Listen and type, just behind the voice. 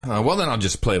Well, then I'll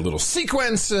just play a little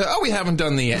sequence. We haven't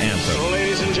done the anthem.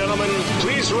 Ladies and gentlemen,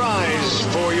 please rise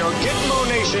for your Gitmo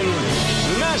Nation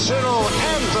National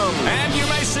Anthem. And you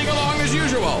may sing along as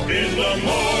usual. In the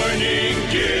morning,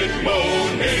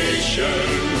 Gitmo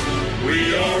Nation,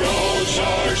 we are all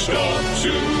charged up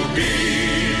to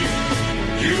be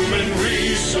human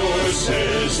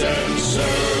resources and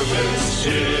servants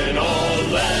in all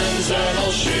lands and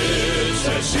all ships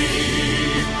at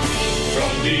sea.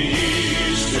 From the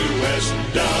east to west,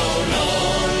 down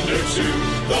under to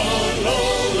the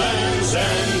lowlands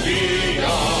and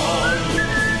beyond.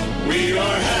 We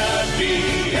are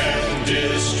happy and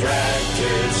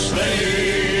distracted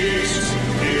slaves.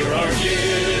 Hear our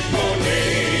Gitmo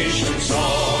Nation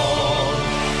song.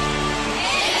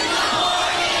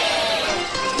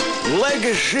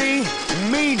 Legacy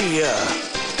Media.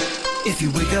 If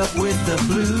you wake up with the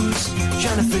blues,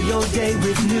 trying to fill your day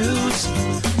with news,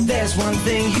 there's one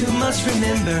thing you must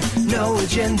remember: no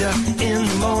agenda in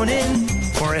the morning.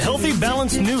 For a healthy,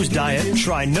 balanced news diet,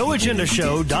 try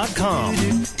NoAgendaShow.com.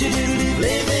 Living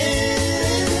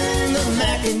the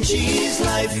mac and cheese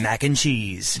life. Mac and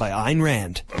Cheese by Ayn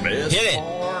Rand. Hit it.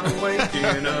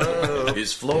 Waking up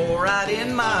is fluoride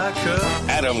in my cup.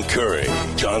 Adam Curry,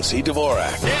 John C.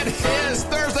 Dvorak. It is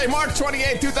Thursday, March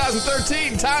 28,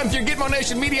 2013. Time for your Gitmo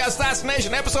Nation Media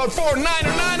Assassination, episode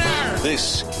 499er.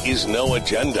 This is No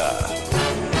Agenda.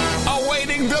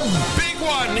 Awaiting the big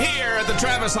one here at the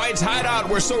Travis Heights Hideout,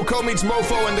 where SoCo meets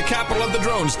Mofo in the capital of the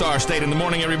Drone Star State. In the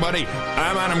morning, everybody.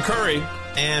 I'm Adam Curry.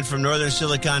 And from northern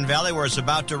Silicon Valley, where it's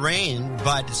about to rain,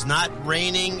 but it's not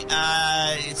raining.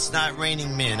 It's not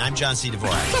raining men. I'm John C.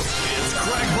 Dvorak. It's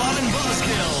Craig Bottom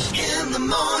Buzzkill. In the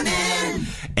morning.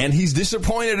 And he's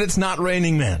disappointed it's not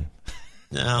raining men.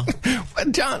 No.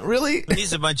 What, John, really?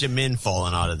 He's a bunch of men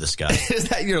falling out of the sky. Is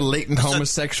that your latent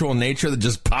homosexual nature that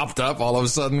just popped up all of a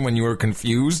sudden when you were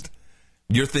confused?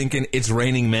 You're thinking it's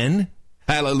raining men?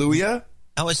 Hallelujah?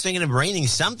 I was thinking of raining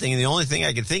something, and the only thing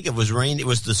I could think of was rain. It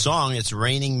was the song, It's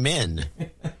Raining Men.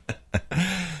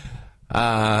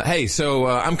 So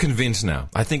I'm convinced now.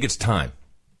 I think it's time.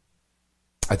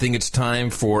 I think it's time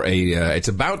for it's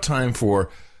about time for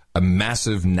a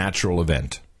massive natural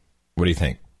event. What do you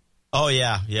think? Oh,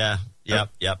 yeah. Yep.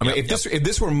 I mean, if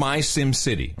this were my Sim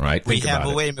City, right? Wait a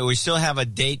minute. We still have a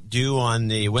date due on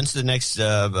when's the next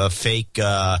fake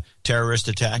terrorist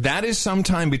attack? That is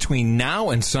sometime between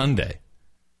now and Sunday.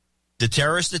 The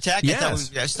terrorist attack? Yes.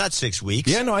 It's not 6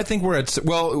 weeks. Yeah, no, I think we're at,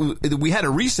 we had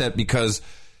a reset because,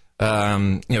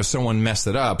 someone messed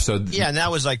it up. So yeah, and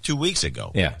that was like 2 weeks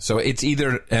ago. Yeah, so it's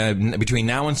either between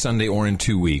now and Sunday or in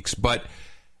 2 weeks. But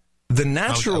the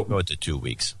natural... I'll go with the 2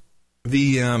 weeks.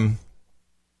 The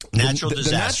natural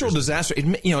disaster. The natural disaster,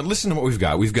 listen to what we've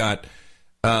got. We've got...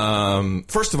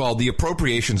 first of all, the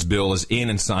appropriations bill is in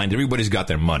and signed. Everybody's got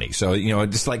their money. So,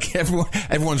 just like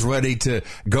everyone's ready to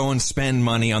go and spend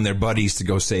money on their buddies to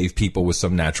go save people with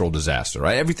some natural disaster,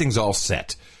 right? Everything's all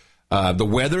set. The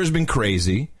weather has been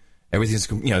crazy. Everything's,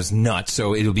 it's nuts.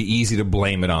 So it'll be easy to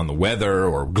blame it on the weather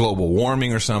or global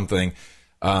warming or something.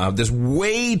 There's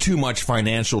way too much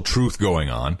financial truth going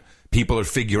on. People are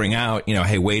figuring out,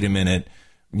 hey, wait a minute,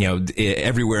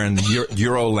 everywhere in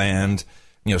Euroland,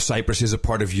 Cyprus is a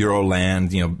part of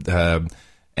Euroland,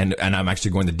 and I'm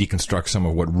actually going to deconstruct some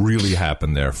of what really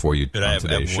happened there for you on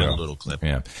today's show. One little clip.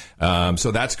 Yeah.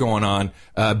 So that's going on.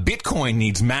 Bitcoin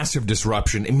needs massive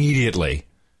disruption immediately.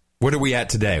 What are we at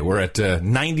today? We're at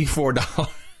 $94.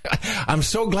 I'm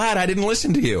so glad I didn't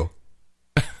listen to you.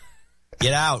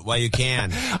 Get out while you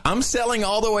can. I'm selling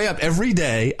all the way up. Every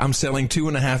day, I'm selling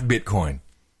 2.5 Bitcoin.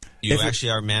 You actually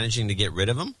are managing to get rid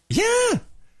of them? Yeah.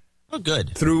 Oh,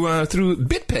 good. Through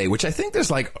BitPay, which I think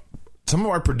there's some of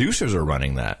our producers are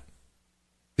running that.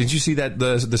 Did you see that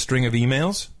the string of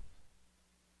emails?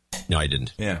 No, I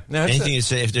didn't. Yeah. No, anything you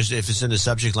say if it's in the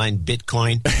subject line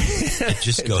Bitcoin, it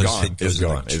just goes. It's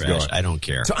gone. It's gone. I don't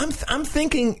care. So I'm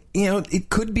thinking, it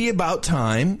could be about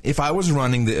time. If I was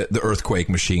running the earthquake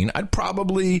machine, I'd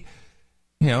probably,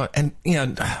 I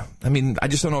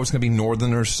just don't know if it's going to be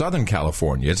Northern or Southern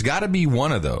California. It's got to be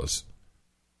one of those.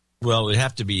 Well, it would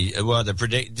have to be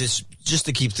just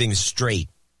to keep things straight.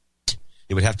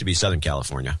 It would have to be Southern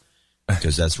California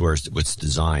because that's where it's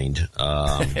designed.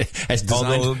 Although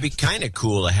it would be kind of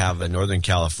cool to have a Northern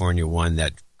California one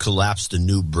that collapsed a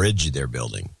new bridge they're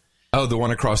building. Oh, the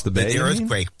one across the bay? The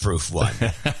earthquake-proof one.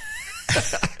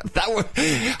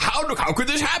 How could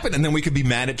this happen? And then we could be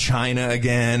mad at China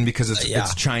again because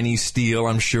it's Chinese steel,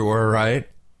 I'm sure, right?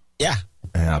 Yeah.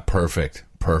 Yeah, perfect.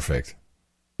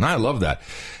 I love that.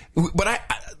 But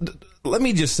let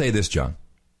me just say this, John.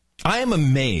 I am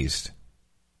amazed.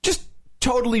 Just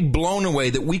totally blown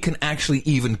away that we can actually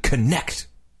even connect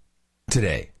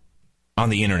today on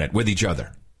the internet with each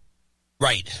other.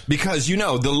 Right. Because,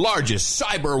 the largest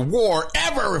cyber war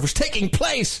ever was taking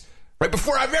place right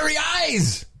before our very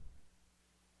eyes.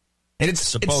 And it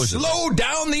slowed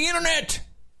down the internet.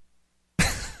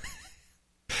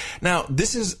 Now,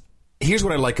 here's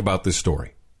what I like about this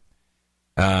story.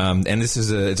 And it's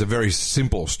a very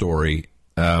simple story.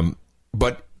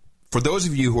 But for those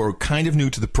of you who are kind of new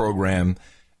to the program,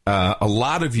 a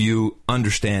lot of you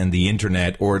understand the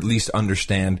internet, or at least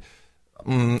understand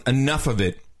enough of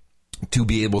it to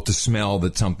be able to smell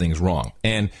that something's wrong.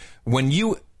 And when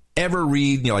you ever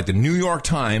read, like the New York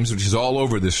Times, which is all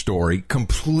over this story,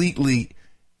 completely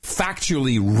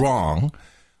factually wrong,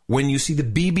 when you see the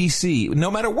BBC,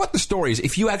 no matter what the story is,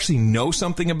 if you actually know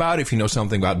something about it, if you know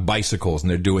something about bicycles and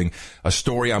they're doing a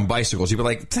story on bicycles, you'd be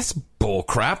like, that's bull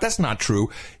crap, that's not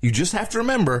true. You just have to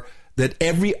remember that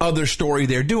every other story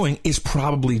they're doing is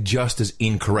probably just as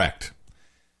incorrect.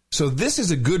 So this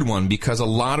is a good one because a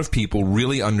lot of people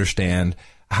really understand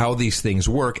how these things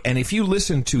work. And if you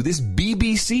listen to this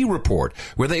BBC report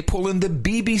where they pull in the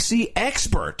BBC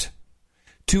expert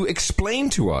to explain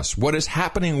to us what is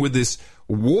happening with this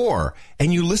war,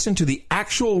 and you listen to the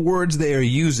actual words they are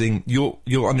using,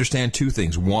 you'll understand two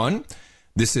things. One,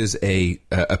 this is a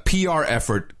PR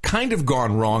effort kind of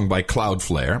gone wrong by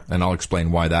Cloudflare, and I'll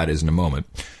explain why that is in a moment.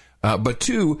 But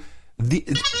two, the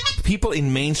people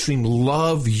in mainstream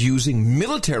love using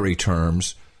military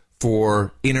terms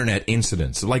for internet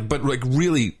incidents, but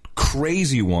really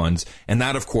crazy ones, and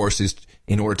that, of course, is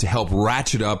in order to help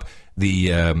ratchet up the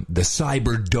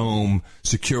Cyber Dome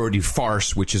security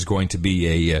farce, which is going to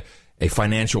be a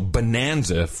financial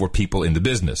bonanza for people in the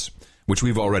business, which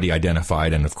we've already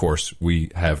identified, and of course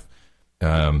we have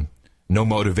no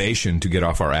motivation to get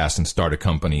off our ass and start a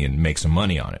company and make some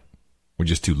money on it. We're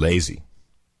just too lazy.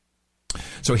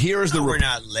 So here is we're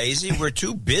not lazy. We're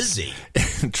too busy.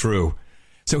 True.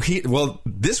 So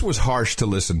this was harsh to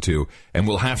listen to, and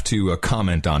we'll have to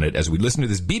comment on it as we listen to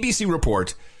this BBC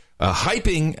report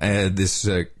hyping this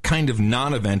kind of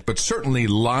non-event, but certainly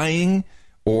lying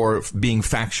or being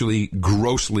factually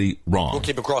grossly wrong. We'll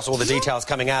keep across all the details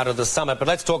coming out of the summit, but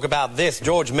let's talk about this.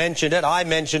 George mentioned it, I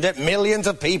mentioned it. Millions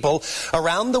of people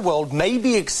around the world may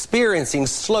be experiencing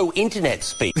slow internet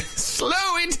speed.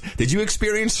 Did you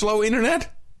experience slow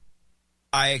internet?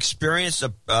 I experienced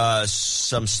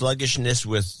some sluggishness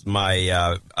with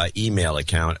my email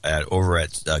account over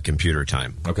at Computer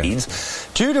Time. Okay.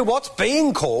 Due to what's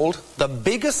being called the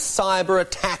biggest cyber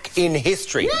attack in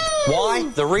history. Woo! Why?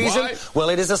 The reason? Why? Well,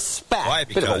 it is a spat,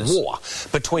 bit of a war,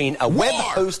 between a web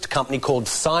host company called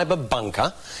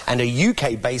Cyberbunker and a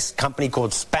UK-based company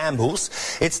called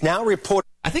Spamhaus. It's now reported...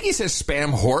 I think he says spam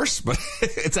horse, but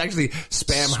it's actually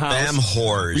spam house. Spam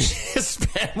whores.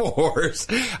 Spam whores.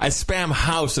 Spam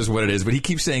house is what it is, but he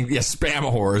keeps saying,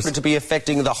 spam whores. To be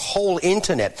affecting the whole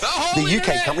internet. The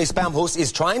UK company Spamhaus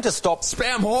is trying to stop...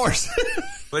 Spam horse.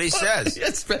 What he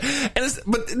says. But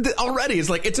already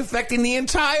it's affecting the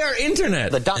entire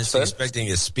internet. The Dutch It's expecting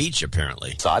a speech,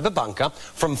 apparently. Cyberbunker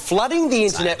from flooding the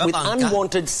internet with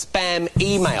unwanted spam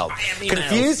email.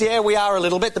 Confused? Yeah, we are a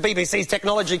little bit. The BBC's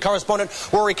technology correspondent,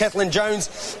 Rory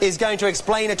Kethlin-Jones, is going to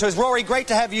explain it to us. Rory, great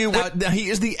to have you. Now he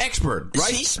is the expert,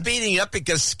 right? Is he speeding up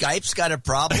because Skype's got a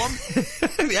problem?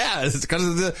 Yeah, it's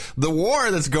because of the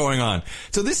war that's going on.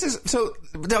 So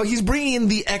now he's bringing in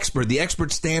the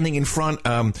expert standing in front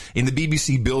in the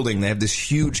BBC building. They have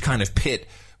this huge kind of pit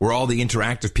where all the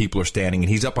interactive people are standing, and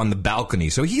he's up on the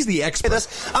balcony. So he's the expert.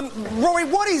 Rory,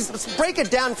 break it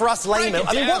down for us laymen.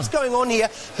 I mean, what's going on here?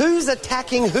 Who's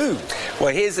attacking who?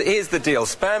 Well, here's the deal.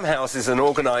 Spamhaus is an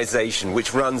organisation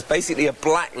which runs basically a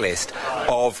blacklist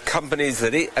of companies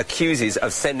that it accuses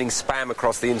of sending spam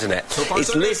across the internet.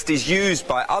 Its list is used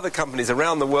by other companies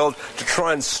around the world to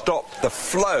try and stop the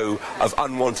flow of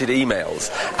unwanted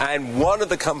emails. And one of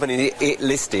the companies it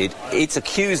listed, it's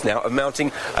accused now of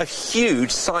mounting a huge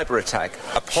cyber attack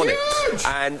upon it.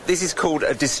 And this is called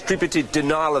a distributed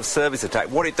denial of service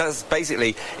attack. What it does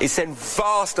basically is send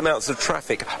vast amounts of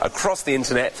traffic across the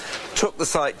internet, took the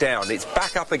site down. It's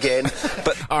back up again.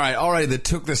 But all right, that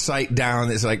took the site down.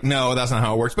 It's like, no, that's not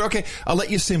how it works. But okay, I'll let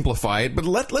you simplify it. But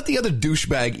let the other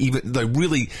douchebag even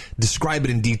really describe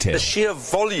it in detail. The sheer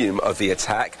volume of the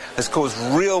attack has caused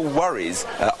real worries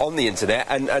on the internet,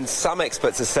 and some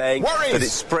experts are saying that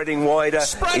it's spreading wider.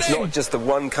 It's not just the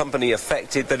one company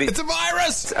affected. That it's a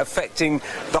virus! It's affecting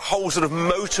the whole sort of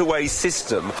motorway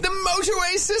system. The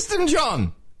motorway system,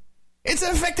 John! It's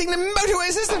affecting the motorway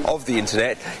system of the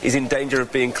internet is in danger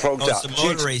of being clogged up. It's the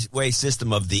motorway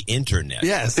system of the internet.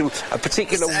 Yes. A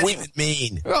particular what does that even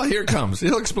mean? Well, here it comes.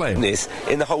 He'll explain. This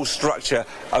in the whole structure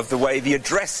of the way the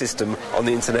address system on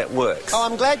the internet works. Oh,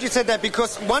 I'm glad you said that,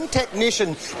 because one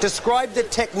technician described the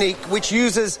technique which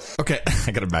uses... Okay, I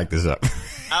got to back this up.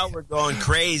 Now we're going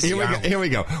crazy. Here we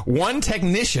go. One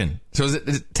technician. So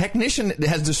the technician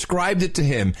has described it to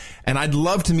him, and I'd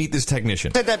love to meet this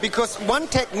technician. Said that because one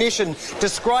technician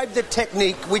described the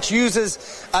technique which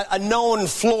uses a known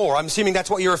flaw. I'm assuming that's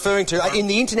what you're referring to in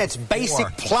the internet's basic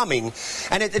plumbing,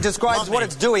 and it describes what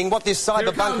it's doing, what this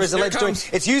cyber bunker is alleged doing.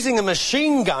 It's using a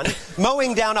machine gun,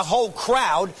 mowing down a whole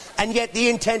crowd, and yet the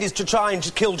intent is to try and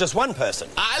kill just one person.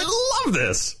 I love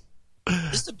this.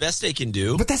 This is the best they can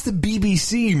do. But that's the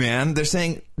BBC, man. They're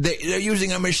saying they're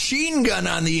using a machine gun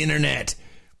on the internet,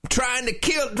 trying to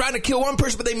kill one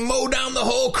person, but they mow down the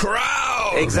whole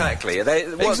crowd. Exactly.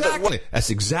 That's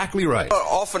exactly right. What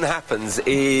often happens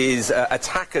is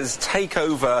attackers take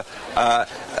over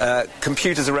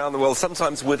computers around the world,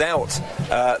 sometimes without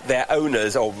their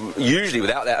owners, or usually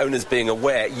without their owners being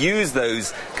aware, use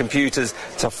those computers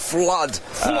to flood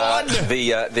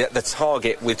the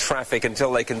target with traffic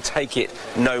until they can take it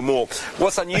no more.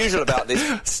 What's unusual about this...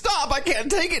 Stop! I can't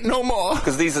take it no more!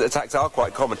 Because these attacks are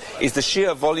quite common, is the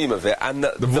sheer volume of it and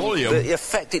the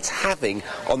effect it's having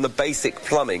on the basic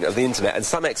plumbing of the internet. And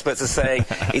some experts are saying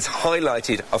it's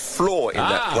highlighted a flaw in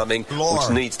that plumbing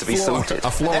which needs to be sorted. A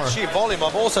floor. That sheer volume,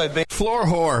 I've also been... Floor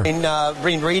whore.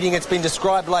 In reading, it's been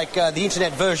described like the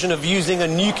internet version of using a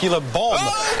nuclear bomb.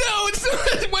 Oh, no! It's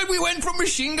when we went from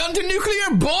machine gun to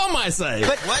nuclear bomb, I say.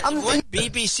 But what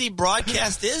BBC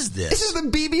broadcast is this? This is the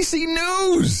BBC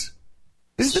News.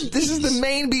 This is the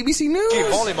main BBC News.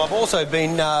 Volume. I've also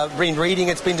been reading.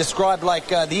 It's been described like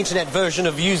the internet version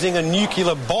of using a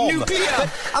nuclear bomb. But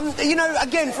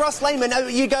again, for us laymen,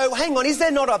 you go, hang on, is there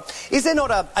not a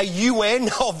UN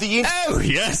of the internet? Oh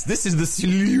yes, this is the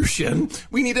solution.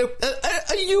 We need a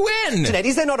UN. Internet.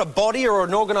 Is there not a body or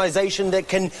an organisation that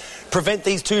can prevent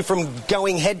these two from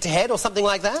going head to head or something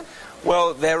like that?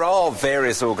 Well, there are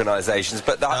various organisations,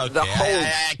 but the whole...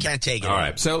 I can't take it. All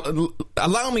right, so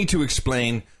allow me to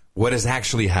explain what has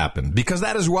actually happened, because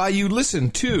that is why you listen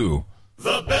to...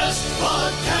 The best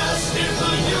podcast in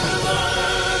the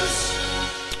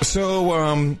universe. So,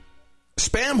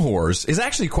 Spam Whores is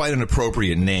actually quite an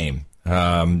appropriate name.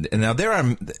 Now,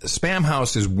 Spam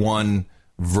House is one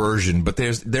version, but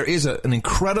there is an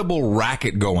incredible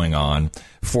racket going on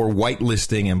for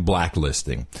whitelisting and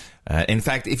blacklisting. In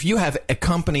fact, if you have a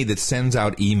company that sends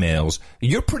out emails,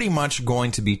 you're pretty much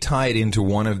going to be tied into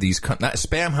one of these.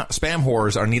 Spam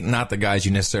whores are not the guys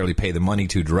you necessarily pay the money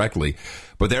to directly,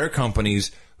 but there are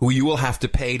companies who you will have to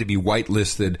pay to be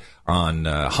whitelisted on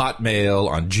Hotmail,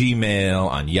 on Gmail,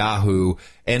 on Yahoo,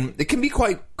 and it can be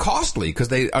quite costly because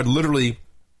they are literally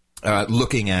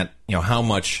looking at how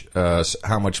much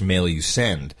mail you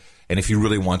send. And if you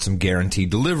really want some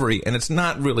guaranteed delivery, and it's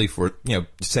not really for,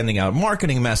 sending out a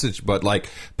marketing message, but like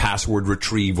password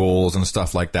retrievals and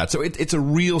stuff like that. So it's a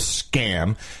real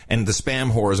scam, and the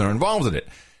spam whores are involved in it.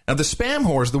 Now, the spam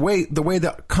whores, the way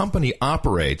the company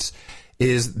operates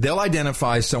is they'll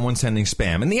identify someone sending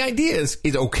spam. And the idea is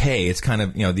okay. It's kind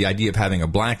of, the idea of having a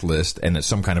blacklist and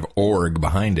some kind of org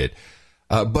behind it.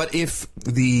 But if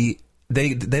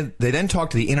They then talk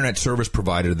to the internet service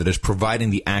provider that is providing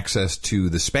the access to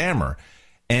the spammer.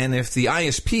 And if the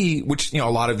ISP, which, a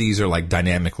lot of these are like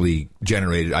dynamically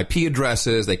generated IP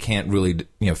addresses, they can't really,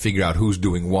 figure out who's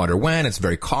doing what or when, it's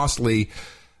very costly,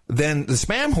 then the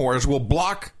spam whores will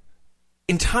block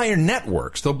entire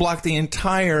networks. They'll block the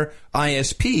entire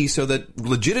ISP so that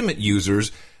legitimate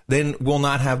users then will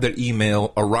not have their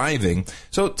email arriving.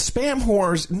 So spam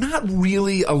whores, not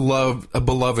really a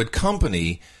beloved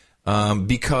company,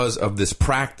 because of this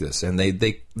practice, and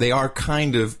they are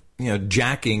kind of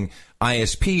jacking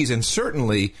ISPs, and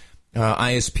certainly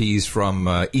ISPs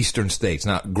from eastern states.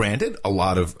 Now, granted, a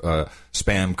lot of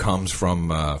spam comes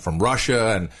from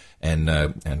Russia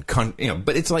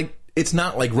but it's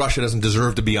not like Russia doesn't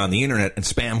deserve to be on the internet, and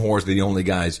spam whores are the only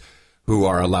guys who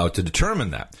are allowed to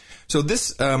determine that. So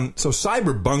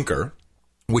Cyber Bunker,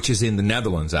 which is in the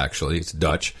Netherlands, actually, it's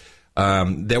Dutch.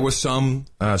 There was some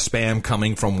spam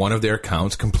coming from one of their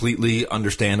accounts. Completely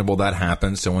understandable that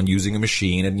happens. Someone using a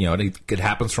machine, and it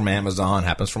happens from Amazon,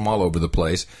 happens from all over the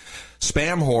place.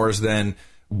 Spam whores then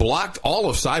blocked all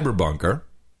of Cyberbunker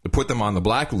to put them on the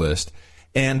blacklist.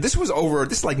 And this was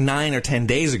like 9 or 10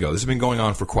 days ago. This has been going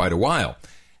on for quite a while.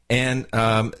 And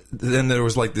then there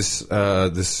was like this Skype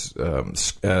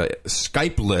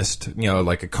list,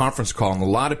 like a conference call, and a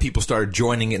lot of people started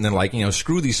joining it. And then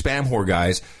screw these spam whore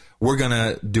guys. we're going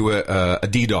to do a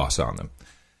DDoS on them.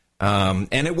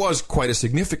 And it was quite a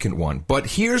significant one. But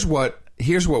here's what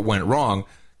went wrong.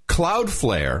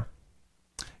 Cloudflare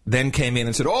then came in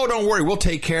and said, oh, don't worry, we'll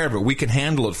take care of it. We can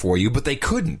handle it for you. But they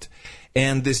couldn't.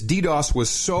 And this DDoS was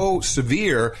so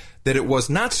severe that it was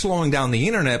not slowing down the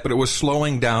internet, but it was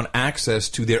slowing down access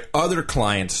to their other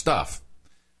client stuff.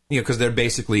 Because they're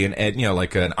basically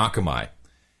like an Akamai.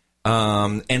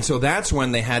 And so that's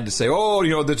when they had to say,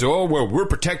 we're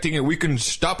protecting it. We can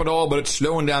stop it all, but it's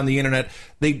slowing down the internet.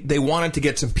 They wanted to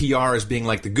get some PR as being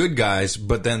like the good guys,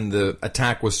 but then the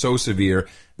attack was so severe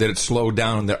that it slowed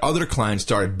down and their other clients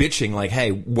started bitching like,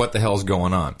 hey, what the hell's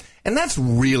going on? And that's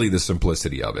really the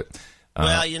simplicity of it. Well,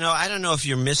 I don't know if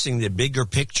you're missing the bigger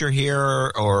picture here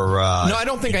or... No, I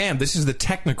don't think I am. This is the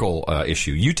technical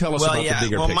issue. You tell us about the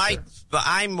bigger picture.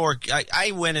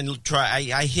 I went and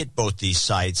I hit both these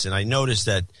sites, and I noticed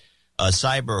that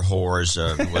cyber whores,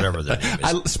 whatever their name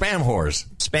is. Spam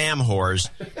whores,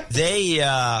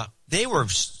 they were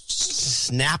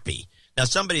snappy. Now,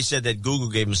 somebody said that Google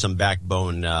gave them some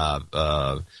backbone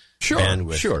bandwidth.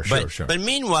 Sure. But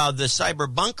meanwhile, the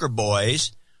cyber bunker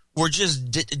boys...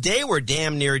 they were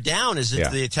damn near down as if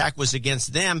the attack was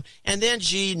against them. And then,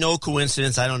 no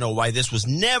coincidence, I don't know why this was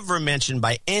never mentioned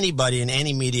by anybody in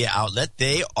any media outlet.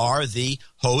 They are the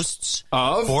hosts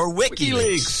for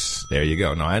WikiLeaks. There you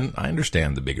go. No, I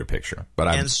understand the bigger picture.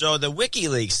 And so the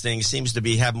WikiLeaks thing seems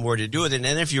to have more to do with it.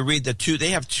 And if you read they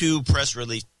have two press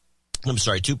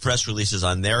releases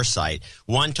on their site.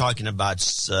 One talking about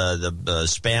the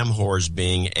spam whores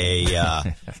being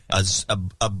a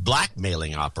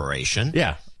blackmailing operation.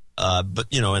 Yeah. But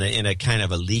in a kind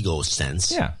of a legal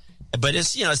sense. Yeah. But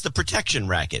it's it's the protection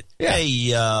racket. Yeah.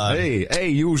 Hey,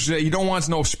 you don't want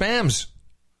no spams.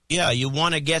 Yeah, you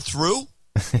want to get through?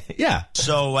 Yeah.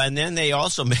 So, and then they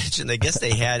also mentioned, I guess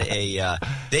they had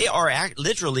they are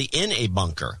literally in a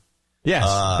bunker. Yes,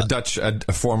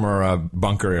 a former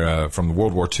bunker from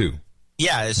World War II.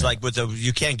 Yeah, it's like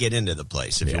you can't get into the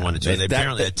place if you wanted to.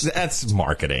 That's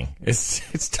marketing. It's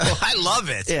I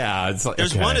love it. Yeah, it's like,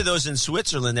 there's one of those in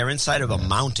Switzerland. They're inside of a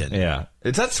mountain. Yeah,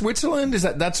 is that Switzerland?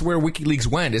 That's where WikiLeaks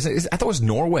went? I thought it was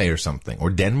Norway or something,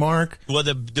 or Denmark. Well,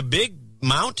 the big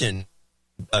mountain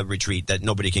retreat that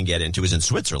nobody can get into is in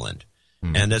Switzerland.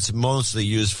 And that's mostly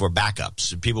used for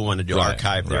backups. People want to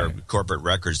archive their corporate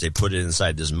records. They put it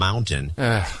inside this mountain,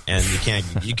 and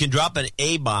you can drop an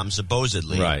A-bomb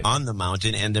supposedly on the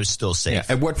mountain, and they're still safe.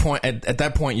 Yeah. At what point? At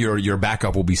that point, your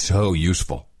backup will be so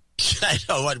useful. I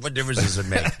know what difference does it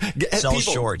make? Sell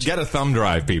short. Get a thumb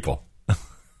drive, people.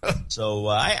 So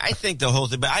I think the whole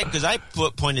thing, because I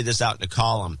pointed this out in a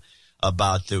column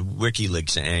about the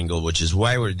WikiLeaks angle, which is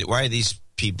why are these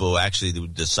people actually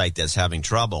the site that's having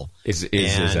trouble.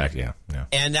 Exactly, yeah.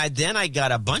 And then I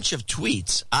got a bunch of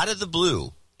tweets out of the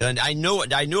blue, and I knew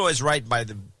I was right by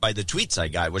the tweets I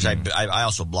got, which I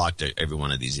also blocked every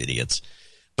one of these idiots.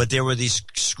 But there were these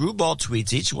screwball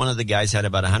tweets. Each one of the guys had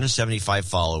about 175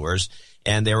 followers,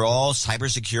 and they were all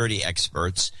cybersecurity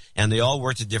experts, and they all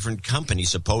worked at different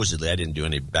companies, supposedly. I didn't do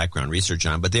any background research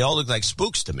on them, but they all looked like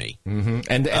spooks to me. Mm-hmm.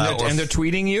 And they're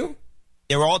tweeting you?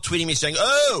 They were all tweeting me saying,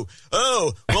 well,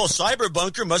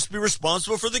 Cyberbunker must be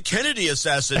responsible for the Kennedy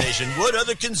assassination. What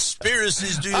other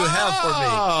conspiracies do you have for me?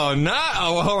 Oh, no.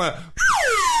 Oh, hold on.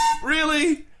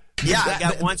 Really? Yeah, I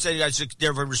got one said they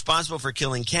were responsible for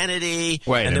killing Kennedy.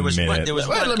 Wait and a minute. There was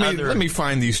let me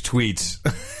find these tweets.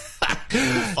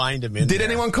 Find them in Did there.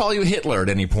 anyone call you Hitler at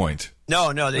any point?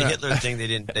 No, the Hitler thing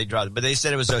they dropped it, but they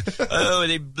said it was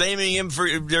they're blaming him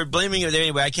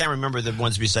anyway. I can't remember the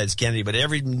ones besides Kennedy, but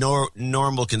every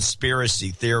normal conspiracy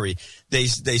theory they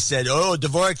said,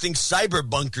 Dvorak thinks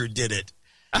Cyberbunker did it,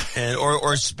 and or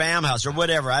Spam House or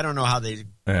whatever. I don't know how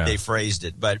they phrased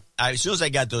it, but as soon as I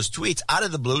got those tweets out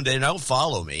of the blue, they don't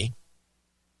follow me.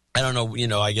 I don't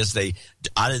know, I guess they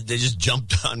just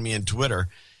jumped on me on Twitter.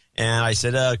 And I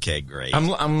said, okay, great.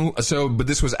 But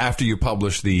this was after you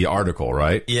published the article,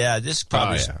 right? Yeah, this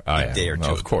probably a day or two.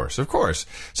 Of course.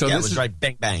 So this was right,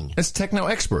 bang, bang. It's techno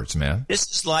experts, man. This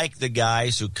is like the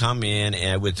guys who come in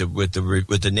and with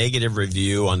the negative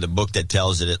review on the book that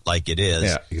tells it like it is.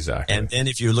 Yeah, exactly. And then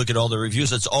if you look at all the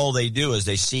reviews, that's all they do is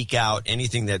they seek out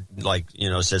anything that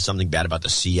says something bad about the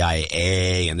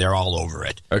CIA, and they're all over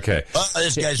it. Okay.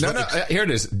 This guy's here it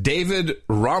is. David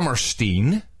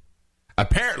Romerstein.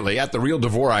 Apparently, at The Real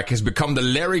Dvorak, has become the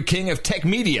Larry King of tech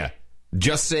media,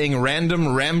 just saying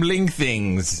random, rambling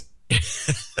things.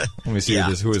 Let me see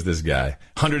who is this guy?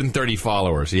 130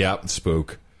 followers. Yeah,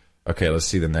 spook. Okay, let's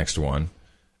see the next one.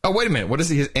 Oh, wait a minute. What is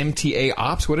he? His MTA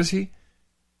Ops? What is he?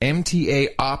 MTA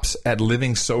Ops at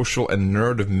Living Social and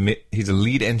Nerd of... He's a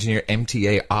lead engineer,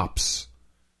 MTA Ops.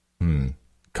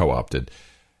 Co-opted.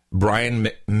 Brian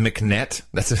McNett.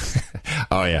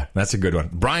 That's a good one.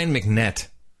 Brian McNett.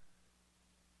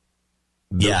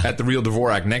 At the Real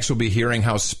Dvorak. Next, we'll be hearing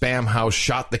how Spam House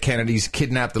shot the Kennedys,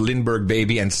 kidnapped the Lindbergh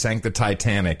baby, and sank the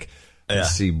Titanic.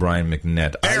 Let's see, Brian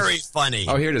McNett. Very funny.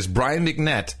 Oh, here it is. Brian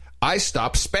McNett. I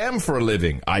stop spam for a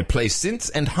living. I play synths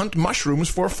and hunt mushrooms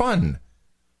for fun.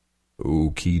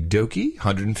 Okie dokie.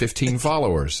 115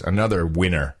 followers. Another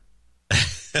winner.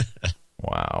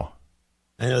 Wow.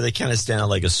 I know they kind of stand out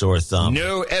like a sore thumb.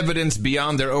 No evidence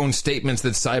beyond their own statements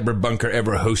that Cyberbunker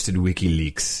ever hosted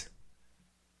WikiLeaks.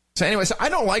 So anyway, I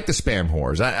don't like the spam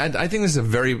whores. I think this is a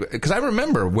very... Because I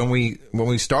remember when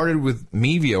we started with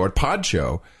Mevio at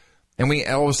Podshow, and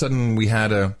all of a sudden we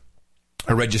had a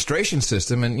registration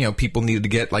system, and people needed to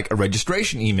get like a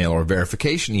registration email or a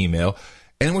verification email,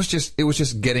 and it was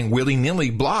just getting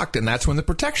willy-nilly blocked, and that's when the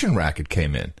protection racket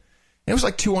came in. It was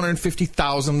like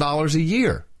 $250,000 a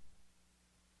year.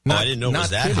 I didn't know it was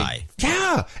that high.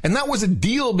 Yeah, and that was a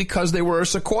deal because they were a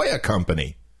Sequoia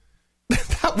company.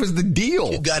 That was the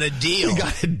deal. You got a deal. You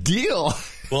got a deal.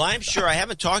 Well, I'm sure I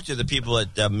haven't talked to the people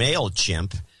at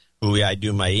MailChimp, who I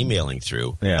do my emailing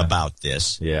through, about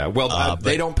this. Yeah, well,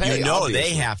 they don't pay.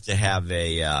 They have to have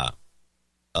a.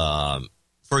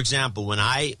 For example, when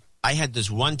I had this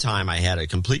one time, I had a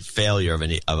complete failure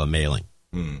of a mailing,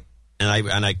 and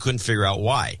I couldn't figure out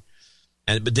why,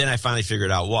 but then I finally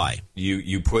figured out why.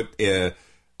 You put.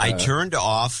 I turned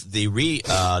off the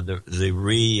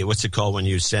what's it called when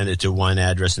you send it to one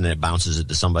address and then it bounces it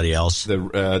to somebody else? The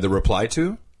reply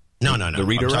to? No. The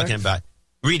redirect? I'm talking about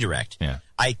redirect. Yeah.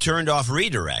 I turned off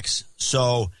redirects.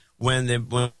 So when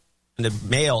the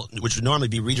mail, which would normally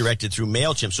be redirected through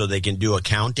MailChimp so they can do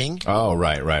accounting. Oh,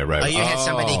 right. Oh, you had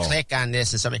somebody click on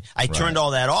this and somebody. I turned all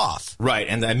that off. Right,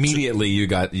 and immediately you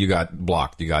got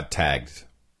blocked. You got tagged.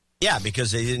 Yeah,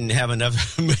 because they didn't have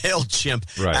enough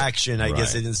MailChimp action. I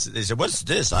guess they said, "What's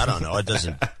this? I don't know. It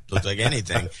doesn't look like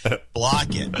anything. Block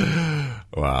it."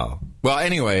 Wow. Well,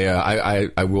 anyway,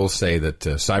 I will say that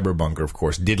Cyberbunker, of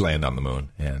course, did land on the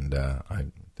moon, and I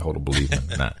totally believe in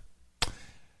that.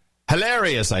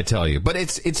 Hilarious, I tell you. But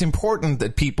it's important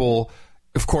that people,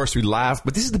 of course, we laugh.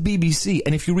 But this is the BBC,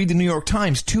 and if you read the New York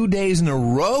Times, 2 days in a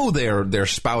row, they're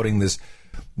spouting this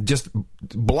just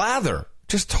blather.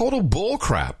 Just total bull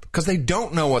crap, because they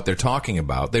don't know what they're talking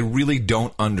about. They really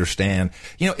don't understand.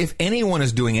 If anyone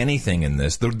is doing anything in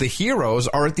this, the heroes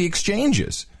are at the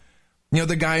exchanges.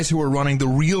 The guys who are running the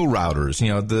real routers,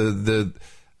 the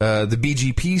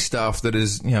BGP stuff that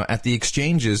is, at the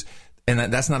exchanges, and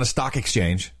that's not a stock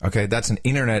exchange, okay? That's an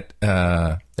internet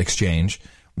exchange.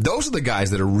 Those are the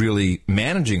guys that are really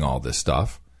managing all this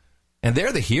stuff, and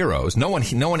they're the heroes. No one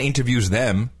interviews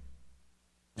them.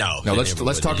 No,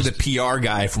 let's talk to the PR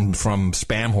guy from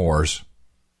Spam Whores.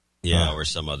 Yeah, or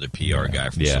some other PR guy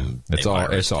from some. It's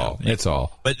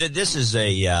all. But this is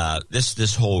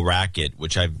this whole racket,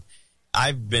 which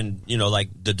I've been, like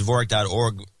the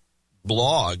Dvorak.org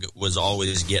blog was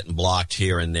always getting blocked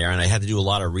here and there, and I had to do a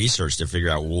lot of research to figure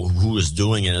out who was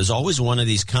doing it. There's always one of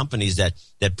these companies that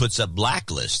puts up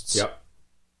blacklists. Yep.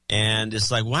 And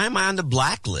it's like, why am I on the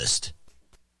blacklist?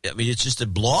 I mean, it's just a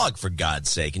blog, for God's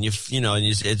sake, and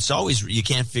it's always, you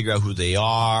can't figure out who they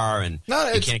are, and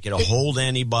you can't get a hold of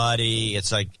anybody.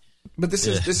 It's like, but this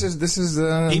is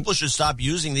people should stop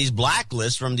using these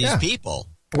blacklists from these people.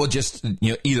 Well, just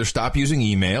either stop using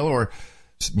email or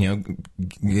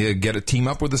get a team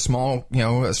up with a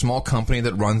small company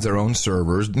that runs their own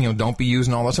servers. Don't be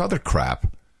using all this other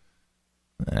crap.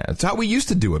 That's how we used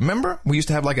to do it. Remember, we used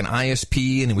to have like an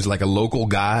ISP, and it was like a local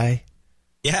guy.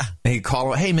 Yeah. And he'd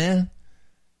call, hey, man,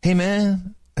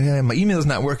 my email's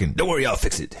not working. Don't worry, I'll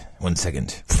fix it. 1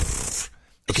 second.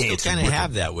 Okay, I still kind of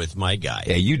have that with my guy.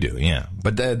 Yeah, you do, yeah.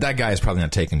 But that guy is probably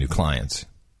not taking new clients.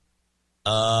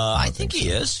 I think he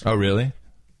is. Oh, really?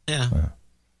 Yeah.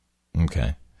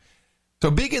 Okay.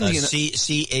 So big in the...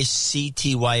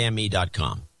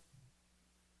 CTYME.com.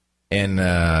 And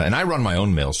I run my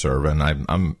own mail server, and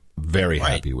I'm very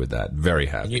happy with that. Very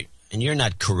happy. And you're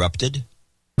not corrupted?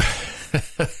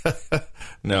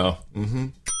 No,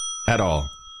 at all.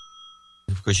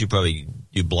 Of course, you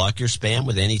block your spam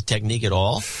with any technique at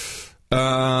all.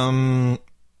 I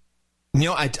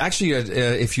actually,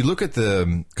 if you look at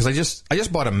because I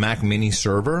just bought a Mac Mini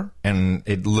server, and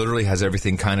it literally has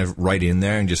everything kind of right in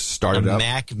there, and just started up.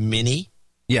 Mac Mini.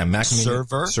 Yeah, Mac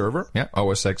server. Mini server. Yeah,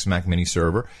 OS X Mac Mini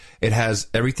server. It has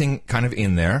everything kind of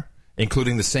in there,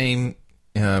 including the same.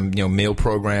 Mail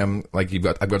program, like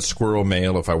I've got Squirrel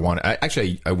Mail if I want. I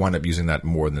wind up using that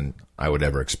more than I would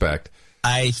ever expect.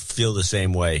 I feel the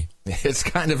same way. It's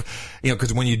kind of,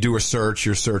 because when you do a search,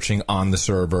 you're searching on the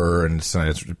server, and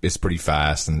it's pretty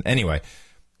fast. And anyway,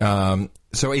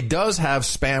 so it does have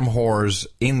spam whores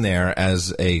in there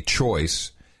as a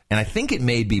choice, and I think it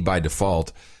may be by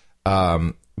default,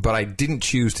 but I didn't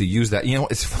choose to use that.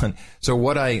 It's fun. So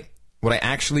what I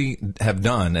actually have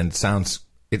done, and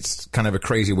it's kind of a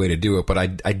crazy way to do it, but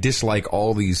I dislike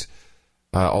all these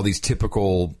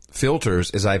typical filters,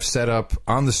 is I've set up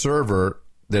on the server,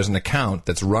 there's an account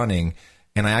that's running,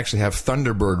 and I actually have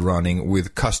Thunderbird running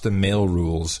with custom mail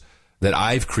rules that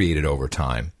I've created over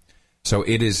time. So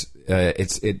it is,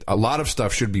 a lot of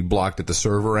stuff should be blocked at the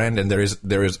server end, and there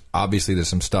is obviously there's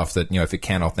some stuff that, if it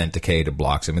can't authenticate, it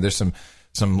blocks. I mean, there's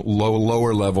some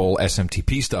lower level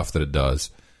SMTP stuff that it does.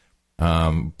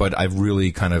 But I've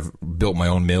really kind of built my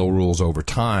own mail rules over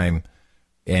time.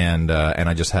 And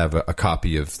I just have a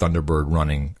copy of Thunderbird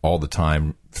running all the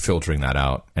time, filtering that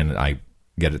out, and I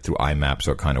get it through IMAP,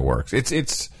 so it kind of works.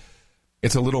 It's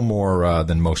a little more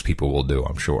than most people will do,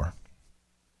 I'm sure.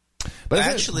 But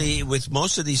actually, with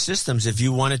most of these systems, if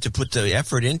you wanted to put the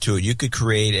effort into it, you could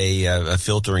create a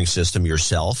filtering system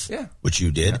yourself, which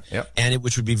you did, and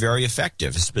which would be very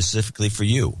effective, specifically for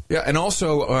you. Yeah, and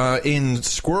also in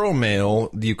Squirrel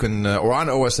Mail, you can, or on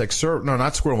OSX server, no,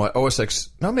 not Squirrel Mail, OSX,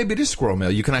 no, maybe it is Squirrel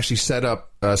Mail. You can actually set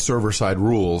up server-side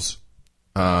rules,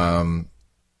 and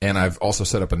I've also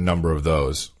set up a number of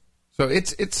those. So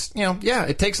it's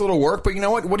it takes a little work, but you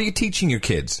know what? What are you teaching your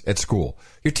kids at school?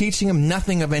 You're teaching them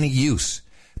nothing of any use.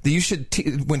 You should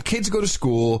when kids go to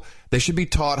school, they should be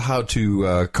taught how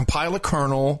to compile a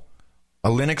kernel, a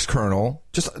Linux kernel,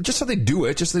 just so they do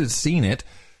it, just so they've seen it.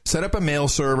 Set up a mail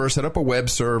server, set up a web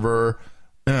server,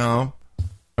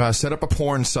 set up a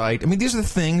porn site. I mean, these are the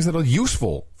things that are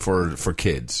useful for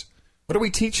kids. What are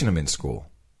we teaching them in school?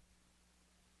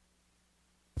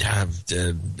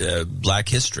 Black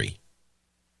history.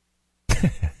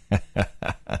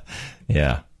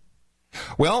 Yeah.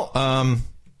 Well,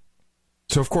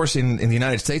 so of course in the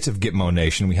United States of Gitmo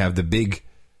Nation, we have the big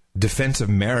Defense of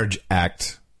Marriage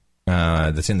Act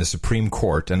that's in the Supreme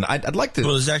Court, and I'd like to.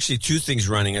 Well, there's actually two things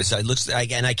running. It looks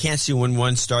like, and I can't see when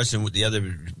one starts and the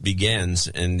other begins,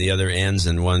 and the other ends,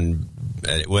 and one.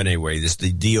 Well, anyway,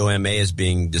 the DOMA is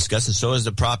being discussed, and so is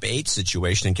the Prop 8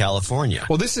 situation in California.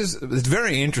 Well, it's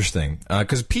very interesting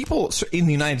because people in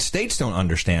the United States don't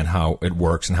understand how it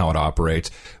works and how it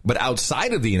operates, but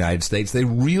outside of the United States, they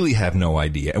really have no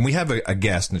idea. And we have a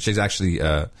guest, and she's actually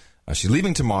she's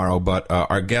leaving tomorrow, but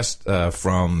our guest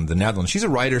from the Netherlands, she's a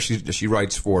writer. She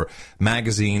writes for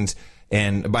magazines,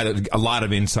 and a lot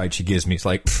of insight she gives me. It's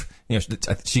like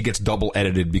she gets double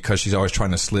edited because she's always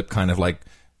trying to slip kind of like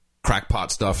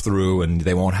crackpot stuff through, and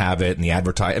they won't have it, and the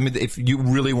advertise. I mean, if you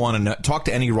really want to talk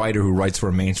to any writer who writes for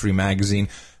a mainstream magazine,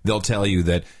 they'll tell you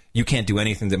that you can't do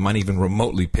anything that might even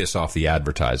remotely piss off the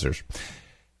advertisers.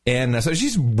 And so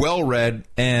she's well read,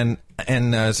 and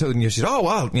so she's oh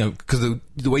wow, because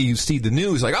the way you see the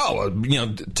news, like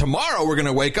tomorrow we're going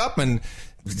to wake up and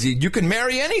you can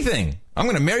marry anything. I'm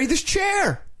going to marry this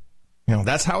chair.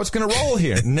 That's how it's going to roll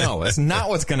here. No, that's not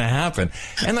what's going to happen.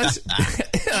 And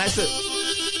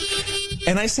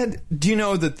I said, do you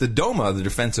know that the DOMA, the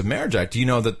Defense of Marriage Act, do you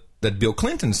know that Bill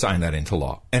Clinton signed that into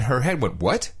law? And her head went,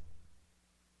 what?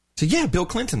 So yeah, Bill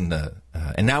Clinton,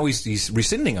 and now he's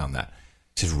rescinding on that.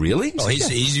 She says, really? Oh, he's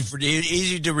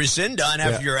easy to rescind on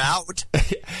after you're out.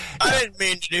 I didn't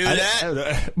mean to do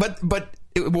that. But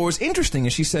what was interesting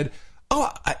is she said,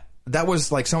 that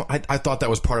was like I thought that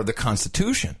was part of the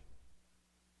Constitution.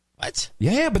 What?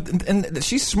 Yeah, and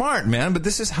she's smart, man, but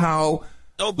this is how...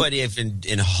 Nobody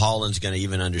in Holland's going to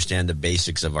even understand the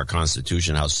basics of our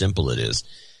Constitution, how simple it is.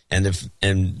 And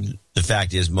the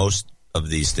fact is, most of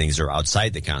these things are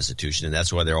outside the Constitution, and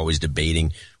that's why they're always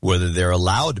debating whether they're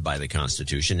allowed by the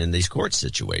Constitution in these court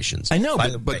situations. I know,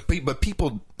 but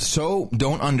people so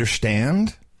don't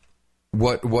understand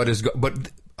what is...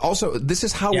 But also, this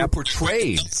is how we're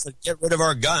portrayed. Get rid of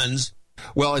our guns.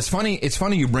 Well, it's funny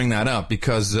you bring that up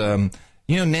because,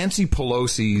 Nancy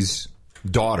Pelosi's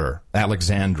daughter,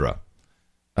 Alexandra,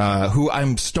 who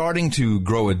I'm starting to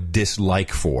grow a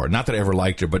dislike for. Not that I ever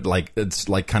liked her, but it's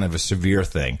like kind of a severe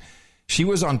thing. She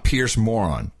was on Pierce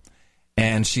Moron,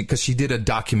 and because she did a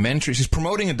documentary. She's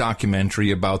promoting a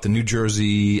documentary about the New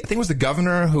Jersey, I think it was the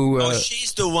governor who...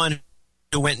 she's the one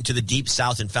who went into the deep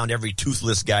south and found every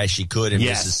toothless guy she could in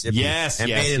Mississippi. And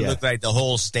made it look like the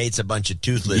whole state's a bunch of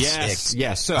toothless sticks.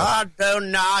 Yes, so... I do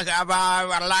not.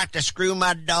 I like to screw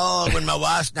my dog when my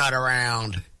wife's not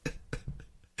around.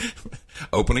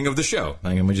 Opening of the show.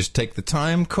 I'm going to just take the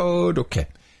time code. Okay.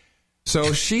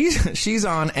 So she's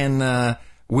on, and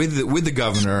with the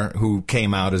governor who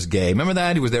came out as gay. Remember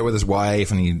that? He was there with his wife,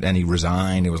 and he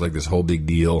resigned. It was like this whole big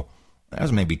deal. That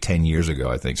was maybe 10 years ago,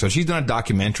 I think. So she's done a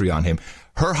documentary on him.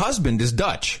 Her husband is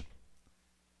Dutch.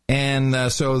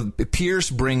 And so Pierce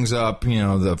brings up,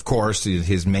 of course,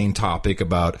 his main topic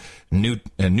about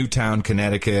Newtown,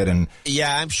 Connecticut. And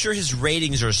yeah, I'm sure his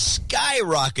ratings are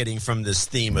skyrocketing from this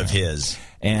theme of his.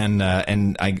 And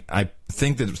I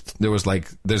think that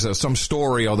there's some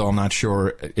story, although I'm not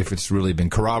sure if it's really been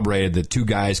corroborated, that two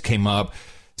guys came up,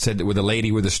 said that with a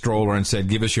lady with a stroller and said,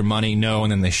 "Give us your money." No,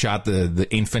 and then they shot the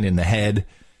infant in the head.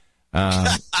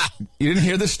 You didn't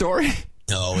hear this story?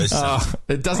 No,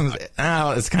 it doesn't.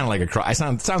 It's kind of like a crock. It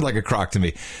sounds like a crock to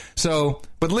me. So,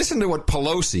 but listen to what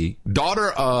Pelosi,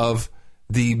 daughter of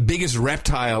the biggest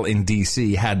reptile in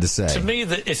D.C., had to say. To me,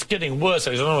 it's getting worse.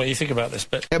 I don't know what you think about this,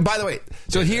 but and by the way,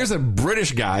 so here's a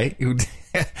British guy who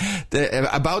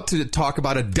about to talk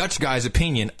about a Dutch guy's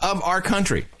opinion of our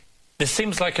country. There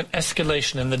seems like an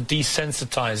escalation in the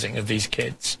desensitizing of these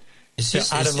kids.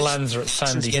 Adam Lanza at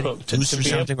Sandy Hook to or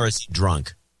something, or is he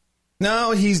drunk?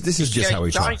 No, this is just how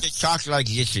he talks. He talks like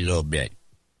this a little bit.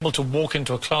 Able to walk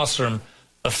into a classroom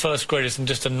of first graders and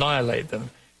just annihilate them.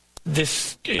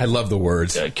 I love the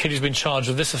words. Kid who's been charged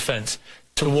with this offence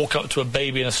to walk up to a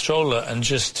baby in a stroller and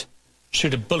just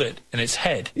shoot a bullet in its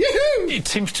head. Yahoo! It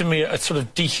seems to me a sort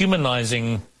of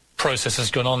dehumanising process has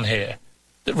gone on here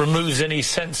that removes any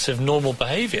sense of normal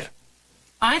behaviour.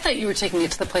 I thought you were taking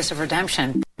it to the place of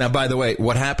redemption. Now, by the way,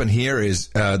 what happened here is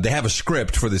they have a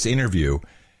script for this interview,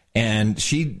 and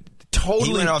she totally...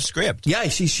 He went off script. Yeah,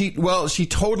 she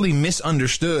totally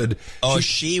misunderstood. Oh,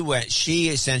 she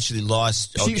essentially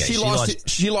lost... Okay,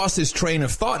 she lost his train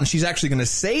of thought, and she's actually going to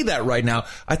say that right now.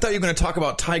 I thought you were going to talk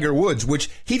about Tiger Woods, which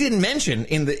he didn't mention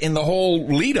in the whole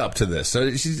lead up to this. So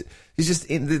this is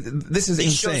insane.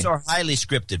 These shows are highly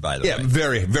scripted, by the way. Yeah,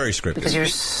 very, very scripted. Because you're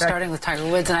starting with Tiger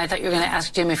Woods, and I thought you were going to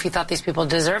ask Jim if he thought these people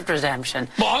deserved redemption.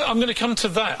 Well, I'm going to come to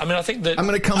that. I mean, I think that... I'm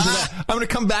going to come to that. I'm going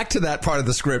to come back to that part of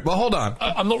the script. Well, hold on.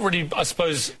 I'm not really, I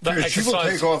suppose, that exercise... She will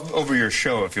take off over your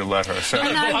show if you let her. So.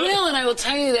 And I will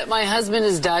tell you that my husband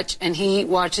is Dutch, and he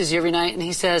watches you every night, and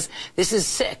he says, this is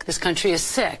sick. This country is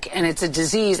sick, and it's a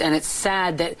disease, and it's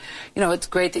sad that, it's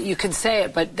great that you can say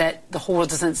it, but that the whole world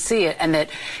doesn't see it, and that...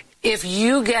 If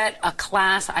you get a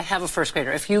class, I have a first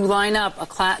grader, if you line up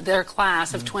their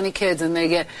class of 20 kids and they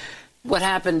get what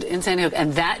happened in Sandy Hook,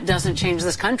 and that doesn't change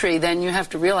this country, then you have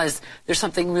to realize there's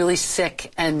something really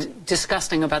sick and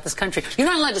disgusting about this country. You're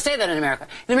not allowed to say that in America.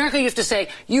 In America, you have to say,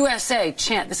 USA,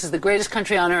 chant, this is the greatest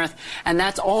country on earth, and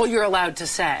that's all you're allowed to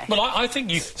say. Well, I think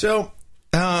you... So,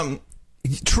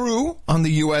 true on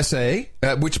the USA,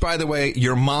 which, by the way,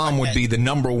 your mom would be the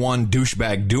 #1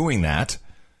 douchebag doing that.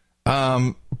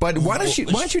 But why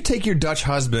don't you take your Dutch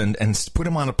husband and put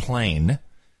him on a plane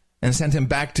and send him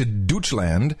back to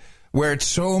Deutschland, where it's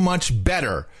so much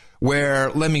better?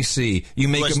 Where, let me see, you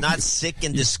make it's not sick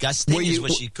and disgusting is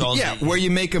what she calls it. Yeah, where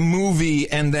you make a movie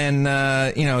and then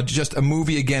just a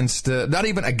movie against not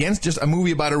even against, just a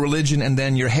movie about a religion, and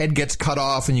then your head gets cut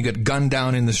off and you get gunned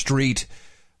down in the street.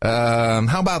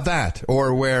 How about that?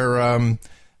 Or where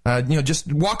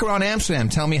just walk around Amsterdam.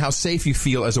 Tell me how safe you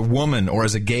feel as a woman or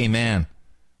as a gay man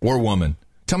or woman.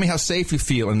 Tell me how safe you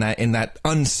feel in that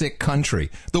unsick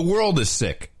country. The world is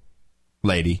sick,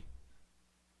 lady.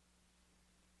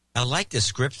 I like the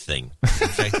script thing. The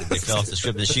fact that they fell off the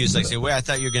script, and she was like, "Wait, I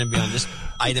thought you were going to be on this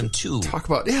item 2." Talk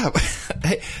about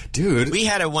hey, dude. We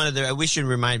had we should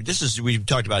remind. We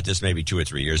talked about this maybe 2 or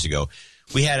 3 years ago.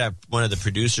 We had one of the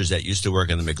producers that used to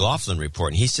work on the McLaughlin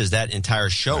Report, and he says that entire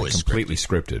show is completely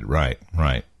scripted.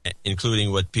 Right.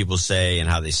 Including what people say and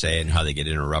how they say it and how they get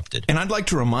interrupted. And I'd like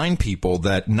to remind people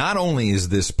that not only is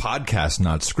this podcast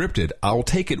not scripted, I'll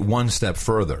take it one step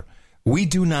further. We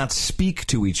do not speak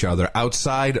to each other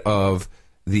outside of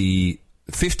the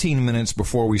 15 minutes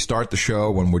before we start the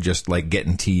show, when we're just like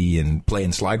getting tea and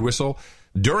playing slide whistle,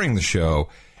 during the show,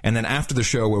 and then after the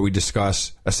show, where we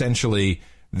discuss essentially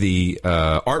the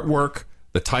artwork,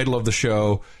 the title of the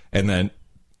show, and then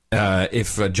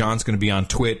if John's going to be on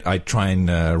Twit, I try and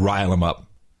rile him up,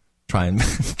 try and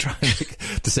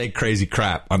to say crazy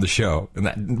crap on the show, and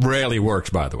that rarely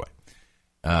works, by the way.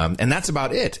 And that's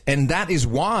about it. And that is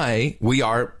why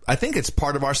I think it's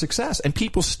part of our success. And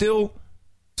people still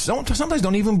sometimes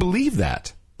don't even believe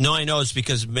that. No, I know. It's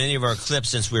because many of our clips,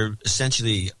 since we're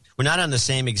not on the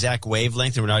same exact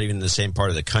wavelength, and we're not even in the same part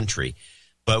of the country,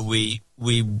 but we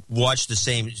watch the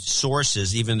same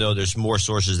sources, even though there's more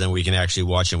sources than we can actually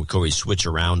watch, and we switch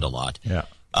around a lot. Yeah.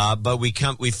 But we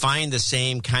find the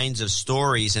same kinds of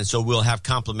stories, and so we'll have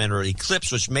complimentary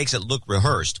clips, which makes it look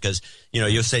rehearsed. Because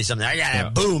you'll say something, I got a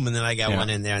boom, and then I got one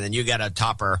in there, and then you got a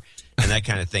topper, and that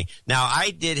kind of thing. Now,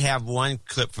 I did have one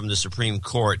clip from the Supreme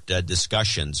Court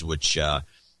discussions, which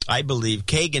I believe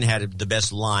Kagan had the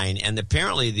best line, and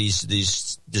apparently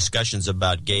these discussions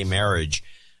about gay marriage,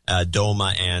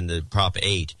 DOMA and the Prop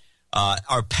 8,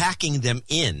 are packing them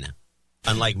in,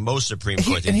 unlike most Supreme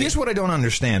Court. And here's what I don't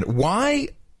understand: why?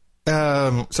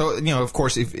 So of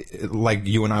course, if like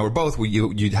you and I were both,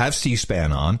 you'd have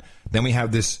C-SPAN on, then we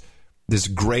have this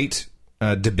great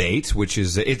debate, which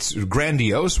is it's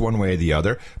grandiose one way or the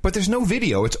other, but there's no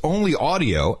video; it's only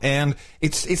audio, and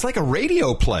it's like a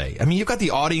radio play. I mean, you've got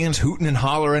the audience hooting and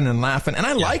hollering and laughing, and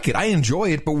I like it, I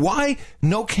enjoy it, but why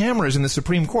no cameras in the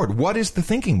Supreme Court? What is the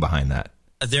thinking behind that?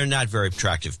 They're not very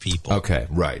attractive people. Okay,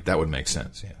 right, that would make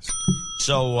sense. Yes.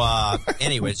 So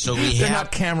anyway, they're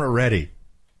not camera ready.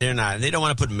 They're not. They don't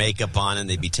want to put makeup on, and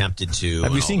they'd be tempted to.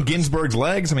 Have you seen Ginsburg's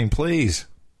legs? I mean, please.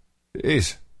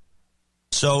 Jeez.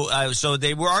 So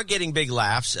they are getting big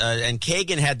laughs, and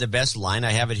Kagan had the best line.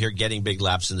 I have it here, getting big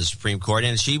laughs in the Supreme Court,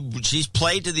 and she's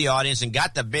played to the audience and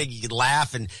got the big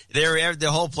laugh, and the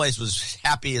whole place was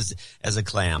happy as a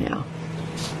clam. Yeah.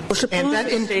 Well, suppose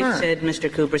a state said,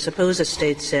 Mr. Cooper, suppose a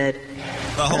state said...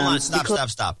 Well, hold on,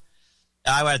 stop.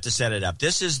 I would have to set it up.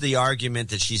 This is the argument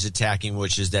that she's attacking,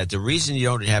 which is that the reason you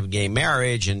don't have gay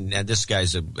marriage, and this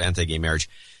guy's anti-gay marriage,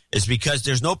 is because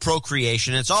there's no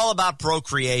procreation. It's all about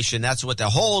procreation. That's what the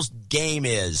whole game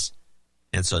is.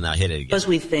 And so now hit it again. Because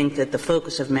we think that the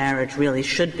focus of marriage really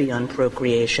should be on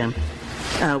procreation,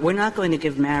 we're not going to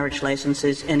give marriage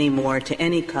licenses anymore to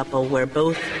any couple where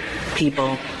both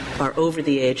people are over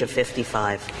the age of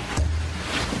 55.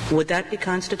 Would that be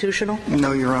constitutional?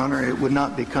 No, Your Honor, it would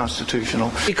not be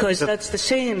constitutional. Because that's the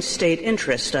same state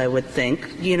interest, I would think.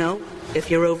 If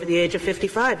you're over the age of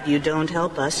 55, you don't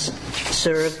help us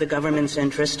serve the government's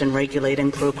interest in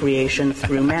regulating procreation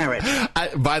through marriage.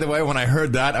 By the way, when I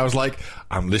heard that, I was like,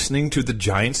 I'm listening to the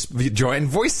joint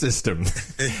voice system.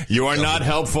 You are not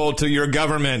helpful to your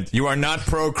government. You are not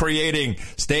procreating.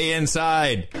 Stay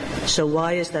inside. So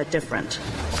why is that different?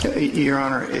 Your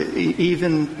Honor,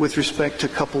 even with respect to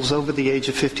couples over the age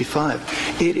of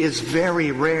 55, it is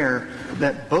very rare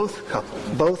that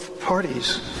both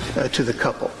parties to the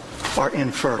couple are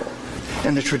infertile.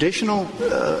 And the traditional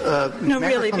no,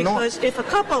 really, because if a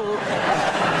couple...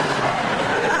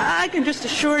 I can just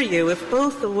assure you, if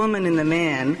both the woman and the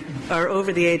man are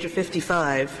over the age of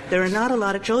 55, there are not a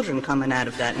lot of children coming out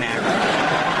of that marriage.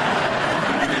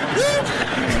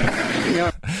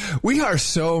 We are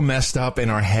so messed up in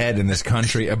our head in this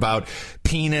country about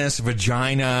penis,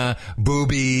 vagina,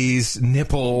 boobies,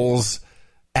 nipples,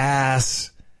 ass...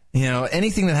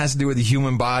 anything that has to do with the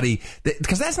human body,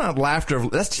 because that's not laughter.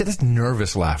 That's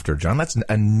nervous laughter, John. That's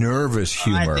a nervous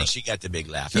humor. I think she got the big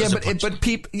laugh. Yeah, it's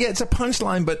a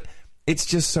punchline, but it's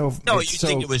just so. No, you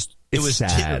think it was sad.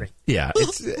 Tittering. Yeah,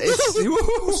 it's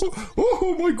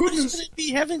oh my goodness.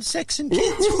 Be having sex and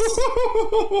kids.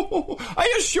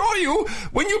 I assure you,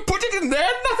 when you put it in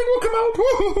there, nothing will come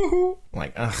out.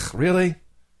 Like, ugh, really?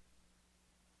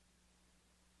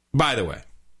 By the way,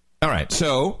 all right,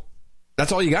 so.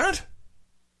 That's all you got?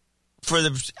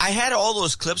 I had all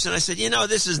those clips, and I said,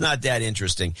 this is not that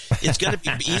interesting. It's going to be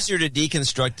easier to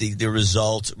deconstruct the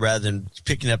result rather than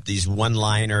picking up these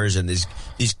one-liners and these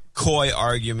coy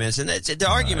arguments. And the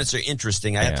arguments are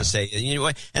interesting, I have to say.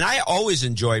 And I always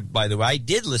enjoyed, by the way, I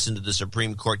did listen to the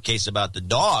Supreme Court case about the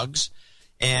dogs.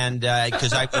 And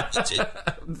because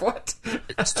what?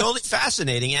 It's totally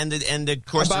fascinating. And of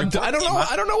course, I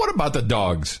don't know what about the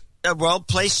dogs.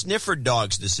 Play sniffer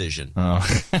dog's decision. Oh,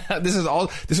 this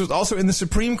was also in the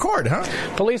Supreme Court, huh?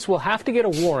 Police will have to get a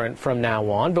warrant from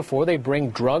now on before they bring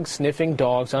drug-sniffing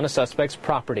dogs on a suspect's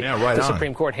property. Yeah, right. The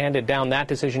Supreme Court handed down that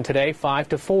decision today,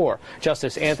 5-4.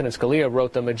 Justice Anthony Scalia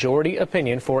wrote the majority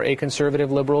opinion for a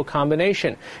conservative-liberal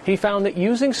combination. He found that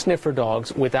using sniffer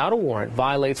dogs without a warrant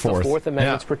violates the Fourth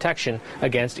Amendment's protection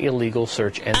against illegal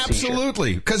search and seizure.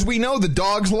 Absolutely, because we know the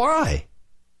dogs lie.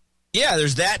 Yeah,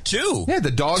 there's that too. Yeah,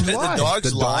 the dogs lie.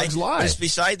 The dogs lie. It's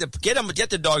beside get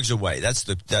the dogs away. That's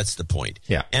the point.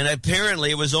 Yeah. And apparently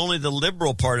it was only the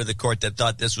liberal part of the court that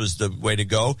thought this was the way to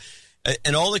go,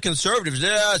 and all the conservatives,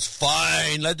 it's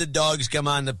fine. Let the dogs come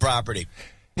on the property.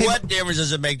 What difference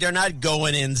does it make? They're not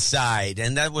going inside,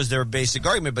 and that was their basic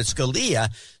argument. But Scalia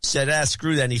said,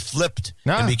 screw that, and he flipped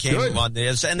and became on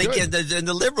this. And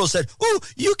the liberals said, "Oh,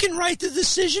 you can write the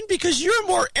decision because you're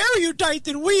more erudite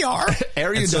than we are."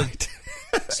 Erudite.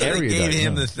 So they gave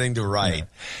him the thing to write.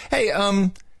 Yeah. Hey,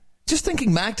 just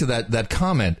thinking back to that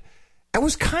comment, I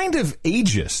was kind of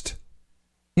ageist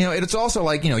You know, it's also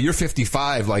like, you know, you're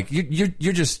 55, like you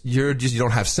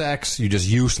don't have sex, you're just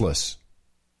useless.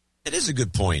 It is a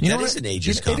good point. You that is an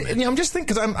ageist comment. I'm just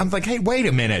thinking, because I'm like, hey, wait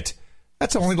a minute.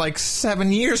 That's only like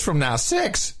 7 years from now,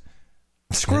 6.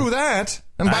 Screw that.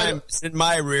 And I'm in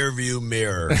my rearview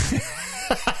mirror.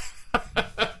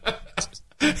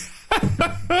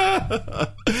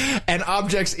 And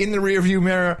objects in the rearview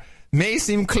mirror may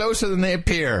seem closer than they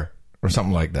appear, or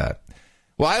something like that.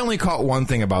 Well, I only caught one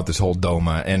thing about this whole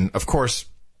DOMA, and of course,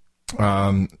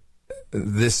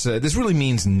 this really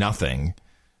means nothing.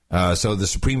 So the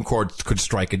Supreme Court could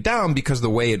strike it down because the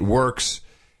way it works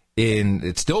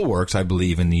it still works, I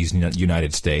believe, in these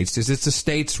United States, is it's a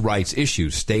states' rights issue.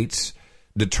 States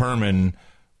determine,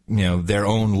 you know, their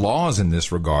own laws in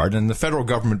this regard, and the federal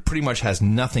government pretty much has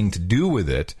nothing to do with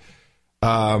it.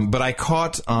 But I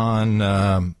caught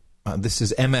on this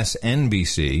is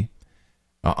MSNBC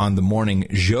on the Morning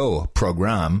Joe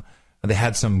program. They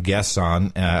had some guests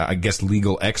on, I guess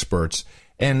legal experts,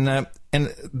 and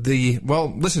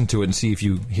listen to it and see if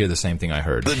you hear the same thing I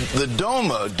heard. The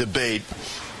DOMA debate,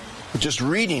 just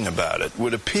reading about it,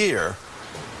 would appear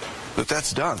that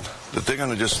that's done, that they're going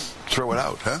to just throw it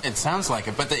out, huh? It sounds like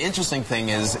it, but the interesting thing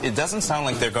is it doesn't sound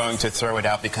like they're going to throw it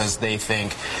out because they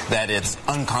think that it's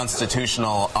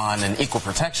unconstitutional on an equal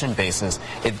protection basis.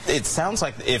 It sounds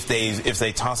like if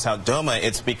they toss out DOMA,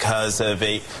 it's because of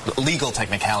a legal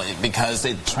technicality, because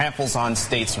it tramples on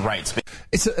states' rights.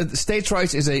 States'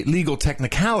 rights is a legal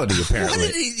technicality, apparently.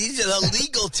 What is a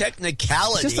legal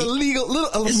technicality? Just a legal,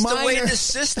 it's minor. The way the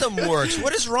system works.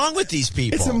 What is wrong with these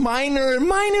people? It's a minor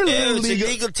it's a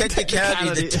legal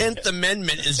technicality. The 10th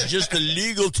Amendment is just a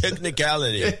legal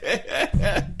technicality.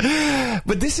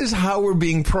 But this is how we're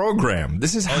being programmed.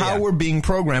 This is how we're being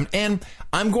programmed. And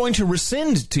I'm going to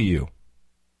rescind to you.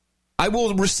 I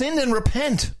will rescind and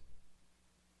repent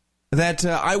that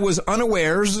I was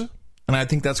unawares, and I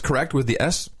think that's correct with the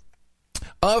S,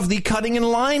 of the cutting in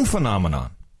line phenomenon,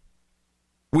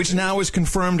 which now is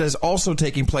confirmed as also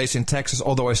taking place in Texas,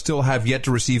 although I still have yet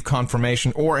to receive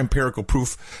confirmation or empirical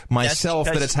proof myself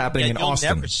that it's happening in Austin.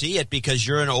 You'll never see it because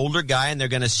you're an older guy and they're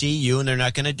going to see you and they're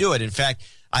not going to do it. In fact,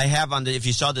 I have if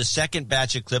you saw the second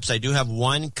batch of clips, I do have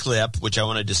one clip which I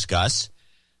want to discuss.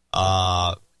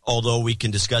 Although we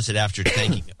can discuss it after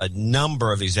thanking a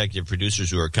number of executive producers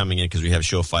who are coming in because we have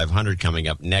Show 500 coming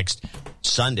up next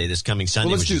Sunday, this coming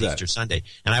Sunday, which is Easter Sunday.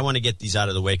 And I want to get these out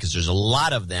of the way because there's a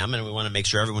lot of them, and we want to make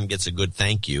sure everyone gets a good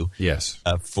thank you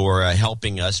for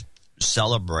helping us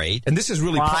celebrate. And this is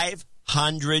really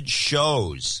 500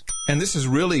 shows. And this is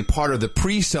really part of the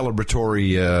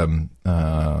pre-celebratory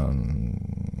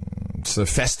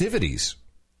festivities.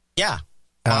 Yeah.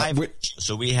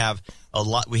 So we have a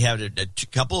lot. We have a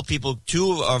couple of people.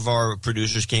 2 of our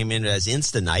producers came in as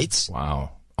Insta-Nights.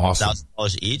 Wow. Awesome.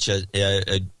 $1,000 each.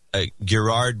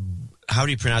 Gerard, how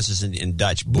do you pronounce this in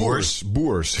Dutch? Boers.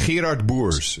 Gerard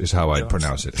Boers is how I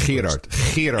pronounce it. Gerard.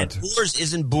 And Boers,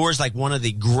 isn't Boers like one of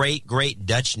the great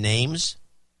Dutch names?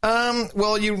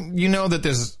 Well, you know that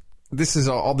this is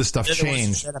all this stuff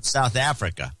changed. Set up South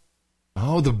Africa.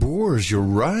 Oh, the Boers. You're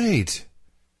right.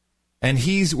 And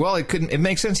it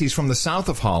makes sense. He's from the south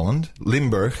of Holland,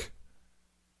 Limburg,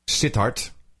 Sittard.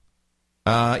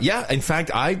 In fact,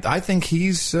 I think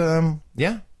he's, And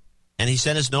he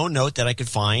sent us no note that I could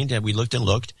find, and we looked and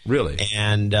looked. Really?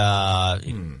 And,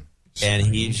 and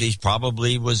he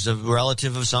probably was a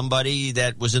relative of somebody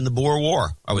that was in the Boer War,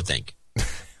 I would think.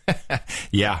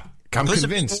 Yeah, I'm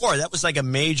convinced. War. That was like a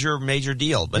major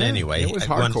deal. But anyway, it was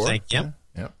hardcore. I want to thank him.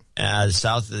 The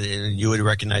South, you would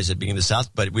recognize it being the South,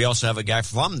 but we also have a guy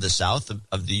from the South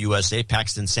of the USA,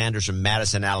 Paxton Sanders from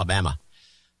Madison, Alabama.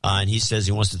 And he says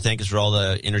he wants to thank us for all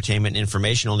the entertainment and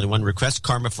information. Only one request,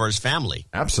 karma for his family.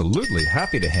 Absolutely.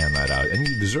 Happy to hand that out. And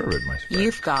you deserve it, my friend.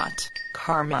 You've got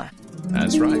karma.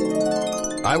 That's right.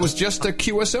 I was just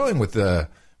QSOing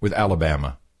with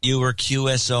Alabama. You were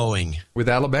QSOing. With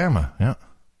Alabama, yeah.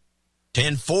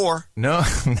 10-4. No,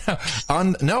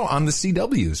 on the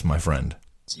CWs, my friend.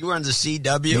 You were on the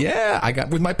CW? Yeah, I got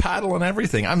with my paddle and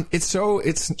everything.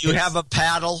 You have a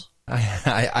paddle? I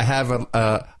have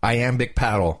a iambic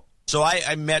paddle. So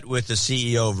I met with the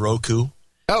CEO of Roku.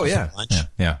 Oh yeah,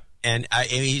 yeah. And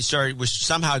he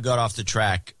somehow got off the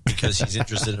track because he's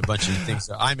interested in a bunch of things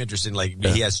that I'm interested in.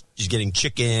 He's getting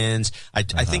chickens. I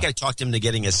think I talked him into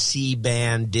getting a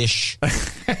C-band dish,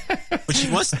 which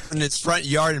he wants in his front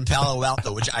yard in Palo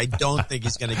Alto, which I don't think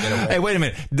he's going to get away. Hey, wait a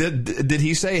minute. Did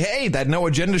he say, hey, that No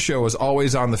Agenda show is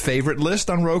always on the favorite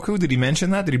list on Roku? Did he mention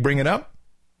that? Did he bring it up?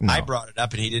 No. I brought it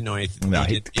up and he didn't know anything. No,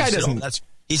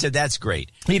 he He said that's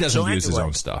great. He doesn't use his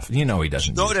own stuff. You know he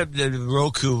doesn't. Go to the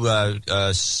Roku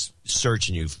search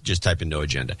and you just type in No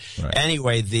Agenda. Right.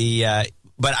 Anyway,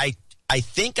 but I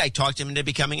think I talked him into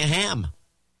becoming a ham.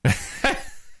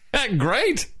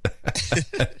 Great.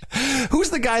 Who's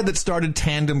the guy that started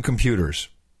Tandem Computers?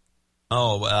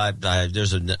 Oh, I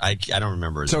don't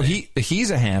remember his name. He's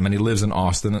a ham and he lives in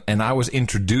Austin, and I was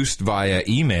introduced via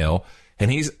email, and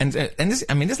he's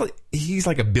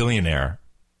like a billionaire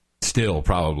still,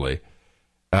 probably.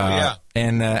 Yeah.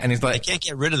 And he's like, I can't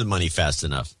get rid of the money fast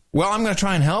enough. Well, I'm going to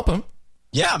try and help him.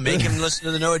 Yeah, make him listen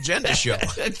to the No Agenda show.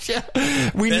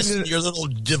 We need your little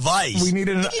device. We need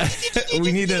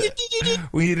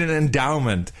an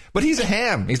endowment. But he's a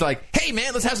ham. He's like, hey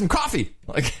man, let's have some coffee.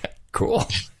 Like, cool,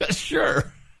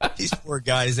 sure. These poor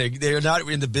guys, they're not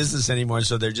in the business anymore,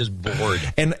 so they're just bored.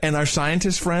 And our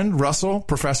scientist friend Russell,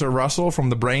 Professor Russell from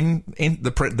the brain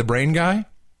guy.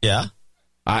 Yeah.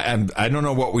 I don't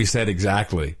know what we said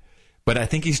exactly, but I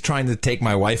think he's trying to take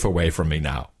my wife away from me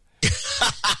now.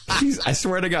 I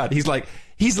swear to God, he's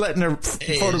letting her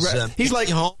photograph. He's like,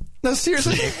 no,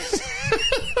 seriously.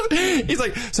 He's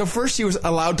like, so first she was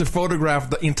allowed to photograph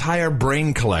the entire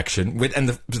brain collection and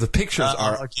the pictures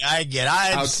are. Okay, I get.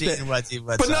 I've seen what's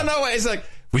but no, it's like,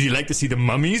 would you like to see the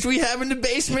mummies we have in the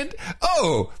basement?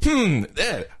 Oh,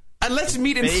 let's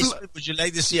meet in. Would you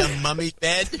like to see a mummy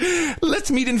bed? Let's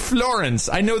meet in Florence.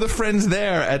 I know the friends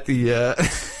there at the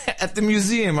at the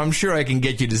museum. I'm sure I can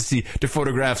get you to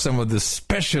photograph some of the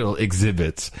special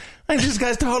exhibits. And this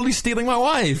guy's totally stealing my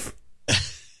wife.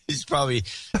 He's probably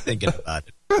thinking about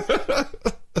it.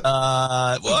 Well,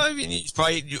 I mean, it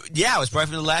was probably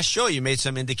from the last show. You made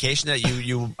some indication that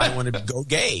you might want to go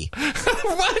gay.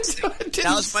 What?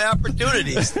 Now's my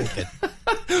opportunity. He's thinking.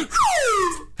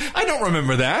 I don't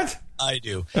remember that. I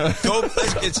do.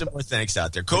 Let's get some more thanks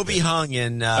out there. Kobe Hung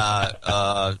in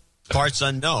Parts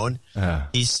Unknown.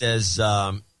 He says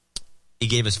he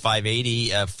gave us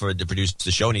 $5.80 to produce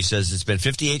the show, and he says it's been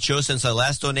 58 shows since I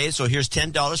last donated, so here's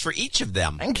 $10 for each of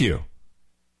them. Thank you.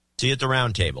 See you at the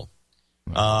round table.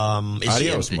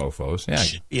 Adios, mofos. Yeah,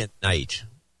 should be at night.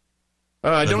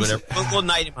 We'll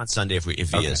night him on Sunday if he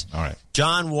is. All right.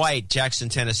 John White, Jackson,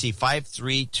 Tennessee,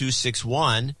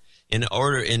 53261. In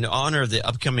honor of the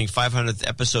upcoming 500th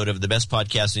episode of the best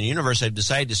podcast in the universe, I've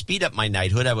decided to speed up my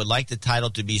knighthood. I would like the title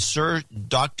to be Sir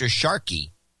Dr.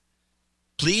 Sharkey.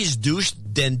 Please douche,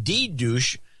 then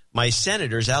de-douche my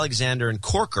senators, Alexander and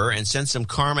Corker, and send some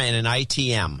karma and an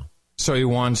ITM. So he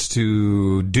wants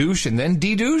to douche and then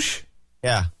de-douche?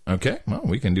 Yeah. Okay, well,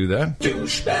 we can do that.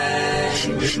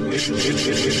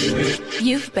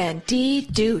 You've been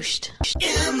de-douched.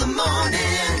 In the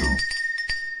morning.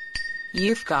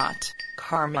 You've got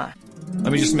karma.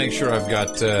 Let me just make sure I've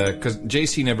got, because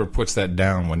JC never puts that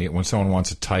down when someone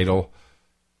wants a title.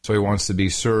 So he wants to be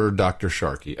Sir Dr.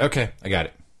 Sharkey. Okay, I got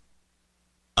it.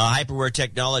 Hyperware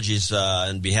Technologies,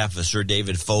 on behalf of Sir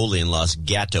David Foley in Los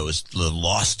Gatos, the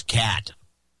Lost Cat.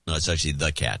 No, it's actually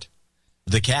the cat.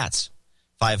 The Cats,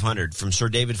 500. From Sir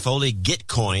David Foley,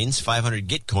 Gitcoins, 500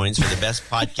 Gitcoins for the best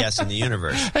podcast in the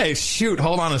universe. Hey, shoot,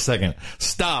 hold on a second.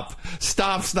 Stop.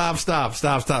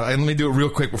 And let me do it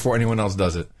real quick before anyone else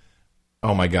does it.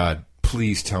 Oh, my God.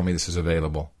 Please tell me this is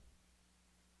available.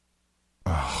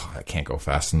 Oh, I can't go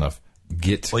fast enough.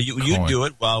 Well, you do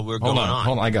it while we're going on.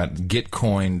 Hold on. I got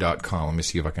gitcoin.com. Let me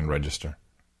see if I can register.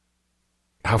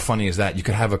 How funny is that? You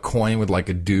could have a coin with like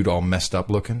a dude all messed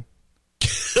up looking.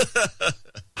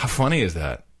 How funny is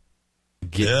that?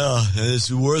 Yeah,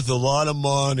 it's worth a lot of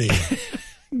money.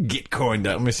 Gitcoin.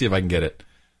 Let me see if I can get it.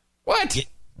 What?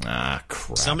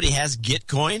 Crap. Somebody has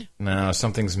Gitcoin? No,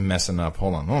 something's messing up.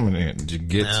 Hold on. No,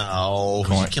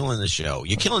 you're killing the show.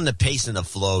 You're killing the pace and the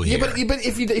flow here. Yeah, but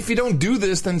if you don't do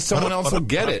this, then someone else will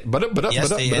get it. Yes,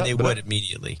 they would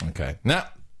immediately. Okay.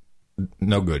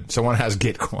 No good. Someone has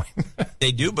Gitcoin.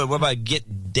 They do, but what about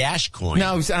Git-Coin?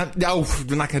 No,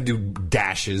 we're not going to do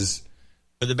dashes.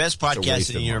 For the best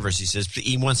podcast in the universe, he says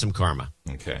he wants some karma.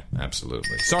 Okay,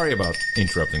 absolutely. Sorry about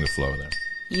interrupting the flow there.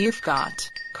 You've got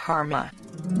karma.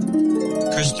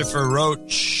 Christopher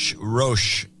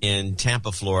Roche in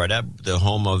Tampa, Florida, the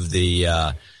home of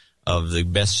the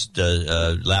best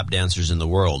lap dancers in the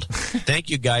world.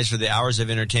 Thank you guys for the hours of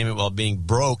entertainment while being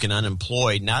broke and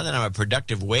unemployed. Now that I'm a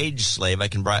productive wage slave, I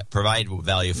can provide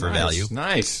value for value.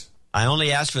 Nice. I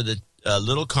only ask for the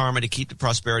little karma to keep the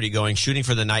prosperity going, shooting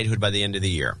for the knighthood by the end of the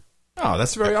year. Oh,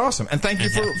 that's very awesome. And thank you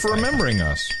for remembering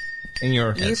us in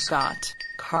your... You've got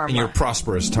karma. In your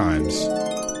prosperous times.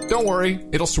 Don't worry,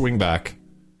 it'll swing back.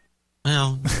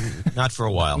 Well, not for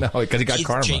a while. No, because he got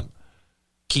karma.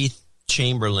 Keith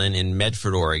Chamberlain in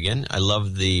Medford, Oregon. I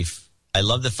love the I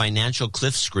love the financial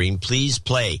cliff scream. Please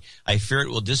play. I fear it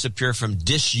will disappear from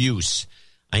disuse.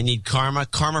 I need karma.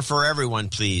 Karma for everyone,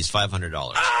 please.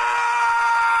 $500.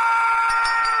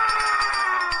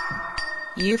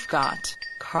 You've got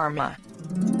karma.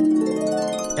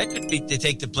 That could be to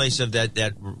take the place of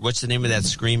that. What's the name of that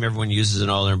scream everyone uses in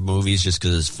all their movies just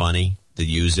because it's funny to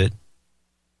use it?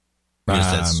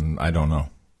 I don't know.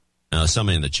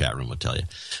 Somebody in the chat room will tell you.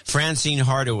 Francine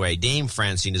Hardaway, Dame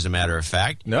Francine, as a matter of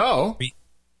fact. No,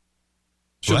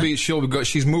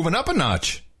 she's moving up a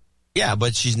notch. Yeah,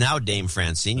 but she's now Dame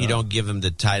Francine. You don't give him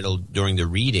the title during the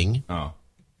reading. Oh,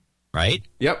 right.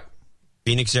 Yep.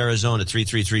 Phoenix, Arizona,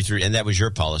 3333, and that was your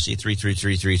policy,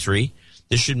 33333.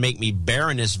 This should make me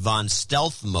Baroness von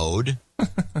Stealth Mode.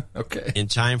 Okay. In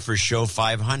time for show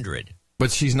 500.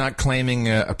 But she's not claiming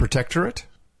a protectorate?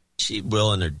 She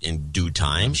will in due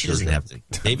time. She doesn't have to.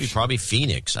 Maybe probably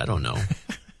Phoenix. I don't know.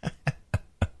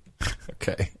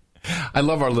 Okay. I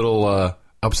love our little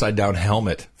upside down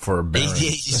helmet for Barons.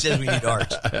 He says we need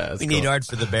art. We need art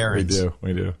for the Barons.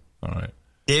 We do. All right.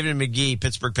 David McGee,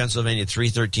 Pittsburgh, Pennsylvania,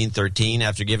 31313.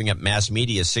 After giving up mass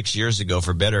media 6 years ago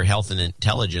for better health and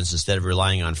intelligence instead of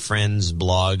relying on friends,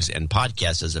 blogs, and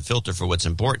podcasts as a filter for what's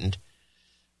important,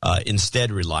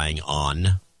 instead relying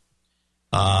on,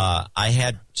 I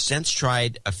had since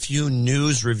tried a few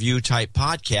news review type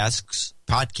podcasts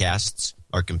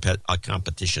or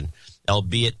competition,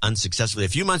 albeit unsuccessfully. A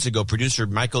few months ago, producer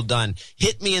Michael Dunn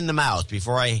hit me in the mouth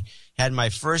before I had my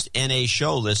first NA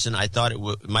show listen. I thought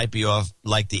it might be off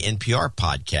like the NPR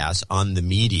podcast on the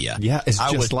media. Yeah, it's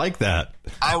just like that.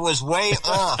 I was way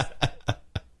off.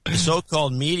 The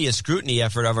so-called media scrutiny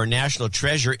effort of our national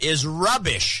treasure is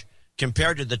rubbish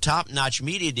compared to the top-notch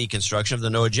media deconstruction of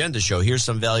the No Agenda show. Here's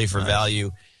some value for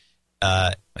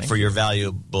your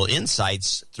valuable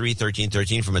insights.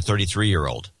 31313 from a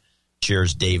 33-year-old.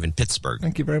 Cheers, Dave in Pittsburgh.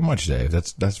 Thank you very much, Dave.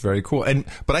 That's very cool.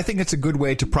 But I think it's a good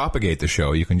way to propagate the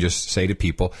show. You can just say to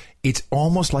people, it's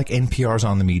almost like NPR's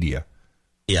on the media.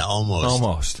 Yeah, almost.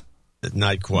 Almost.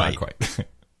 Not quite. Not quite.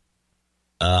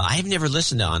 I've never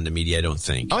listened to On the Media, I don't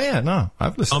think. Oh, yeah, no.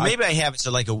 I've listened. Oh, maybe I have. It's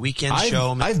like a weekend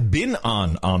show. I've been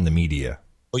on the Media.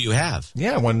 Oh, you have?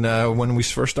 Yeah, when we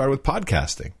first started with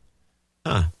podcasting.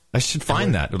 Huh. I should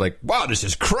find that. They're like, wow, this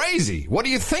is crazy. What are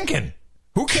you thinking?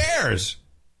 Who cares?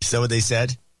 Is that what they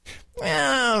said?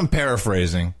 Yeah, I'm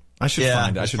paraphrasing. I should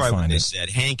find it. They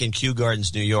said Hank in Kew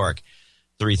Gardens, New York,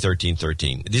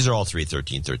 31313. These are all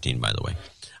 31313, by the way.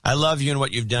 I love you and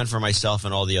what you've done for myself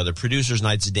and all the other producers,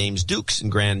 knights, dames, dukes,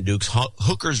 and grand dukes,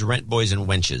 hookers, rent boys, and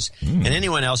wenches, and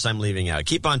anyone else I'm leaving out.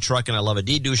 Keep on trucking. I love a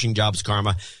de-douching jobs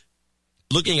karma.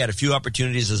 Looking at a few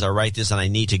opportunities as I write this, and I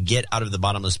need to get out of the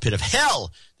bottomless pit of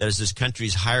hell that is this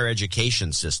country's higher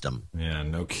education system. Yeah,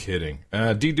 no kidding.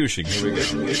 De-douching. Here we go.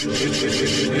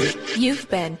 You've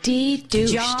been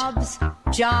de-douched. Jobs,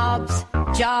 jobs,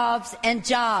 jobs, and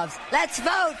jobs. Let's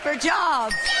vote for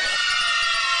jobs.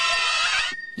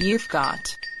 You've got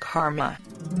karma.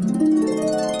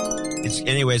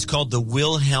 It's called the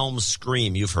Wilhelm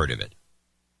Scream. You've heard of it.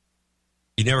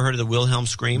 You never heard of the Wilhelm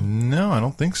Scream? No, I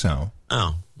don't think so.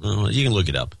 Oh, well, you can look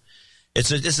it up.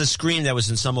 It's a scream that was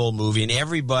in some old movie, and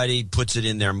everybody puts it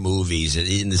in their movies.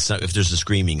 If there's a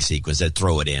screaming sequence, they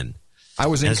throw it in.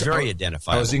 It's very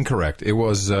identifiable. I was incorrect. It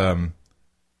was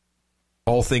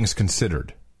All Things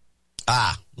Considered.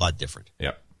 A lot different.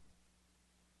 Yep.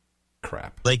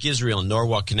 Crap. Lake Israel,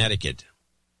 Norwalk, Connecticut.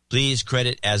 Please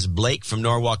credit as Blake from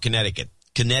Norwalk, Connecticut.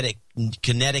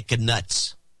 Connecticut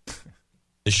nuts.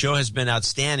 The show has been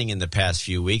outstanding in the past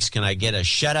few weeks. Can I get a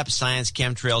shut up science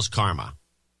chemtrails karma?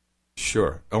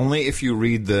 Sure. Only if you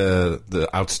read the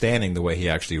outstanding the way he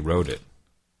actually wrote it.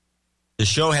 The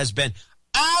show has been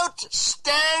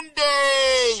outstanding.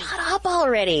 Shut up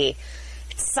already.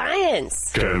 It's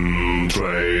science.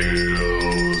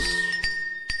 Chemtrails.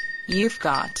 You've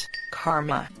got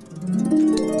karma.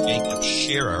 Jacob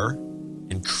Shearer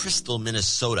in Crystal,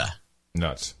 Minnesota.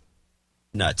 Nuts.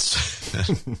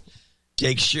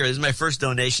 Jake Shearer, this is my first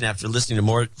donation after listening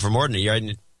to for more than a year.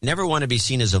 I never want to be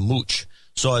seen as a mooch,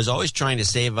 so I was always trying to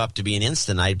save up to be an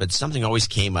Instanite, but something always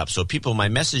came up. So people, my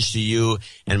message to you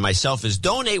and myself is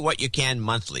donate what you can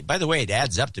monthly. By the way, it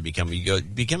adds up to becoming an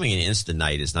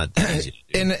Instanite is not that easy to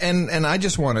do. And I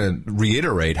just want to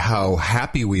reiterate how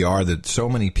happy we are that so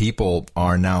many people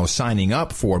are now signing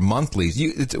up for monthlies.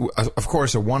 Of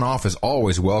course, a one-off is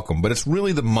always welcome, but it's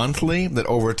really the monthly that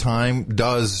over time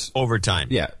does... Over time.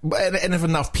 Yeah, and if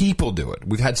enough people do it.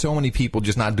 We've had so many people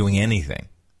just not doing anything.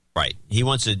 Right. He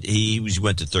went to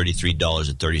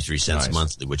 $33.33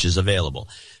 monthly, which is available.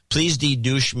 Please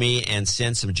de-douche me and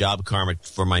send some job karma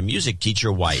for my music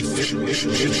teacher wife.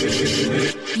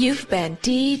 You've been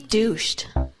de-douched.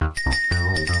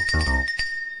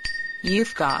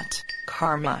 You've got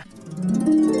karma.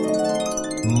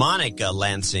 Monica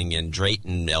Lansing in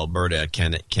Drayton, Alberta,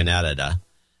 Canada.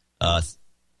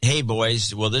 Hey,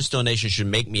 boys, well, this donation should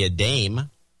make me a dame.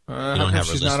 How come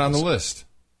she's not on the list?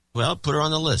 Well, put her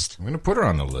on the list. I'm going to put her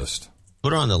on the list.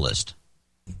 Put her on the list.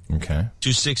 Okay.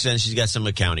 26 cents. She's got some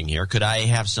accounting here. Could I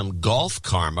have some golf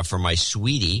karma for my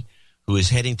sweetie who is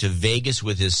heading to Vegas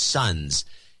with his sons?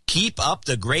 Keep up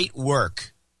the great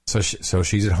work. So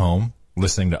she's at home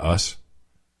listening to us?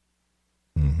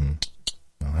 Mm-hmm.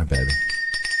 Oh, I bet.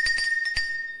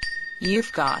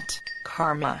 You've got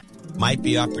karma. Might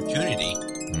be opportunity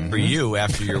for you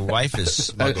after your wife is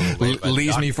smuggled away.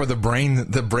 Leaves me for the brain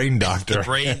doctor. The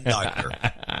brain doctor.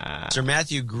 Sir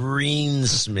Matthew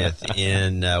Greensmith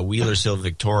in Wheelers Hill,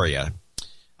 Victoria.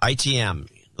 ITM,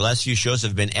 the last few shows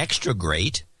have been extra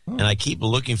great, and I keep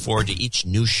looking forward to each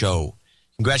new show.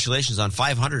 Congratulations on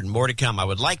 500 and more to come. I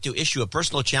would like to issue a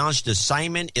personal challenge to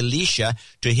Simon Elisha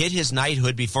to hit his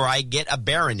knighthood before I get a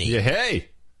barony. Yeah, hey.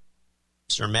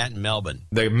 Sir Matt in Melbourne.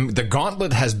 The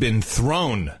gauntlet has been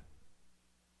thrown.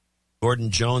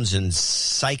 Gordon Jones in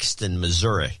Sikeston,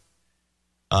 Missouri.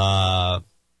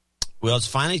 Well, it's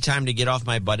finally time to get off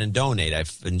my butt and donate.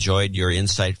 I've enjoyed your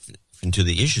insight into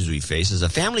the issues we face. As a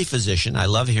family physician, I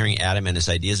love hearing Adam and his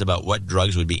ideas about what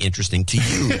drugs would be interesting to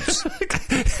use.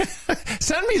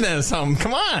 Send me then some.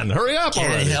 Come on, hurry up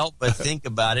already. Can't help but think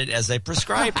about it as I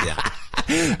prescribe them.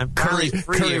 I'm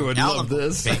Curry would love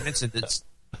this. Payments, and it's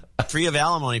free of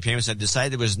alimony payments. I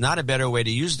decided there was not a better way to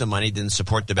use the money than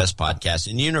support the best podcast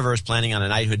in the universe. Planning on a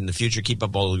knighthood in the future. Keep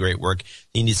up all the great work.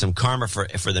 You need some karma for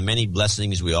the many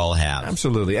blessings we all have.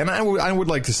 Absolutely. And I would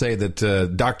like to say that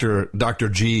Dr.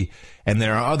 G and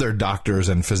there are other doctors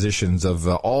and physicians of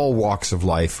all walks of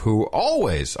life who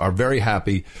always are very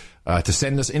happy to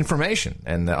send us information.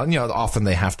 And often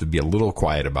they have to be a little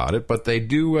quiet about it, but they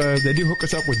do hook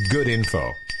us up with good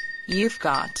info. You've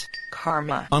got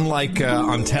karma. Unlike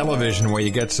on television where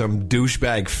you get some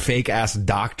douchebag fake-ass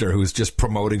doctor who's just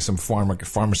promoting some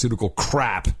pharmaceutical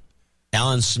crap.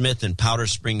 Alan Smith in Powder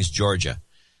Springs, Georgia.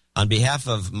 On behalf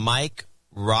of Mike,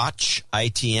 Roch,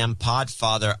 ITM,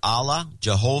 Podfather, Allah,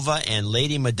 Jehovah, and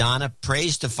Lady Madonna,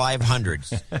 praise to 500.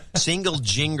 Single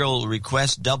jingle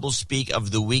request double speak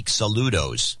of the week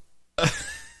saludos.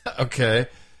 Okay.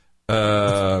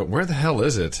 Where the hell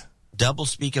is it? Double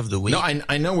speak of the week? No,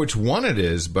 I know which one it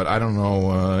is, but I don't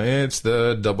know. It's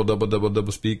the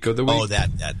double speak of the week. Oh, that.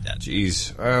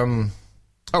 Jeez.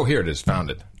 Here it is. Found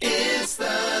it. It's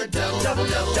the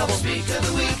double speak of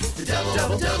the week. The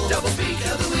double speak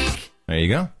of the week. There you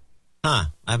go. Huh.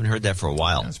 I haven't heard that for a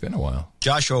while. Yeah, it's been a while.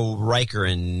 Joshua Riker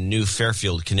in New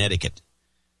Fairfield, Connecticut.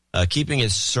 Keeping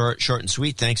it short and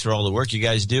sweet. Thanks for all the work you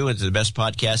guys do. It's the best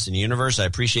podcast in the universe. I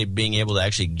appreciate being able to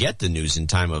actually get the news in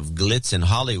time of glitz in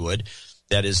Hollywood.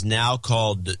 That is now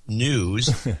called news.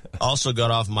 Also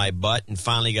got off my butt and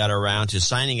finally got around to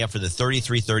signing up for the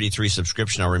 3333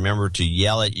 subscription. I'll remember to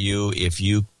yell at you if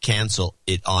you cancel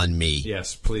it on me.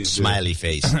 Yes, please. Smiley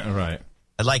face. Right.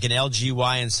 I'd like an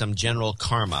LGY and some general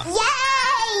karma.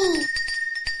 Yay!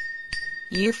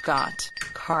 You've got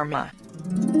karma.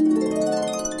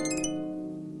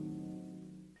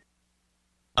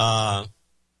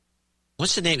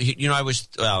 What's the name? I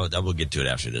will get to it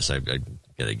after this. I got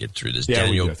to get through this. Yeah,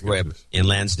 Daniel Webb in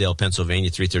Lansdale, Pennsylvania,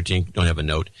 313. Don't have a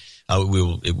note. We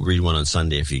will read one on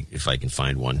Sunday if I can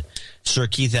find one. Sir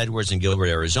Keith Edwards in Gilbert,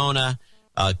 Arizona.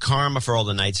 Karma for all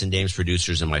the Knights and Dames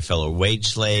producers and my fellow wage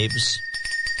slaves.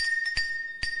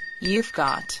 You've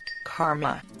got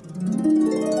karma.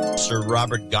 Sir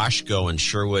Robert Goshko in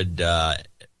Sherwood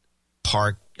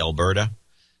Park, Alberta.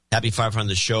 Happy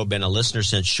 500 show. Been a listener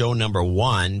since show number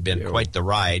 1. Been quite the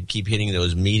ride. Keep hitting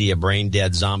those media brain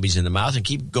dead zombies in the mouth and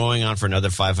keep going on for another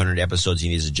 500 episodes. He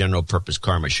needs a general purpose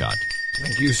karma shot.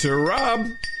 Thank you, Sir Rob.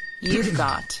 You've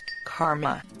got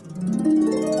karma.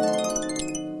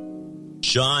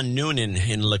 John Noonan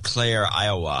in LeClaire,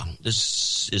 Iowa.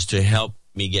 This is to help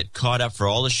me get caught up for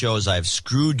all the shows I've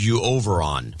screwed you over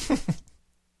on.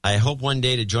 I hope one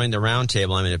day to join the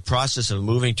roundtable. I'm in the process of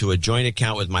moving to a joint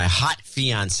account with my hot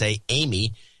fiancée,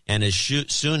 Amy, and as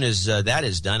soon as that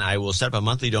is done, I will set up a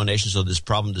monthly donation so this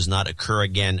problem does not occur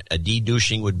again. A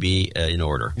de-douching would be in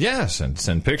order. Yes, and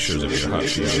send pictures of your hot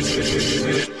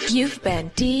fiancée. You've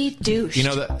been de-douched.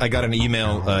 I got an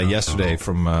email yesterday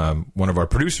from one of our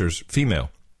producers, female,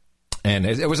 and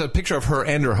it was a picture of her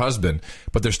and her husband,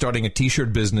 but they're starting a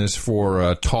T-shirt business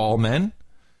for tall men.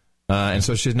 And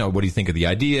so she said, no, what do you think of the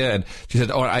idea? And she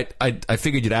said, oh, I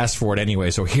figured you'd ask for it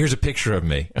anyway, so here's a picture of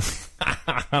me.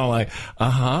 I'm like,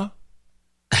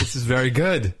 this is very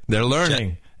good. They're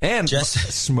learning. And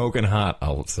smoking hot, I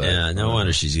would say. Yeah, no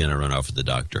wonder she's going to run off with the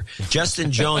doctor.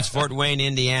 Justin Jones, Fort Wayne,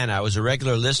 Indiana. I was a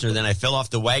regular listener, then I fell off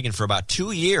the wagon for about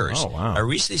 2 years. Oh, wow. I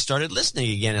recently started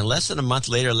listening again, and less than a month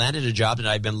later landed a job that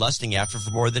I've been lusting after for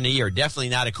more than a year. Definitely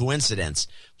not a coincidence.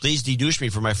 Please dedouche me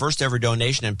for my first ever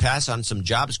donation and pass on some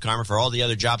jobs karma for all the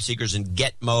other job seekers in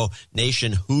Gitmo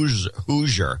Nation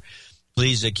Hoosier.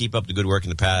 Please keep up the good work on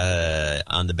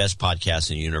the best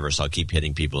podcast in the universe. I'll keep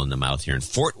hitting people in the mouth here in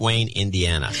Fort Wayne,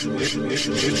 Indiana.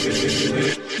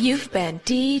 You've been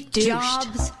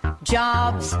de-douched.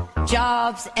 Jobs,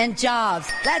 and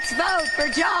jobs. Let's vote for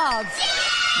jobs.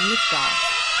 You've got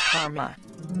karma.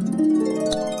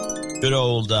 Good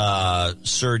old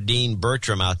Sir Dean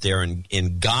Bertram out there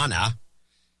in Ghana.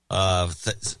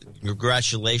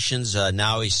 Congratulations.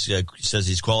 Now he says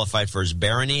he's qualified for his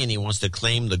barony, and he wants to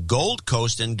claim the Gold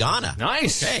Coast in Ghana.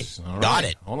 Nice. Okay. All Got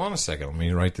right. it. Hold on a second. Let me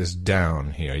write this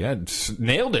down here. Yeah,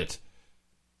 nailed it.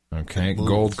 Okay,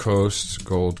 Gold Coast,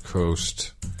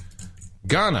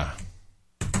 Ghana.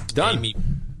 Done.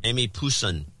 Amy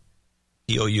Pousson,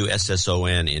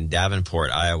 Pousson in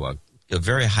Davenport, Iowa. A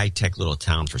very high-tech little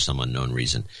town for some unknown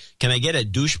reason. Can I get a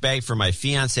douchebag for my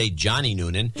fiance, Johnny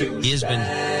Noonan? He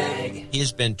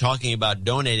has been talking about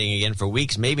donating again for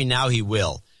weeks. Maybe now he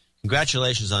will.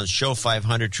 Congratulations on Show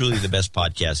 500. Truly the best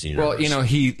podcast in the universe. Well, you know,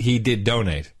 he did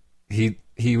donate.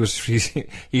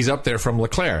 He's up there from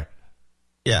LeClaire.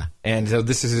 Yeah. And so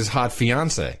this is his hot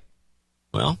fiance.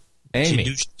 Well,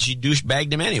 Amy. She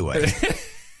douchebagged him anyway.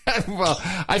 Well,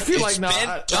 I feel like it's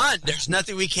been done. There's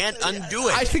nothing we can't undo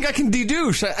it. I think I can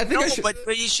dedouche. I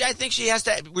think she has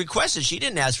to request it. She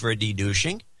didn't ask for a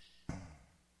dedouching.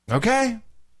 Okay.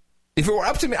 If it were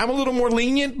up to me, I'm a little more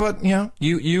lenient, but you know,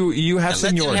 you have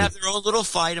seniority. Let them have their own little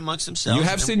fight amongst themselves. You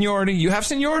have seniority. You have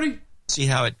seniority. See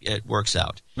how it works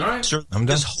out. All right. Sir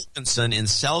Lucas Hokinson in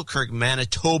Selkirk,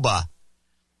 Manitoba,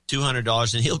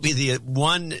 $200, and he'll be the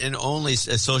one and only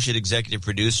associate executive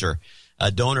producer.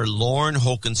 Donor Lorne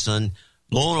Hokinson,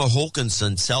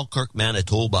 Selkirk,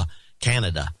 Manitoba,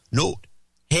 Canada. Note,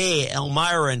 hey,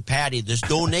 Elmira and Patty, this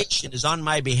donation is on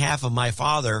my behalf of my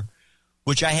father,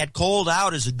 which I had called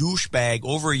out as a douchebag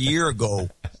over a year ago.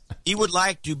 He would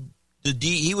like the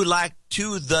dedouched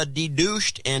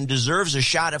and deserves a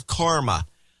shot of karma.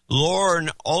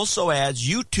 Lorne also adds,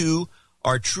 you two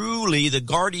are truly the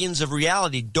guardians of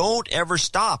reality. Don't ever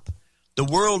stop. The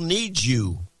world needs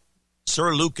you.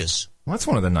 Sir Lucas. Well, that's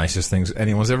one of the nicest things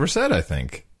anyone's ever said, I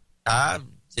think.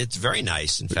 It's very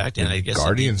nice, in fact. And I guess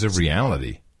Guardians of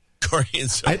Reality.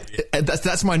 Guardians of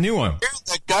that's my new one. You're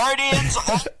the Guardians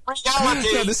of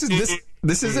Reality. No, this is it.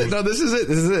 No, this is it.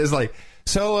 It's like,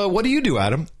 so what do you do,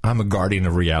 Adam? I'm a guardian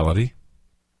of reality.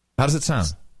 How does it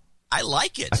sound? I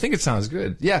like it. I think it sounds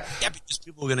good. Yeah. Yeah, because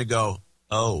people are going to go,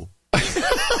 oh.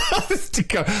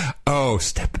 Step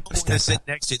sit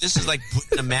next to you. This is like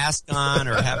putting a mask on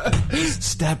or having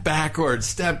step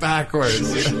backwards.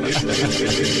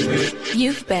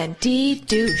 You've been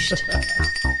de-douched.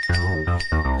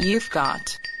 You've got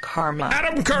karma.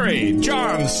 Adam Curry,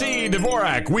 John C.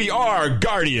 Dvorak, we are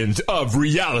guardians of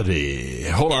reality.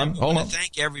 Hold on.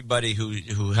 Thank everybody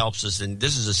who helps us, and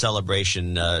this is a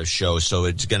celebration show, so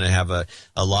it's going to have a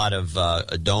lot of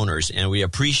donors, and we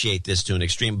appreciate this to an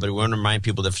extreme, but we want to remind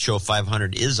people that Show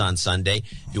 500 is on Sunday.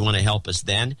 If you want to help us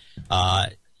then,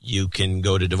 you can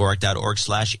go to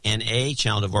Dvorak.org/NA,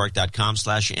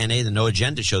 channeldvorak.com/NA, the No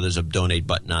Agenda Show. There's a donate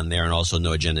button on there, and also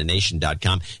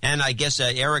NoAgendaNation.com. And I guess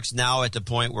Eric's now at the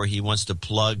point where he wants to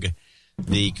plug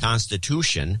the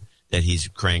Constitution that he's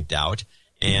cranked out.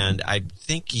 And I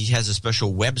think he has a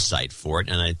special website for it,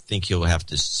 and I think he'll have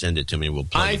to send it to me. We'll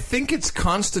plug it. I think it's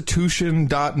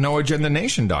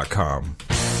constitution.noagendanation.com.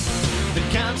 The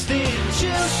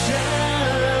Constitution.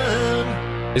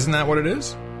 Isn't that what it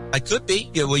is? I could be.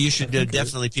 Yeah, well, you should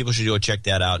definitely. People should go check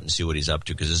that out and see what he's up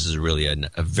to, because this is really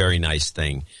a very nice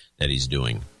thing that he's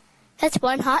doing. That's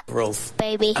one hot rolf,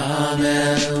 baby. I'm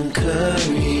Adam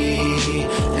Curry,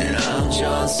 and I'm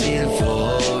John C.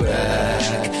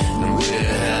 Dvorak, and we're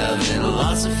having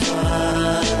lots of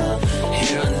fun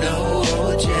here on No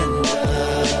Agenda.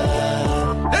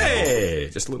 Hey,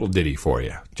 just a little ditty for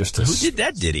you. Who did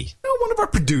that ditty? One of our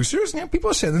producers. Yeah, people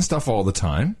are sending stuff all the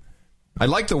time. I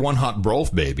like the one hot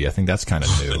brolf, baby. I think that's kind of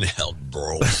new. What the hell,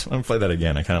 brolf? I'm going to play that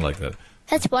again. I kind of like that.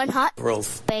 That's one hot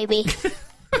rolf, baby.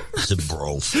 It's a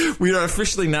brolf. We are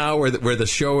officially now where the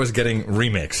show is getting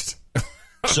remixed.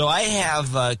 So I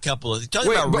have a couple of... Talk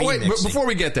about remixing. But before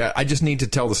we get there, I just need to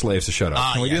tell the slaves to shut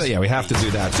up. Can we do that? Yeah, we have to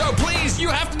do that. So please, you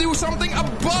have to do something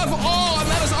above all, and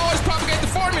that is always propagate the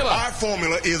formula. Our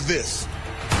formula is this.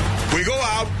 We go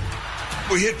out,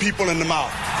 we hit people in the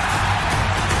mouth.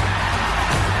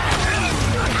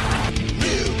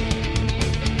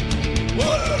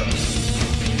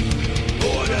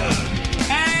 Order.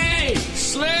 Hey,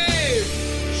 slave!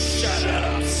 Shut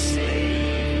up,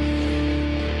 slave.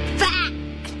 Fact.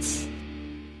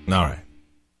 All right.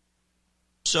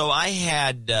 So I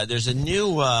had, there's a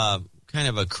new kind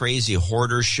of a crazy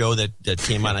hoarder show that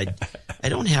came out. I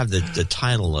don't have the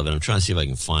title of it. I'm trying to see if I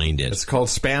can find it. It's called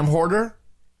Spam Hoarder?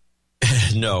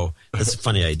 No, that's a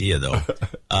funny idea, though.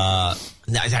 I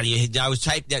was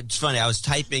that's funny. I was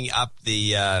typing up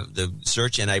the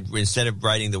search, and instead of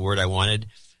writing the word I wanted,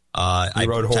 I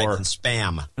wrote typed whore. in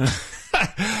spam.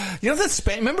 You know that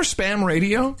spam? Remember Spam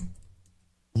Radio?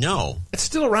 No, it's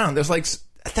still around. There's like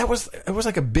it was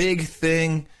like a big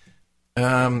thing,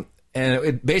 and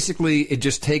it basically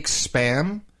just takes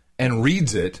spam and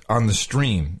reads it on the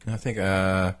stream. I think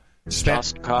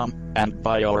Just come and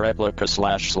buy your replica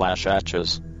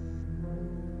 //hatches.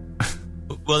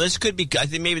 Well, this could be, I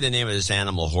think maybe the name of this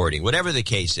animal hoarding. Whatever the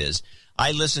case is,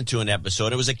 I listened to an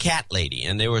episode. It was a cat lady,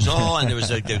 and there was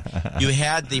you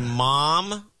had the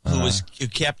mom who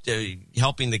kept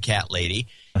helping the cat lady,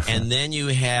 and then you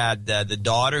had the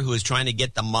daughter who was trying to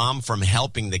get the mom from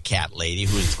helping the cat lady,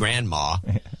 who was grandma.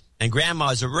 And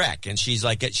grandma's a wreck, and she's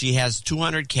like, she has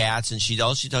 200 cats, and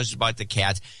all she talks about the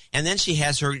cats. And then she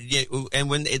has her,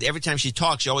 and every time she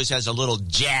talks, she always has a little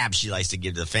jab she likes to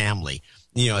give to the family.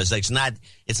 You know, it's like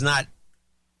it's not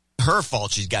her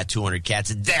fault she's got 200 cats;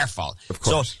 it's their fault. Of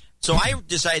course. So I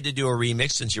decided to do a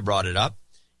remix since you brought it up,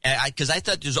 because I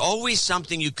thought there's always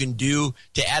something you can do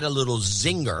to add a little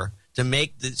zinger to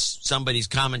make somebody's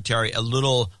commentary a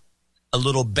little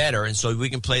better, and so we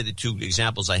can play the two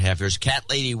examples I have. Here's Cat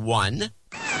Lady 1.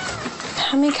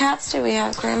 How many cats do we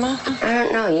have, Grandma? I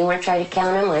don't know. You want to try to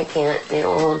count them? I can't. They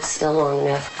don't hold still long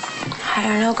enough. I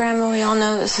don't know, Grandma. We all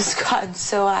know this has gotten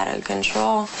so out of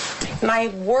control. My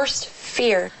worst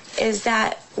fear is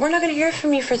that we're not going to hear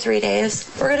from you for 3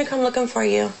 days. We're going to come looking for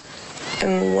you.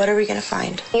 And what are we going to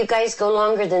find? You guys go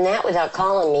longer than that without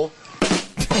calling me.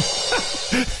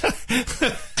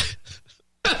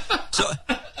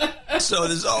 So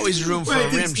there's always room for a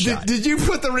rim shot. Did you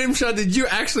put the rim shot? Did you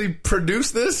actually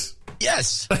produce this?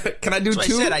 Yes. Can I do That's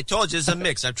two? I said, I told you it's a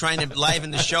mix. I'm trying to liven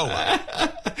the show up.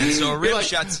 And so a rim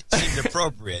shot seemed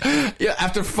appropriate. Yeah,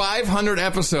 after 500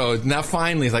 episodes, now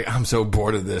finally it's like, I'm so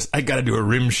bored of this. I got to do a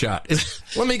rim shot.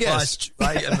 Let me guess.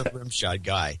 I am a rim shot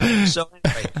guy. So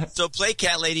anyway, play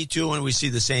Cat Lady 2 and we see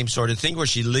the same sort of thing where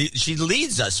she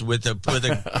leads us with a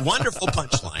wonderful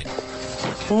punchline.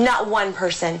 Not one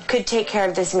person could take care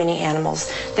of this many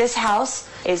animals. This house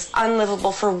is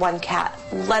unlivable for one cat,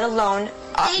 let alone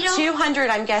 200,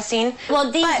 I'm guessing.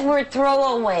 Well, these were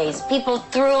throwaways. People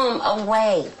threw them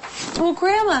away. Well,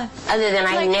 Grandma. Other than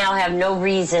I now have no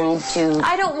reason to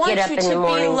I don't want get up you in to the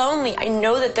morning. be lonely. I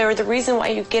know that they're the reason why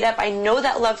you get up. I know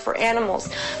that love for animals.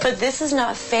 But this is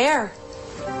not fair.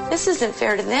 This isn't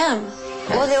fair to them.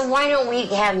 Well, then why don't we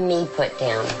have me put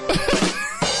down?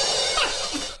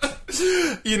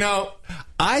 You know,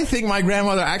 I think my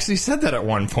grandmother actually said that at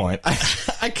one point.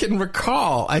 I can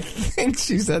recall. I think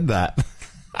she said that.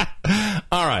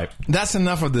 All right. That's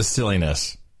enough of this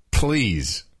silliness.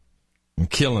 Please. You're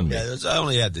killing me. Yeah, I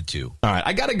only had the two. All right.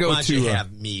 I got to go Why don't to... you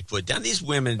have me put down? These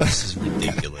women, this is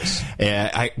ridiculous.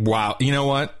 Yeah. Wow. You know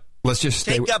what? Let's just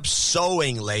take up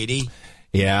sewing, lady.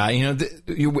 Yeah. You know,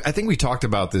 I think we talked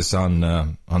about this on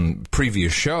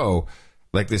previous show.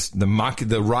 Like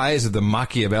the rise of the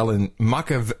Machiavellian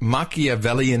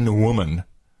woman,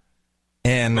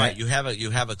 and right, you have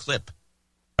a clip.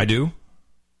 I do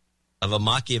of a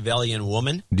Machiavellian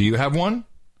woman. Do you have one?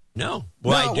 No.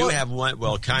 Well, I do have one.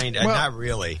 Well, not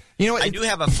really. You know what? I do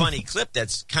have a funny clip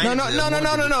that's kind of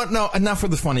no. Enough for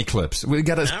the funny clips. We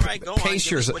got to right, pace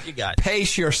yourself. What you got?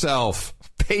 Pace yourself.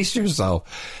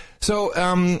 So,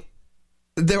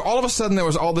 there all of a sudden there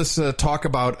was all this talk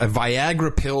about a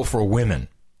Viagra pill for women,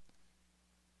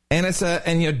 and it's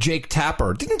Jake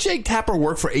Tapper. Didn't Jake Tapper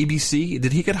work for ABC?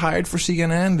 Did he get hired for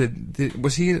CNN?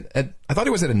 Was he? I thought he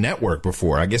was at a network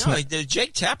before. I guess no.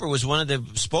 Jake Tapper was one of the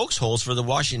spokesholders for the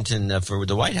Washington for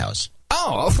the White House.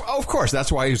 Oh, of course.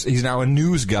 That's why he's now a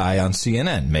news guy on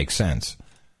CNN. Makes sense.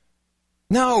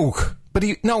 No, but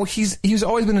he's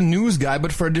always been a news guy,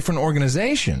 but for a different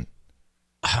organization.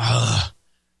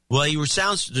 Well, he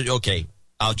sounds okay.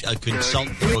 I'll consult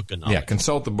the book of knowledge. Yeah,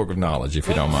 consult the book of knowledge if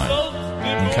you don't mind.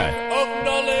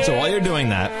 Okay. So while you're doing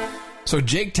that, So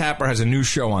Jake Tapper has a new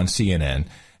show on CNN,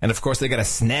 and of course they got to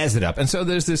snazz it up. And so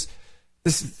there's this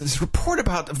report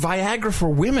about Viagra for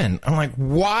women. I'm like,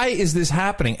 why is this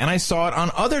happening? And I saw it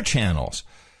on other channels.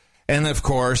 And of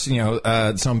course,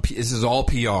 this is all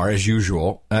PR as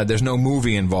usual. There's no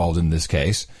movie involved in this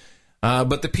case.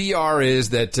 But the PR is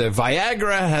that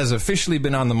Viagra has officially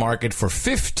been on the market for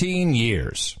 15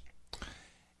 years.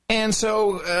 And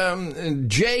so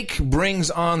Jake brings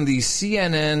on the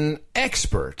CNN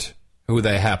expert, who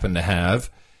they happen to have,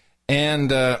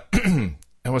 and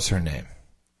what's her name?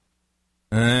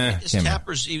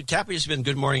 Tapper's been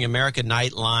Good Morning America,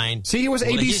 Nightline. See, he was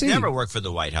ABC. He's never worked for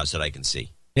the White House that I can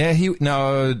see. Yeah, he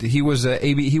was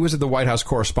he was the White House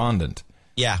correspondent.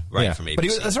 Yeah, right, from ABC.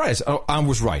 But that's right. I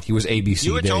was right. He was ABC.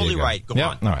 You were totally right. Go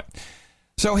on. All right.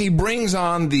 So he brings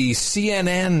on the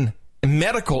CNN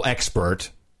medical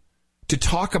expert to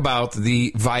talk about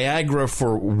the Viagra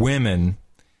for women.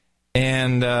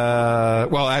 And,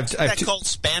 I've called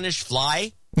Spanish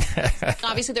fly?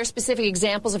 Obviously, there are specific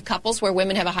examples of couples where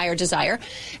women have a higher desire.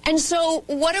 And so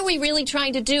what are we really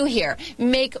trying to do here?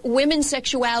 Make women's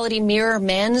sexuality mirror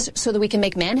men's so that we can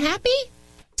make men happy?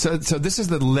 So this is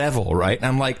the level, right? And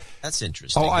I'm like... That's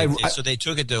interesting. So they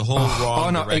took it the whole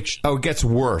wrong direction. It gets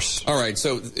worse. All right,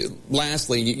 so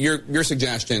lastly, your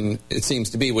suggestion, it seems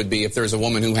to be, would be if there's a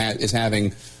woman who is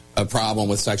having a problem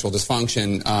with sexual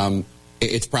dysfunction,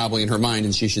 it's probably in her mind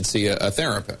and she should see a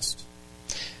therapist.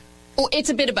 Well, it's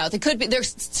a bit of both. It could be.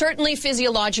 There's certainly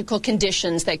physiological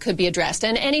conditions that could be addressed,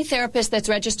 and any therapist that's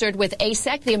registered with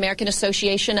ASEC, the American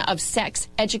Association of Sex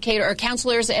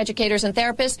Counselors, Educators, and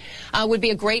Therapists, would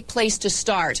be a great place to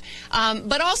start.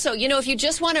 But also,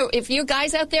 if you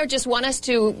guys out there just want us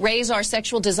to raise our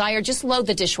sexual desire, just load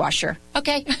the dishwasher,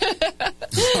 okay?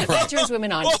 That turns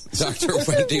women on. Dr.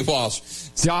 Wendy Walsh.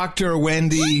 Dr.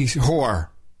 Wendy Hoare.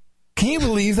 Can you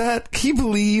believe that? Can you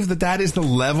believe that is the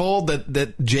level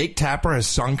that Jake Tapper has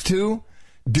sunk to?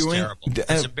 It's terrible.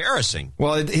 It's embarrassing.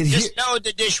 Well, just load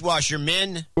the dishwasher,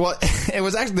 men. Well, it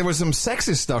was actually, there was some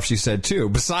sexist stuff she said too.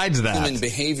 Besides that, human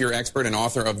behavior expert and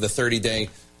author of the 30-Day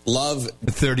Love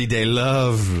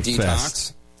Detox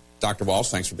Fest. Dr. Walsh,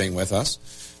 thanks for being with us.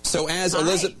 So as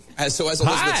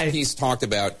Elizabeth's piece talked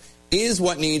about, is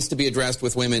what needs to be addressed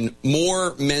with women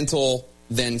more mental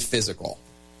than physical?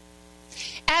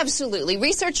 Absolutely.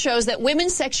 Research shows that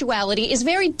women's sexuality is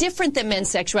very different than men's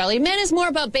sexuality. Men is more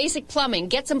about basic plumbing.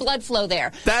 Get some blood flow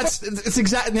there. It's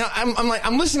exactly. Now,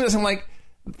 I'm listening to this. I'm like,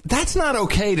 that's not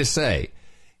okay to say.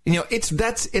 It's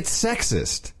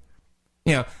sexist.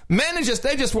 Men are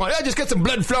just want, just get some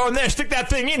blood flow in there, stick that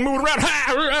thing in, move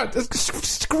it around.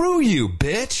 Screw you,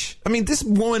 bitch. I mean, this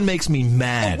woman makes me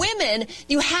mad. For women,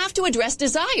 you have to address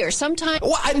desire. Sometimes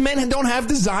men don't have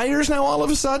desires now all of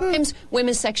a sudden?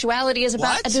 Women's sexuality is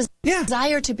about a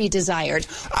desire to be desired.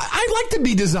 I like to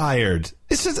be desired.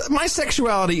 It's just, my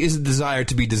sexuality is a desire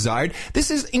to be desired.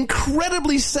 This is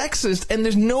incredibly sexist, and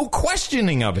there's no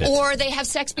questioning of it. Or they have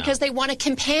sex because they want a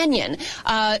companion.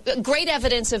 Great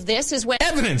evidence of this is when...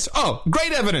 Evidence! Oh,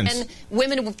 great evidence! When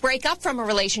women break up from a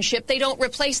relationship, they don't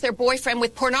replace their boyfriend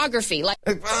with pornography.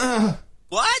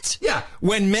 What? Yeah,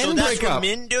 when men break up... that's what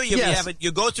men do?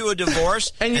 You go through a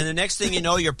divorce, and the next thing you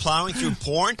know, you're plowing through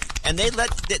porn, and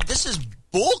this is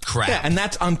bullcrap. Yeah, and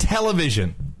that's on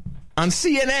television. On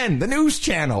CNN, the news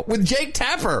channel, with Jake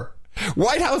Tapper,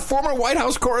 former White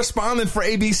House correspondent for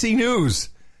ABC News.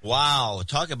 Wow,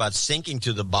 talk about sinking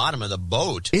to the bottom of the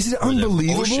boat. Is it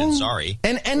unbelievable? Ocean, sorry.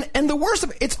 And the worst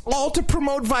of it's all to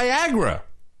promote Viagra.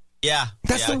 Yeah,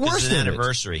 that's the worst of it.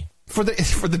 Anniversary. For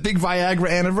the big Viagra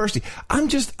anniversary.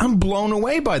 I'm blown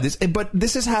away by this. But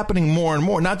this is happening more and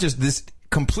more. Not just this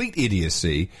complete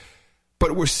idiocy,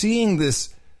 but we're seeing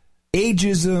this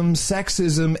ageism,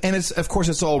 sexism, and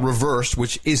it's all reversed,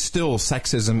 which is still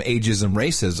sexism, ageism,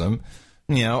 racism.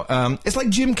 It's like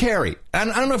Jim Carrey.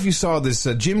 And I don't know if you saw this.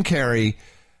 Jim Carrey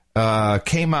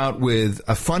came out with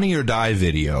a Funny or Die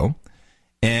video.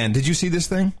 And did you see this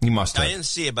thing? You must have. I didn't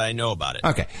see it, but I know about it.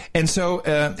 Okay. And so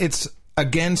it's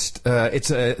against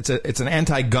it's an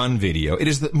anti-gun video. It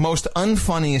is the most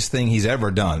unfunniest thing he's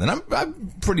ever done. And I'm a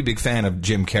pretty big fan of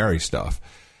Jim Carrey stuff.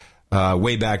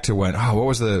 Way back to when,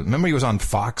 remember he was on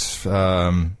Fox,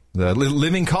 the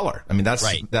Living Color. I mean, that's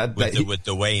right. With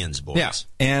the Wayans boys. Yeah.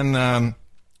 And a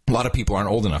lot of people aren't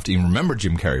old enough to even remember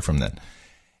Jim Carrey from then.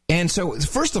 And so,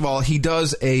 first of all, he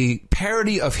does a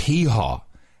parody of Hee Haw.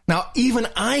 Now, even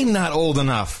I'm not old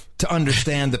enough to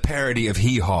understand the parody of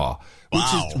Hee Haw, which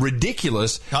is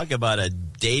ridiculous. Talk about a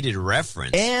dated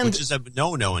reference, which is a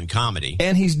no-no in comedy.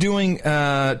 And he's doing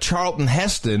Charlton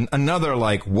Heston, another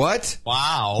what?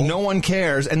 Wow. No one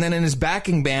cares. And then in his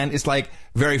backing band, it's like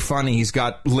very funny. He's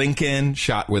got Lincoln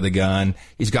shot with a gun.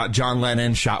 He's got John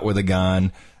Lennon shot with a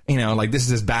gun. You know, like this is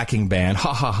his backing band.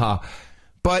 Ha, ha, ha.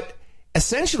 But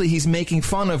essentially he's making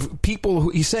fun of people.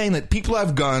 He's saying that people who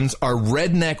have guns are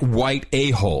redneck white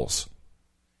a-holes.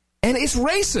 And it's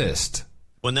racist.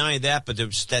 Well, not only that, but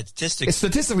the statistics... It's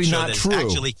statistically show not that true.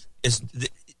 Actually,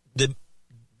 the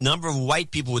number of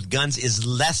white people with guns is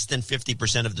less than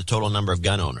 50% of the total number of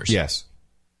gun owners. Yes.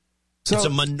 So, it's a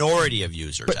minority of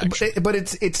users, actually. But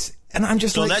it's... And I'm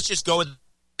just so let's just go with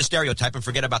the stereotype and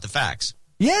forget about the facts.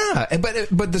 Yeah,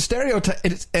 but the stereotype...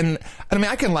 And I mean,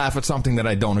 I can laugh at something that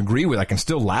I don't agree with. I can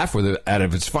still laugh with it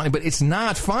if it's funny, but it's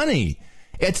not funny.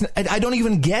 I don't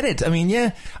even get it. I mean,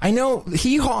 yeah, I know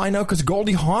Hee Haw. I know because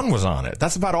Goldie Hawn was on it.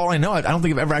 That's about all I know. I don't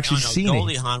think I've ever actually seen it.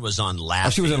 Goldie Hawn was on Laugh-In.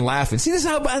 Oh, she was in Laugh-In. See, this is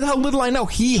how little I know.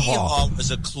 Hee Haw. Hee Haw was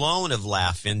a clone of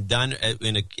Laugh-In done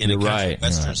in a country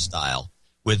western style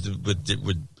with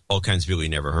all kinds of people you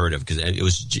never heard of because it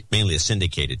was mainly a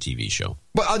syndicated TV show.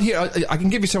 But I can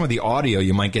give you some of the audio.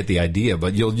 You might get the idea,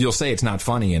 but you'll say it's not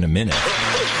funny in a minute.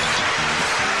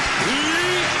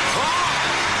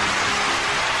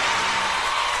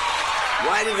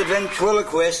 Why did the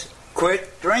ventriloquist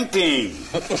quit drinking?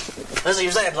 Because he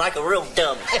was acting like a real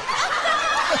dummy.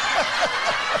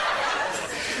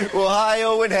 Well,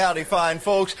 hi-oh and howdy, fine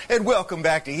folks, and welcome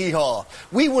back to Hee Haw.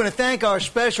 We want to thank our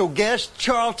special guest,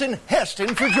 Charlton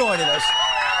Heston, for joining us.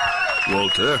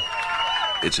 Walter,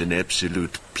 it's an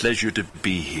absolute pleasure to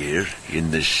be here in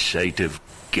the sight of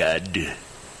God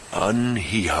on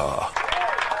Hee Haw.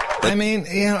 I mean,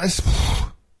 you know, it's...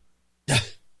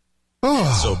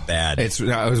 so bad. It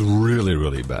was really,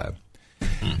 really bad.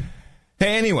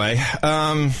 Hey, anyway,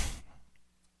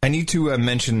 I need to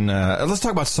mention. Let's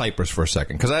talk about Cyprus for a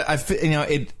second because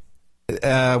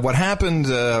what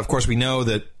happened. Of course, we know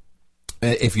that.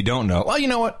 If you don't know, well, you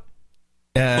know what?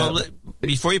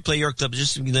 Before you play your clip,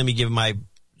 just let me give my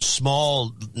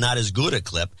small, not as good a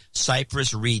clip.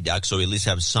 Cyprus Redux, so we at least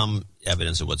have some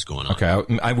evidence of what's going on.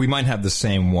 Okay, we might have the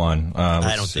same one.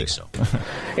 I don't think so.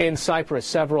 In Cyprus,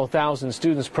 several thousand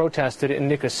students protested in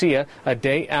Nicosia a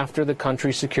day after the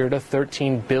country secured a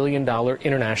 $13 billion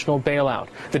international bailout.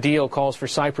 The deal calls for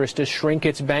Cyprus to shrink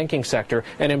its banking sector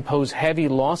and impose heavy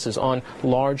losses on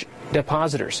large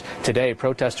depositors. Today,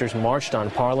 protesters marched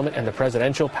on Parliament and the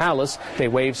presidential palace. They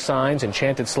waved signs and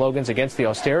chanted slogans against the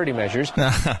austerity measures.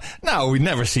 No, we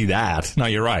never see that. No,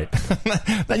 you're right.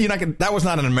 That was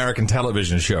not an American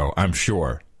television show, I'm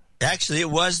sure. Actually, it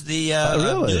was the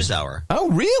really? News Hour. Oh,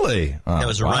 really? That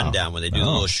was a rundown where they do the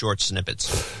little short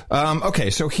snippets. Okay,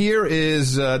 so here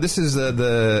is this is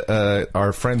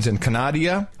our friends in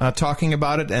Canada talking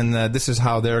about it, and this is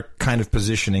how they're kind of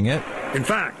positioning it. In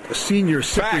fact, a senior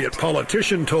Cypriot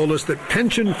politician told us that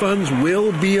pension funds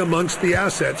will be amongst the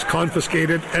assets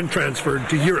confiscated and transferred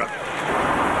to Europe.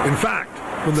 In fact,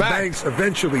 when the banks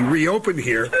eventually reopen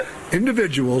here,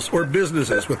 individuals or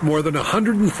businesses with more than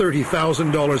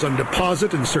 $130,000 on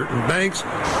deposit in certain banks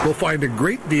will find a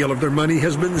great deal of their money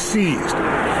has been seized.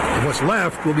 And what's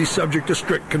left will be subject to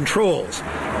strict controls.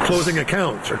 Closing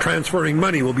accounts or transferring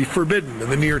money will be forbidden in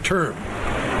the near term.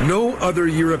 No other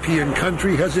European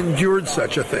country has endured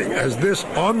such a thing, as this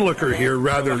onlooker here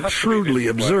rather shrewdly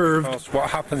observed.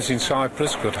 What happens in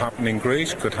Cyprus could happen in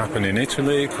Greece, could happen in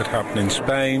Italy, could happen in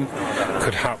Spain,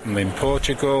 could happen in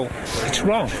Portugal. It's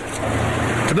wrong.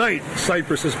 Tonight,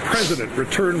 Cyprus's president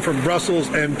returned from Brussels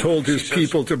and told his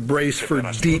people to brace for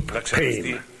deep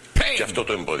pain.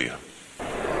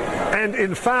 And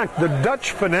in fact, the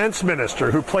Dutch finance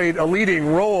minister, who played a leading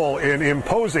role in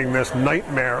imposing this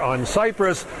nightmare on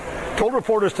Cyprus, told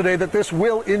reporters today that this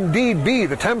will indeed be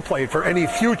the template for any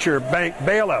future bank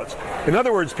bailouts. In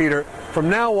other words, Peter, from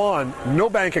now on, no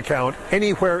bank account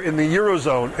anywhere in the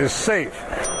Eurozone is safe.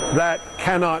 That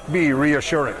cannot be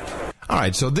reassuring. All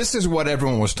right, so this is what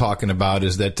everyone was talking about,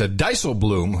 is that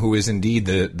Dijsselbloem, who is indeed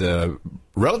the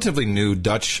relatively new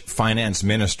Dutch finance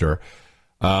minister,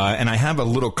 and I have a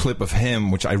little clip of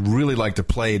him, which I really like to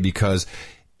play because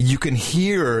you can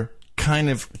hear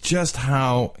kind of just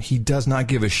how he does not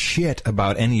give a shit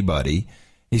about anybody.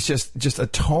 He's just a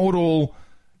total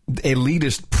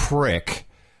elitist prick.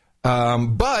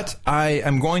 But I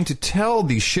am going to tell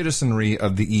the citizenry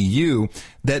of the EU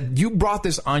that you brought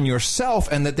this on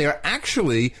yourself and that they are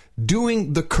actually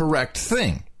doing the correct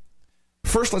thing.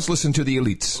 First, let's listen to the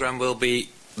elites. The program will be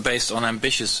based on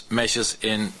ambitious measures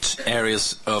in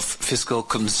areas of fiscal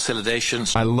consolidation.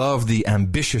 I love the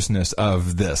ambitiousness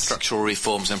of this. Structural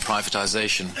reforms and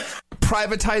privatization.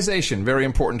 Privatization, very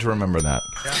important to remember that.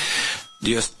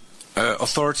 The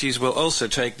authorities will also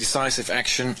take decisive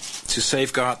action to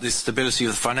safeguard the stability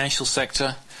of the financial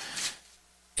sector,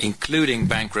 including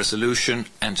bank resolution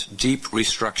and deep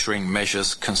restructuring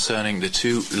measures concerning the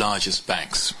two largest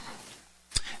banks.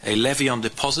 A levy on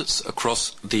deposits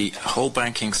across the whole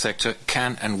banking sector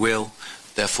can and will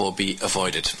therefore be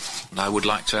avoided. And I would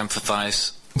like to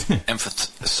emphasize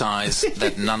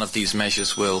that none of these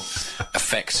measures will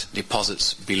affect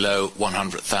deposits below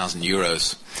 100,000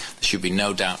 euros. There should be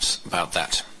no doubts about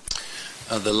that.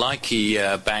 The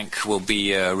Laiki Bank will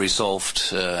be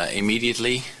resolved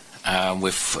immediately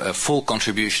with full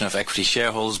contribution of equity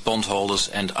shareholders, bondholders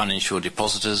and uninsured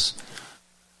depositors.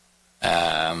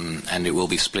 And it will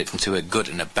be split into a good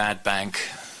and a bad bank.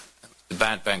 The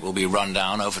bad bank will be run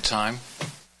down over time.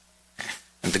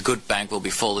 And the good bank will be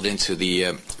folded into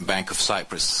the Bank of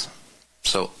Cyprus.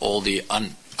 So all the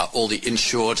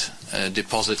insured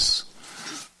deposits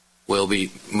will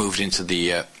be moved into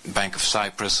the Bank of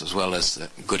Cyprus, as well as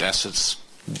good assets.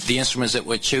 The instruments that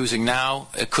we're choosing now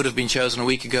could have been chosen a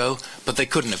week ago, but they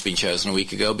couldn't have been chosen a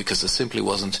week ago because there simply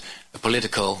wasn't a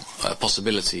political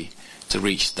possibility to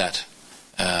reach that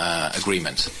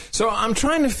agreement. So I'm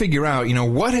trying to figure out,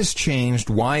 what has changed?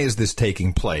 Why is this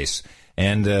taking place?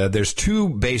 And there's two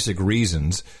basic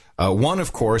reasons. One,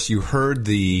 of course, you heard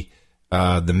the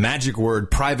magic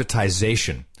word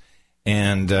privatization.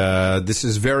 And this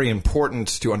is very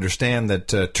important to understand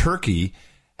that Turkey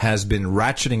has been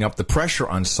ratcheting up the pressure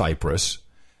on Cyprus.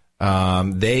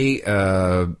 They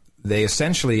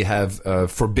essentially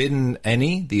have forbidden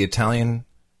the Italian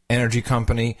energy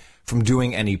company, from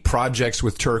doing any projects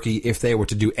with Turkey if they were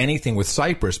to do anything with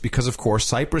Cyprus, because, of course,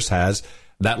 Cyprus has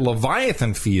that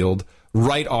Leviathan field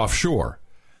right offshore.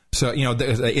 So,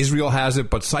 Israel has it,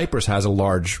 but Cyprus has a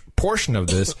large portion of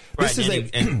this. Right,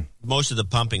 and most of the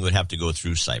pumping would have to go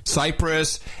through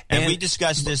Cyprus. And we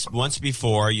discussed this once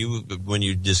before, when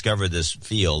you discovered this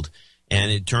field, and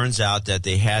it turns out that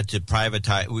they had to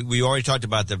privatize. We already talked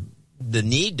about the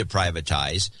need to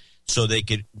privatize so they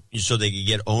could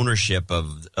get ownership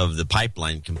of the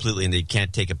pipeline completely, and they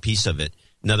can't take a piece of it.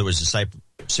 In other words, the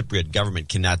Cypriot government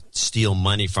cannot steal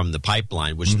money from the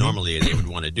pipeline, which normally they would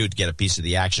want to do to get a piece of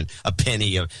the action, a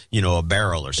penny, a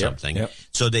barrel or something. Yep.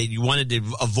 So you wanted to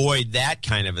avoid that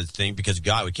kind of a thing because,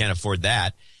 God, we can't afford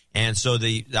that. And so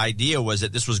the idea was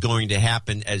that this was going to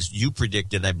happen, as you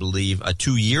predicted, I believe,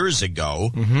 2 years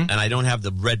ago. And I don't have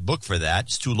the red book for that.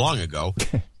 It's too long ago.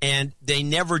 And they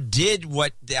never did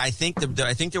what I think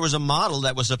there was a model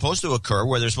that was supposed to occur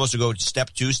where they're supposed to go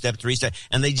step 2, step 3,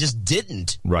 and they just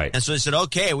didn't. Right. And so they said,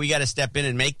 okay, we got to step in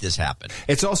and make this happen.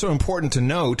 It's also important to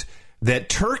note that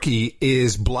Turkey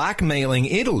is blackmailing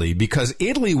Italy because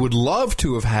Italy would love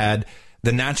to have had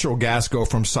the natural gas go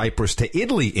from Cyprus to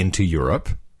Italy into Europe.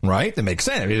 Right? That makes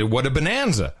sense. What a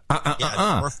bonanza.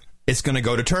 It's going to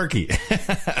go to Turkey.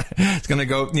 It's going to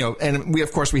go, and we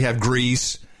have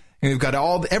Greece, and we've got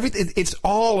everything. It's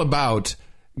all about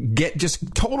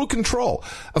just total control.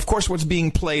 Of course, what's being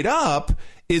played up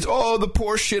is, the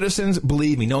poor citizens.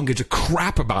 Believe me, no one gives a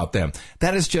crap about them.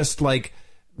 That is just what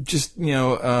do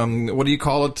you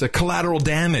call it? Collateral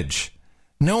damage.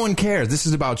 No one cares. This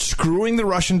is about screwing the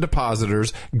Russian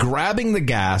depositors, grabbing the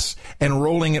gas, and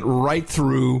rolling it right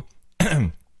through,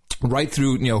 whoever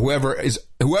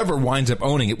winds up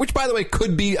owning it. Which, by the way,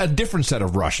 could be a different set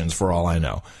of Russians for all I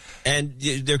know. And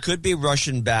there could be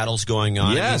Russian battles going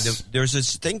on. Yes. I mean, there's a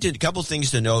couple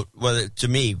things to note. Well, to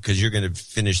me, because you're going to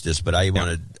finish this, but I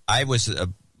was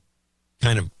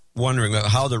kind of wondering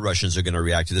how the Russians are going to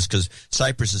react to this, because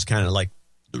Cyprus is kind of like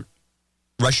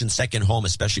Russian second home,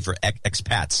 especially for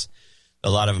expats. A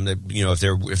lot of them,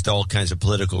 if all kinds of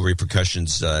political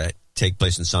repercussions take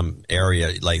place in some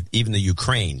area, like even the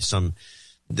Ukraine,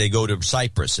 they go to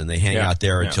Cyprus and they hang out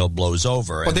there until it blows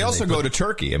over. But they also go to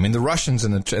Turkey. I mean, the Russians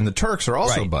and the Turks are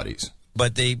also buddies.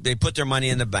 But they put their money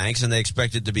in the banks and they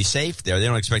expect it to be safe there. They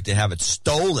don't expect to have it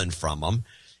stolen from them.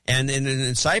 And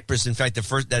in Cyprus, in fact,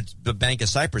 the Bank of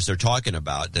Cyprus they're talking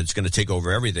about that's going to take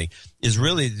over everything is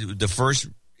really the first.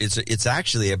 It's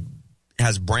actually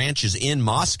has branches in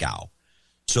Moscow,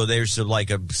 so there's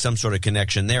some sort of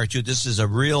connection there too. This is a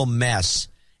real mess,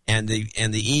 and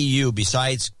the EU,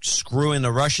 besides screwing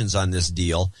the Russians on this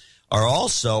deal, are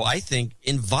also, I think,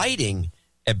 inviting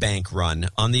a bank run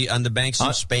on the banks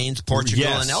in Spain, Portugal,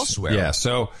 and elsewhere. Yeah.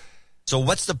 So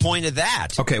what's the point of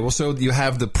that? Okay. Well, so you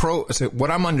have So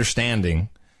what I'm understanding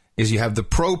is you have the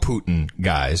pro-Putin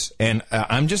guys, and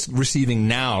I'm just receiving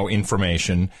now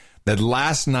information that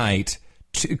last night,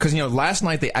 because last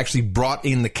night they actually brought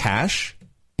in the cash.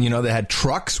 They had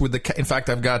trucks with the. In fact,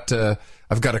 I've got a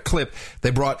clip. They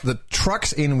brought the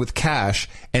trucks in with cash,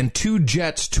 and 2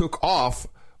 jets took off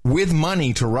with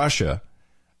money to Russia.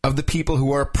 of the people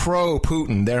who are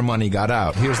pro-Putin, their money got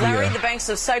out. Here's Larry, the banks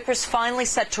of Cyprus finally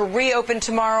set to reopen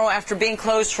tomorrow after being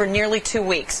closed for nearly 2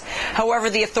 weeks.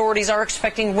 However, the authorities are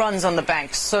expecting runs on the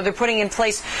banks, so they're putting in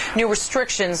place new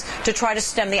restrictions to try to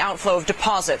stem the outflow of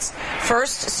deposits.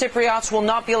 First, Cypriots will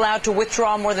not be allowed to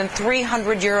withdraw more than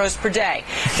 300 euros per day.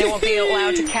 They won't be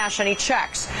allowed to cash any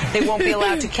checks. They won't be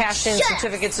allowed to cash in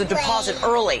certificates of deposit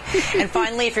early. And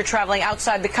finally, if you're traveling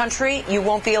outside the country, you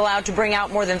won't be allowed to bring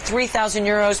out more than 3,000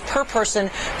 euros per person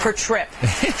per trip.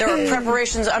 There are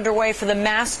preparations underway for the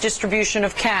mass distribution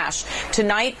of cash.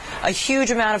 Tonight, a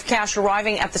huge amount of cash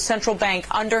arriving at the central bank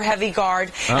under heavy guard,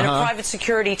 and a private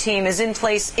security team is in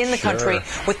place in the country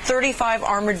with 35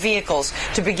 armored vehicles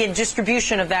to begin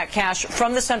distribution of that cash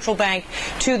from the central bank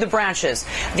to the branches.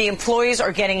 The employees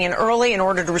are getting in early in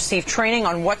order to receive training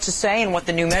on what to say and what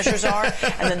the new measures are,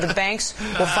 and then the banks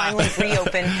will finally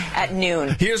reopen at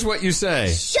noon. Here's what you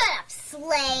say. Shut up,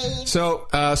 slave. So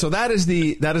that is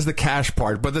the cash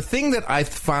part. But the thing that I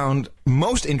found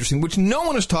most interesting, which no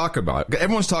one is talking about,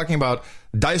 everyone's talking about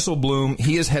Dijsselbloem.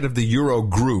 He is head of the Euro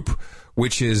Group,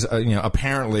 which is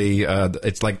apparently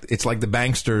it's like the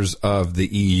banksters of the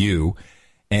EU,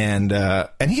 and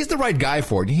he's the right guy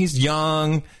for it. He's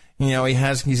young.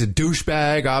 He's a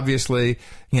douchebag, obviously.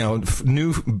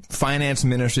 New finance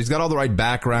minister. He's got all the right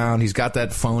background. He's got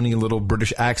that phony little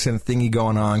British accent thingy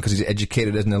going on because he's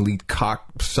educated as an elite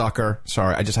cocksucker.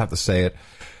 Sorry, I just have to say it.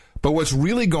 But what's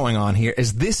really going on here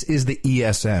is this is the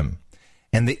ESM.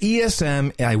 And the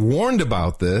ESM, I warned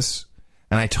about this,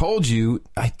 and I told you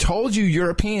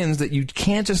Europeans that you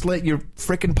can't just let your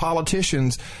frickin'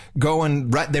 politicians go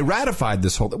and they ratified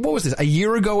this whole, what was this, a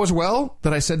year ago as well,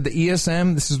 that I said the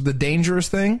ESM, this is the dangerous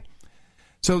thing?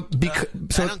 I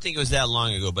don't think it was that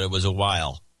long ago, but it was a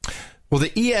while. Well, the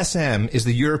ESM is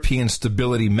the European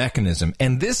Stability Mechanism,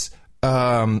 and this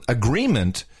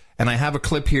agreement, and I have a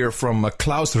clip here from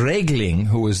Klaus Regling,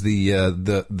 who is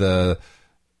the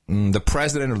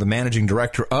president or the managing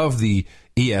director of the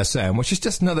ESM, which is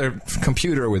just another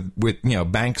computer with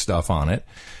bank stuff on it.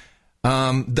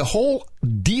 The whole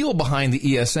deal behind the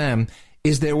ESM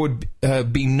is there would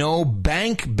be no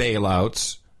bank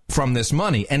bailouts from this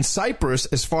money. And Cyprus,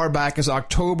 as far back as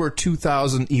October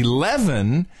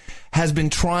 2011, has been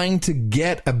trying to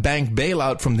get a bank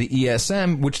bailout from the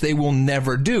ESM, which they will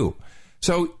never do.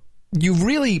 So you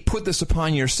really put this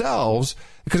upon yourselves,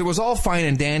 because it was all fine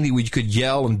and dandy. We could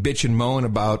yell and bitch and moan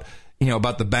about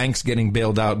the banks getting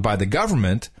bailed out by the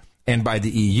government and by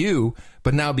the EU.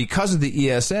 But now because of the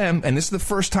ESM, and this is the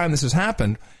first time this has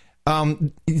happened,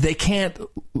 they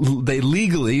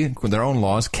legally, with their own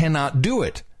laws, cannot do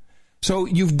it. So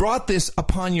you've brought this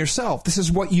upon yourself. This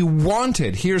is what you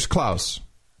wanted. Here's Klaus.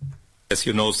 As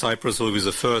you know, Cyprus will be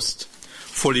the first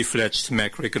fully fledged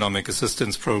macroeconomic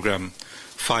assistance program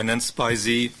financed by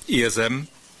the ESM.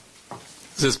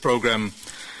 This program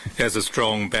has a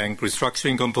strong bank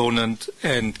restructuring component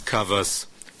and covers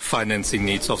financing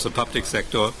needs of the public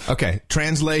sector. Okay,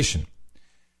 translation.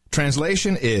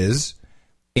 Translation is,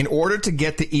 in order to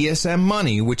get the ESM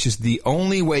money, which is the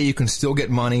only way you can still get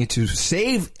money to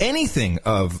save anything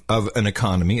of an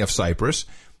economy of Cyprus,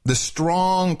 the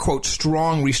strong, quote,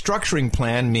 strong restructuring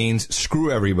plan means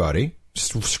screw everybody.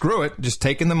 Screw it. Just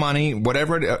take in the money,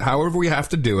 however we have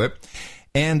to do it.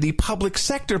 And the public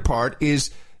sector part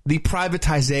is the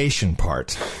privatization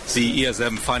part. The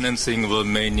ESM financing will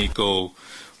mainly go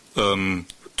to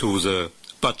the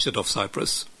budget of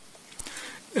Cyprus.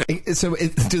 So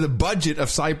to the budget of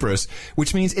Cyprus,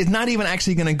 which means it's not even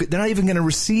actually they're not even going to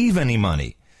receive any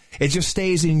money. It just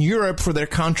stays in Europe for their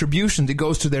contributions. It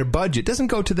goes to their budget. It doesn't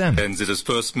go to them. And the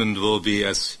disbursement will be,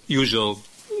 as usual,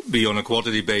 be on a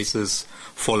quarterly basis,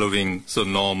 following the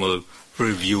normal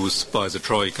reviews by the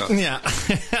Troika. Yeah.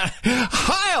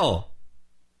 Heil!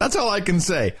 That's all I can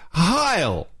say.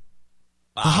 Heil!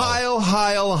 Wow. Heil,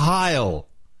 heil, heil.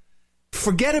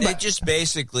 Forget about it. It just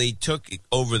basically took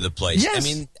over the place. Yes. I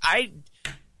mean,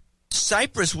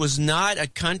 Cyprus was not a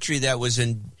country that was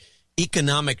in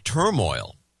economic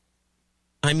turmoil.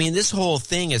 I mean, this whole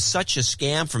thing is such a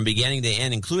scam from beginning to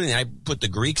end, including, I put the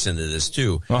Greeks into this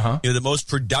too. Uh-huh. The most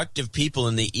productive people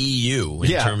in the EU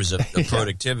in terms of the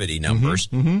productivity numbers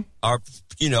are,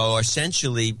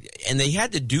 essentially, and they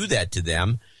had to do that to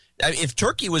them. If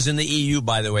Turkey was in the EU,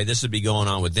 by the way, this would be going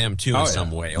on with them too in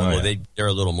some way. Although they're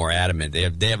a little more adamant. They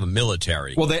have a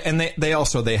military. Well, they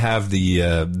have they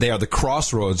are the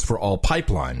crossroads for all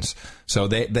pipelines. So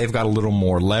they've got a little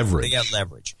more leverage. They got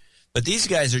leverage. But these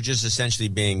guys are just essentially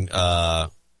being, and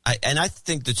I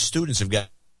think the students have got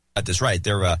this right.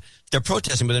 They're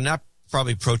protesting, but they're not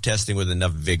probably protesting with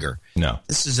enough vigor. No.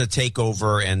 This is a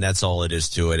takeover, and that's all it is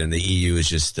to it. And the EU is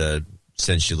just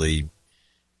essentially.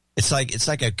 It's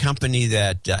like a company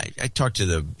that I talked to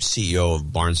the CEO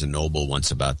of Barnes and Noble once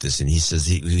about this, and he says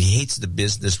he hates the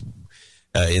business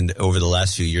over the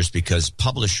last few years because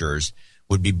publishers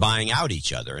would be buying out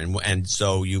each other, and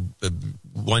so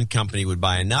one company would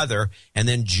buy another and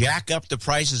then jack up the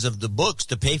prices of the books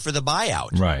to pay for the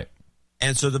buyout. Right.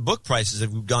 And so the book prices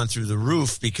have gone through the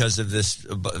roof because of this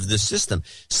system.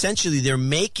 Essentially, they're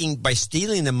making, by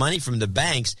stealing the money from the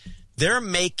banks, they're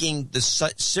making the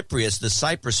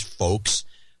Cyprus folks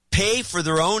pay for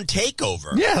their own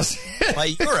takeover. Yes. By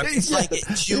Europe. It's like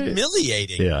it's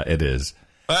humiliating. Yeah, it is.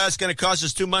 It's going to cost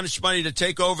us too much money to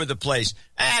take over the place.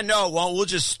 No, we'll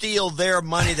just steal their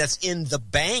money that's in the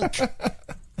bank.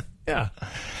 Yeah.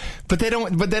 But they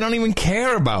don't even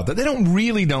care about that. They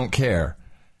don't care.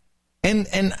 And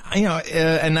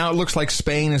now it looks like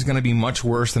Spain is going to be much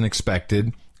worse than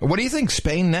expected. What do you think?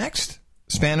 Spain next?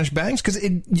 Spanish banks? Because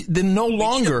they're no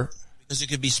longer. Because it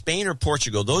could be Spain or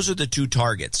Portugal. Those are the two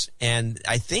targets. And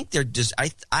I think they're just,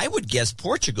 I would guess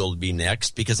Portugal would be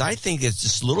next because I think it's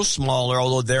just a little smaller,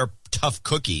 although they're tough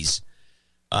cookies.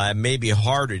 It may be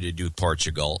harder to do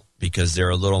Portugal because they're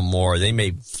a little more, they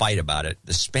may fight about it.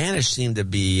 The Spanish seem to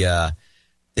be, the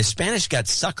Spanish got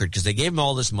suckered because they gave them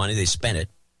all this money. They spent it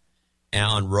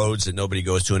on roads that nobody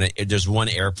goes to. And there's one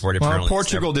airport apparently. Well,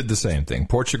 Portugal did the same thing.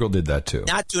 Portugal did that too.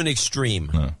 Not to an extreme.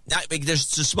 No.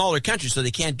 It's a smaller country, so they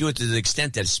can't do it to the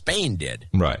extent that Spain did.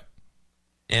 Right.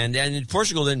 And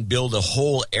Portugal didn't build a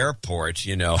whole airport,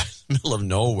 in the middle of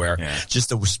nowhere just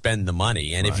to spend the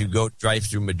money. And if you go drive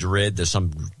through Madrid, there's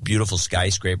some beautiful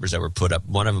skyscrapers that were put up.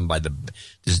 One of them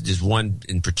there's one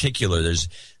in particular, there's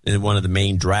in one of the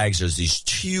main drags, there's these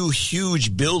two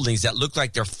huge buildings that look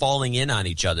like they're falling in on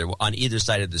each other on either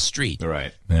side of the street.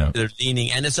 Right. Yeah. They're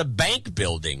leaning, and it's a bank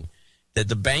building that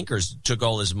the bankers took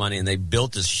all this money and they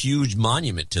built this huge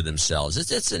monument to themselves.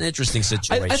 It's an interesting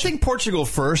situation. I think Portugal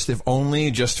first, if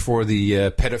only just for the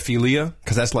pedophilia,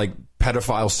 because that's like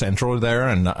pedophile central there,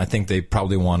 and I think they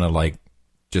probably want to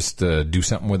just do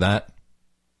something with that.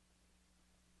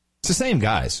 It's the same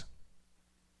guys.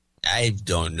 I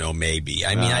don't know, maybe.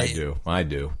 I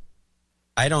do.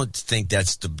 I don't think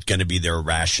that's going to be their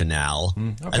rationale.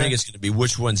 Okay. I think it's going to be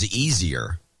which one's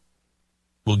easier.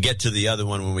 We'll get to the other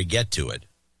one when we get to it.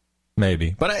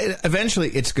 Maybe. But eventually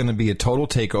it's going to be a total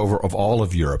takeover of all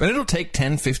of Europe. And it'll take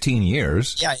 10, 15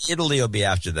 years. Yeah, Italy will be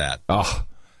after that. Oh,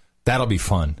 that'll be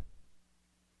fun.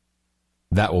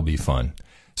 That will be fun.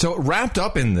 So wrapped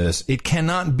up in this, it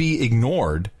cannot be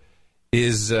ignored,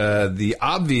 is the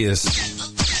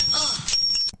obvious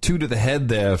two to the head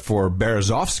there for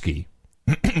Berezovsky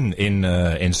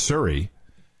in Surrey.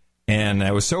 And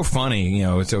it was so funny,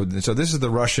 so this is the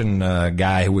Russian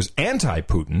guy who was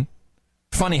anti-Putin.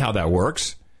 Funny how that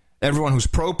works. Everyone who's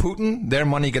pro-Putin, their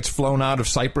money gets flown out of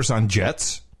Cyprus on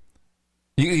jets.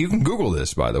 You can Google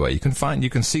this, by the way. You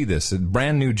can see this.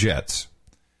 Brand new jets.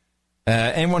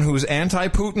 Anyone who's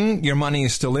anti-Putin, your money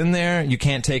is still in there. You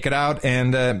can't take it out,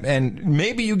 and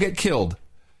maybe you get killed.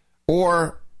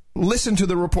 Or listen to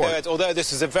the report. Although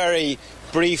this was a very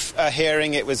brief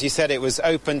hearing, you said it was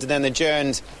opened and then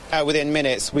adjourned within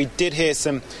minutes. We did hear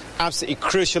some absolutely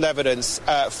crucial evidence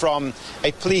from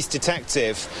a police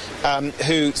detective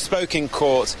who spoke in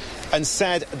court and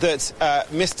said that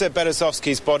Mr.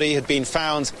 Berezovsky's body had been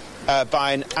found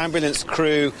by an ambulance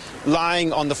crew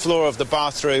lying on the floor of the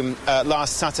bathroom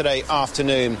last Saturday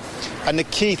afternoon. And the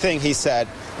key thing, he said,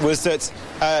 was that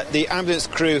the ambulance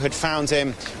crew had found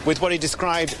him with what he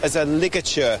described as a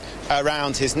ligature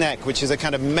around his neck, which is a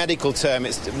kind of medical term.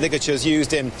 Ligatures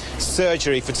used in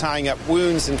surgery for tying up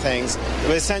wounds and things.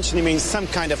 It essentially means some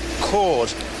kind of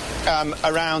cord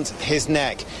around his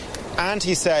neck. And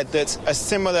he said that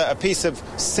a piece of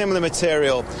similar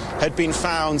material had been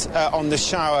found on the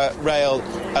shower rail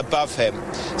above him.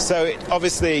 So it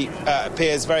obviously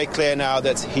appears very clear now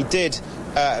that he did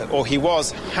or he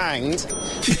was hanged.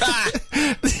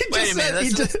 Wait a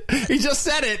minute. He just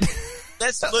said it.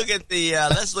 Let's look at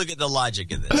the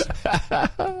logic of this.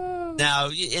 Now,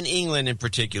 in England in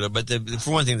particular, but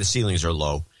for one thing, the ceilings are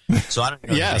low. So I don't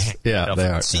know. Yes, they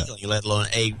are. Ceiling, let alone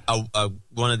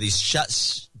one of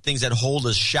these things that hold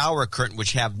a shower curtain,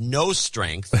 which have no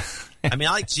strength. I mean,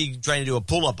 I like to see you trying to do a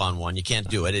pull-up on one. You can't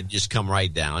do it. It just come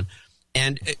right down.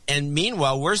 And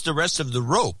meanwhere, where's the rest of the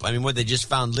rope? I mean, they just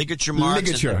found ligature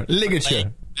marks?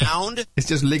 Ligature. Found? It's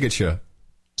just ligature.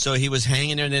 So he was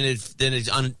hanging there, and then it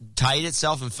untied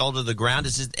itself and fell to the ground.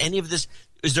 Is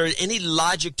there any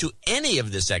logic to any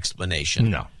of this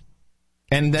explanation? No.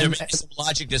 And then there may be some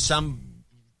logic to some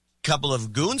couple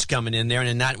of goons coming in there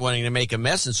and not wanting to make a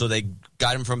mess, and so they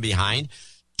got him from behind,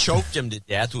 choked him to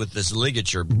death with this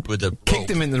ligature with a kicked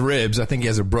him in the ribs. I think he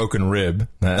has a broken rib.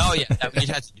 Oh yeah, you'd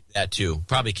have to do that too.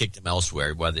 Probably kicked him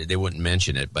elsewhere. Well, they wouldn't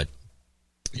mention it, but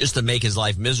just to make his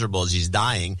life miserable as he's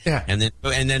dying, and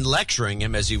then lecturing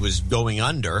him as he was going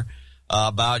under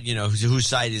about whose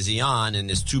side is he on, and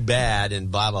it's too bad,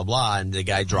 and blah blah blah, and the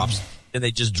guy drops, and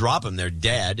they just drop him. They're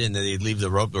dead, and then they leave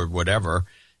the rope or whatever.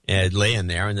 Laying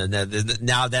there, and then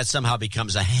now that somehow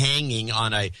becomes a hanging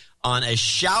on a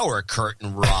shower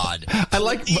curtain rod. I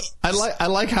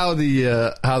like how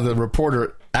the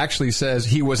reporter actually says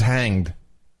he was hanged.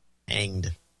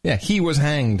 Hanged. Yeah, he was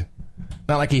hanged.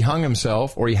 Not like he hung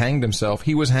himself or he hanged himself.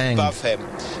 He was hanged. Above him.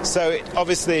 So it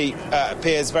obviously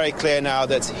appears very clear now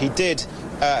that he did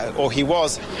or he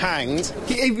was hanged.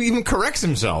 He even corrects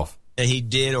himself. He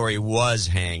did, or he was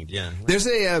hanged. Yeah,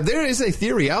 there is a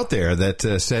theory out there that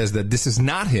says that this is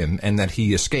not him, and that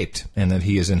he escaped, and that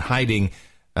he is in hiding,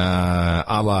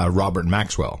 a la Robert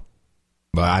Maxwell.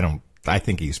 But I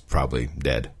think he's probably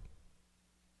dead.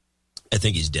 I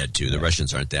think he's dead too. The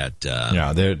Russians aren't that.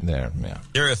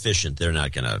 They're efficient. They're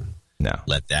not going to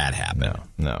let that happen.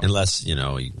 No. Unless I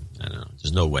don't know.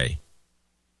 There's no way.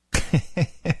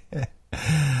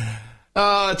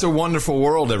 It's a wonderful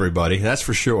world, everybody. That's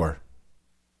for sure.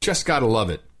 Just gotta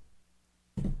love it.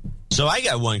 So I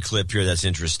got one clip here that's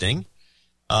interesting,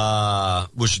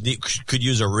 which could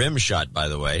use a rim shot, by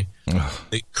the way.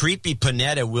 The creepy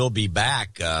Panetta will be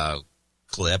back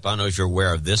clip. I don't know if you're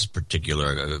aware of this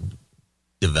particular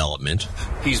development.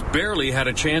 He's barely had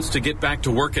a chance to get back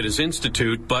to work at his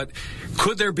institute, but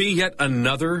could there be yet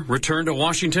another return to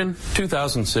Washington?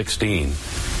 2016.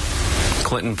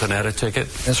 Clinton Panetta ticket?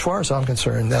 As far as I'm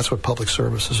concerned, that's what public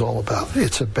service is all about.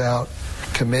 It's about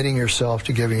committing yourself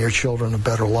to giving your children a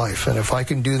better life. And if I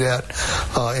can do that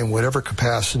in whatever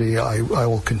capacity, I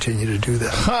will continue to do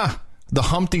that. Ha! The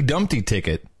Humpty Dumpty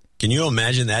ticket. Can you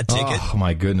imagine that ticket? Oh,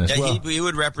 my goodness. Yeah, he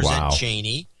would represent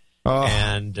Cheney,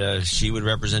 and she would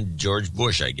represent George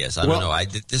Bush, I guess. I don't know.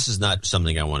 This is not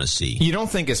something I want to see. You don't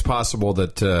think it's possible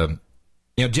that...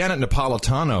 Janet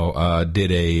Napolitano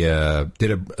did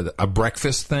a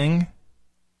breakfast thing,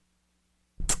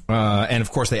 and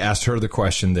of course they asked her the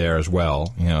question there as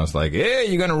well. It's like, hey,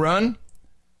 you going to run?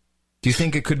 Do you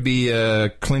think it could be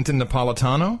Clinton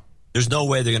Napolitano? There's no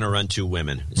way they're going to run two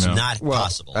women. It's not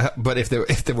possible. But if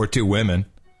there were two women,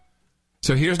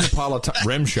 so here's Napolitano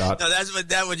rim shot. No,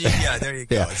 that would. Yeah, there you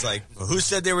go. Yeah. It's like, who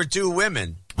said there were two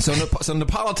women? So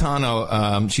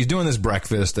Napolitano, she's doing this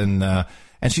breakfast and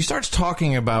she starts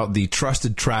talking about the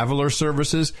trusted traveler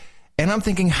services. And I'm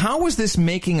thinking, how is this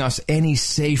making us any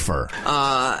safer?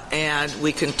 And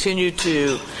we continue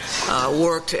to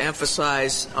work to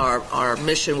emphasize our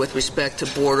mission with respect to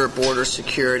border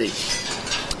security.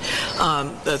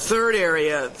 The third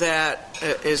area that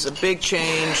is a big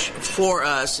change for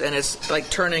us, and it's like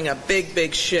turning a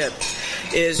big ship,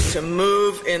 is to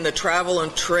move in the travel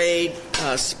and trade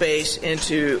space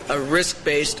into a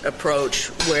risk-based approach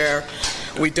where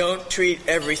we don't treat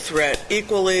every threat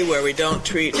equally, where we don't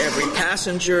treat every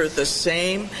passenger the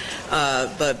same,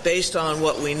 but based on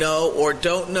what we know or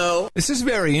don't know. This is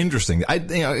very interesting.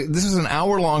 This is an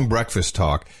hour-long breakfast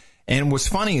talk. And what's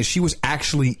funny is she was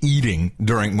actually eating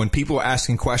when people were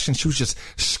asking questions. She was just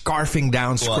scarfing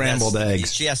down scrambled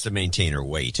eggs. She has to maintain her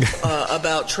weight.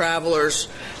 About travelers,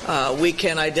 we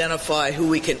can identify who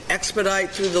we can expedite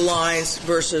through the lines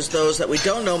versus those that we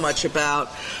don't know much about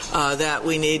that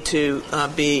we need to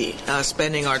be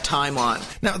spending our time on.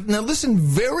 Now listen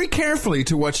very carefully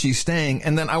to what she's saying,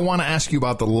 and then I want to ask you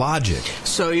about the logic.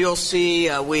 So you'll see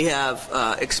we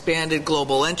have expanded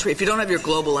global entry. If you don't have your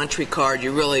global entry card,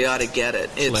 you really ought to get it.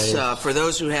 It's for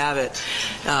those who have it.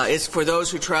 It's for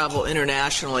those who travel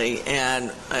internationally.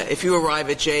 And if you arrive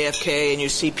at JFK and you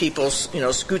see people,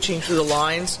 scooching through the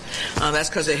lines, that's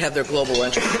because they have their global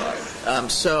entry card.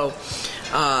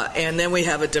 And then we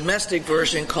have a domestic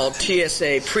version called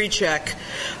TSA PreCheck,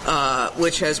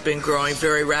 which has been growing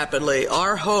very rapidly.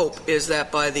 Our hope is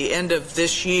that by the end of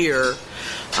this year,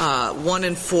 1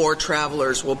 in 4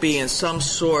 travelers will be in some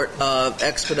sort of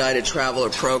expedited traveler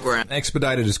program.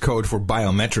 Expedited is code for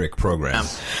biometric program.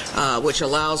 Which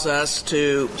allows us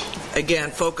to,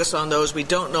 again, focus on those we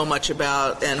don't know much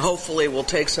about, and hopefully will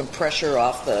take some pressure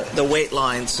off the wait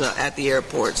lines at the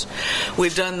airports.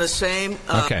 We've done the same.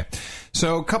 Okay.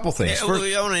 So a couple things. I want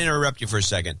to interrupt you for a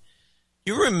second.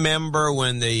 You remember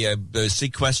when the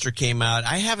sequester came out?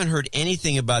 I haven't heard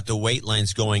anything about the wait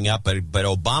lines going up, but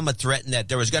Obama threatened that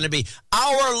there was going to be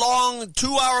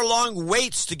 2-hour-long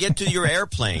waits to get to your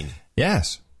airplane.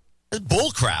 Yes. That's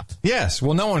bull crap. Yes.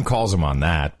 Well, no one calls him on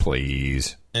that,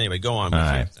 please. Anyway, go on. All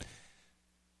right.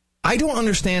 I don't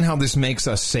understand how this makes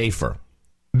us safer.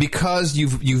 because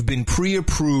you've been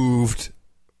pre-approved.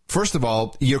 First of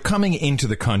all, you're coming into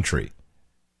the country.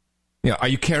 Are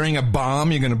you carrying a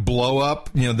bomb you're going to blow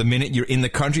up, the minute you're in the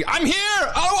country? I'm here!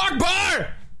 Allahu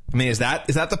Akbar! I mean, is that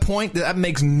the point? That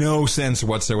makes no sense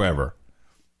whatsoever.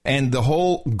 And the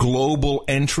whole global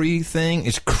entry thing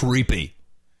is creepy.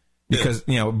 Because,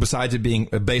 besides it being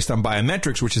based on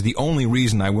biometrics, which is the only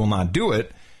reason I will not do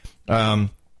it,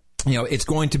 it's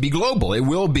going to be global. It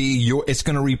will be it's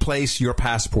going to replace your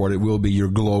passport. It will be your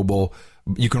global.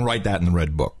 You can write that in the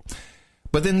Red Book.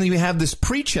 But then you have this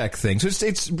pre-check thing. So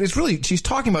it's really, she's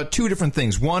talking about two different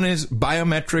things. One is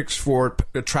biometrics for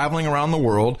traveling around the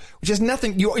world, which has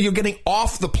nothing, you're getting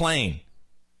off the plane.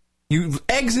 You've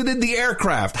exited the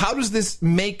aircraft. How does this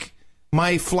make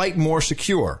my flight more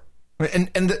secure? And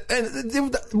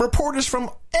the reporters from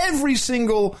every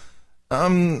single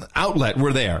outlet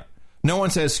were there. No one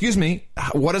says, excuse me,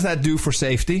 what does that do for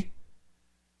safety?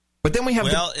 But then we have...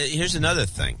 Well, here's another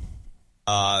thing.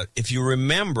 If you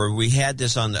remember, we had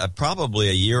this on probably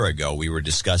a year ago. We were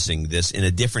discussing this in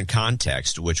a different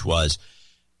context, which was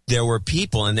there were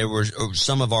people, and there were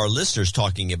some of our listeners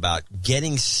talking about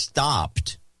getting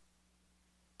stopped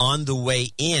on the way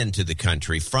into the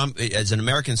country as an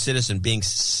American citizen, being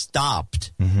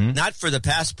stopped, not for the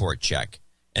passport check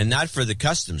and not for the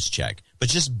customs check, but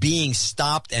just being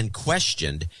stopped and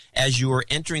questioned as you were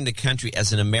entering the country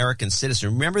as an American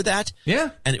citizen. Remember that?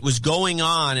 Yeah. And it was going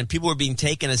on, and people were being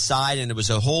taken aside, and there was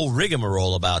a whole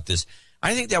rigmarole about this.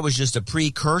 I think that was just a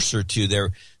precursor to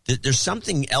there's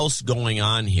something else going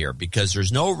on here, because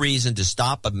there's no reason to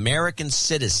stop American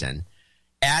citizen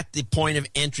at the point of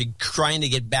entry trying to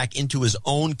get back into his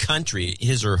own country,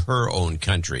 his or her own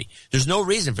country. There's no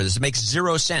reason for this. It makes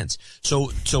zero sense.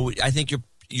 So I think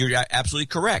you're absolutely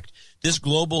correct. This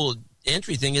global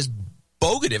entry thing is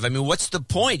bogative. I mean, what's the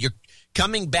point? You're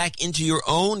coming back into your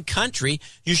own country.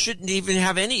 You shouldn't even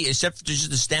have any, except just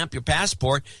to stamp your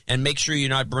passport and make sure you're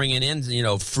not bringing in,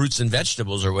 fruits and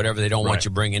vegetables or whatever they don't want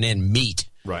you bringing in, meat.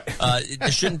 Right.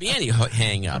 There shouldn't be any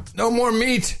hang up. No more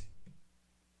meat.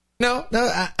 No,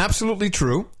 absolutely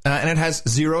true. And it has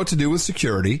zero to do with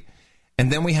security.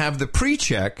 And then we have the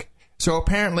pre-check. So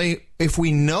apparently, if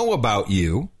we know about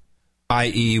you,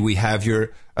 i.e. we have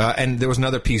your, and there was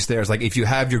another piece there, it's like if you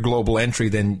have your global entry,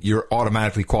 then you're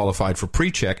automatically qualified for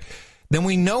pre-check. Then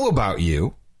we know about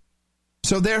you,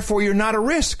 so therefore you're not a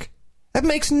risk. That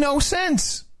makes no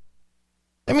sense.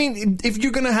 I mean, if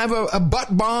you're going to have a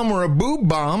butt bomb or a boob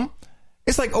bomb,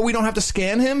 it's like, we don't have to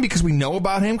scan him because we know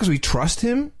about him, because we trust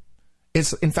him.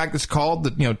 In fact, it's called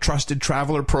the Trusted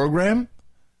Traveler Program.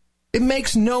 It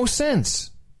makes no sense.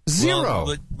 Zero. Well,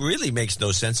 what really makes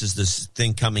no sense is this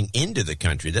thing coming into the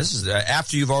country. This is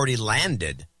after you've already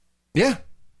landed. Yeah.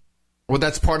 Well,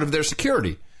 that's part of their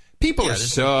security. People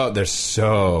are they're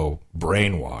so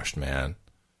brainwashed, man.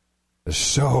 They're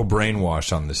so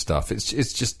brainwashed on this stuff.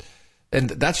 It's just,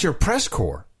 and that's your press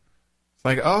corps. It's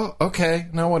like, oh, okay,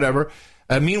 no, whatever.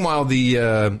 Meanwhile,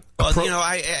 I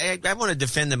want to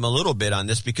defend them a little bit on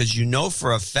this, because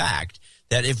for a fact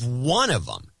that if one of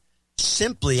them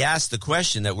simply asked the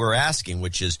question that we're asking,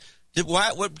 which is,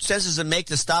 what sense does it make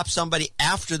to stop somebody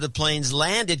after the plane's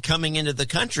landed coming into the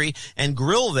country and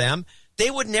grill them? They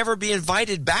would never be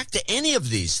invited back to any of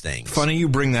these things. Funny you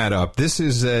bring that up. This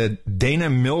is Dana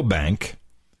Milbank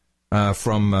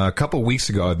from a couple weeks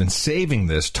ago. I've been saving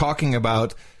this, talking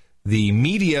about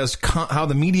how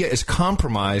the media is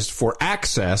compromised for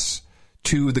access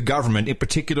to the government, in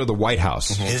particular the White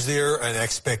House. Mm-hmm. Is there an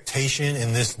expectation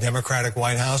in this Democratic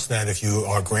White House that if you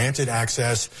are granted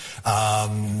access,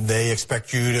 they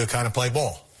expect you to kind of play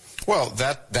ball? Well,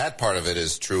 that part of it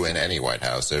is true in any White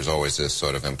House. There's always this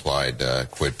sort of implied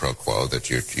quid pro quo that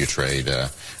you trade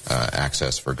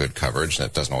access for good coverage.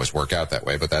 That doesn't always work out that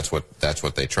way, but that's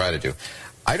what they try to do.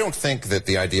 I don't think that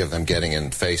the idea of them getting in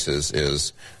faces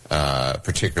is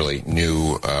particularly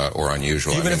new or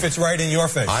unusual. Even if it's right in your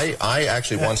face. I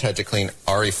actually once had to clean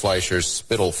Ari Fleischer's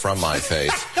spittle from my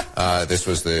face. This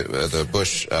was the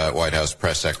Bush White House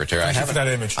press secretary. Thank you for that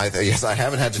image. Yes, I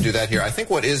haven't had to do that here. I think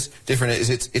what is different is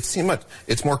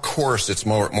it's more coarse, it's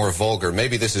more vulgar.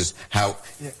 Maybe this is how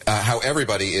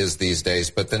everybody is these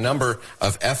days. But the number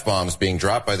of F-bombs being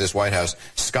dropped by this White House,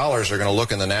 scholars are going to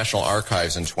look in the National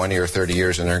Archives in 20 or 30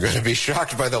 years, and they're going to be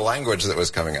shocked by the language that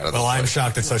was coming out of this place. I'm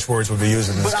shocked that such words would be used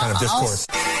in this kind of discourse.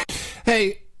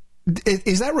 Hey,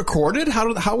 is that recorded?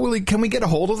 Can we get a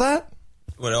hold of that?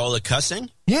 What, all the cussing?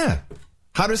 Yeah.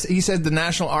 He said the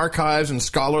National Archives and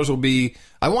scholars will be,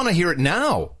 I want to hear it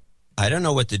now. I don't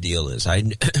know what the deal is.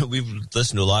 We've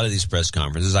listened to a lot of these press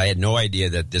conferences. I had no idea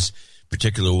that this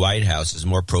particular White House is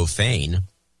more profane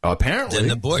Apparently. Than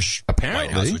the Bush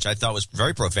White House, which I thought was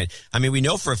very profane. I mean, we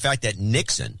know for a fact that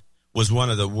Nixon was one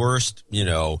of the worst,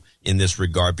 in this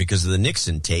regard because of the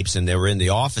Nixon tapes, and they were in the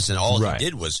office, and all he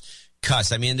did was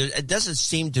cuss. I mean, it doesn't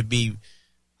seem to be.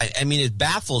 I mean, it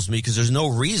baffles me because there's no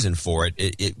reason for it.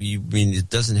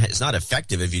 It's not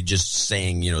effective if you're just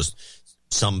saying,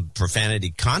 some profanity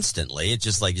constantly. It's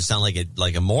just like you sound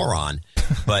like a moron.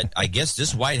 But I guess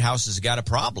this White House has got a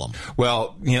problem.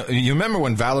 Well, you remember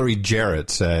when Valerie Jarrett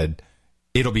said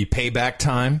it'll be payback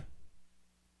time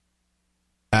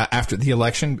after the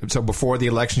election? So before the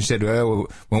election, she said,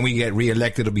 when we get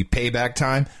reelected, it'll be payback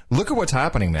time. Look at what's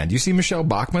happening, man. Do you see Michelle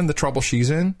Bachmann, the trouble she's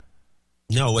in?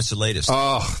 No, what's the latest?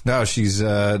 Oh, no, she's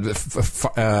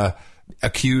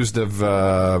accused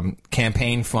of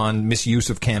campaign fund, misuse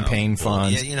of campaign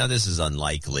funds. Yeah, this is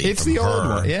unlikely. It's the old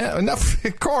one. Yeah, enough.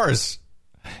 Of course.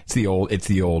 It's the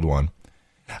old one.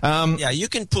 You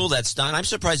can pull that stunt. I'm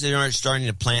surprised they aren't starting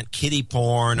to plant kiddie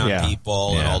porn on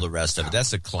people and all the rest of it.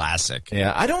 That's a classic.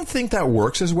 Yeah, I don't think that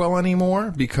works as well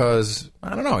anymore because,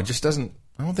 I don't know, it just doesn't,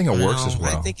 I don't think it works as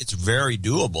well. I think it's very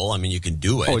doable. I mean, you can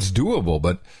do it. Oh, it's doable,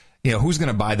 but... who's going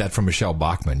to buy that from Michelle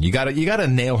Bachmann? You got to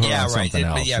nail her on something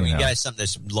else. Yeah, you got something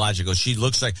that's logical. She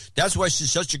looks like that's why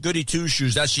she's such a goody two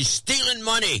shoes. That she's stealing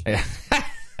money.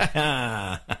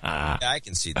 I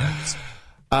can see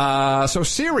that. So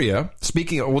Syria.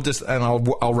 Speaking,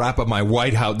 I'll wrap up my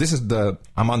White House.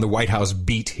 I'm on the White House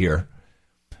beat here.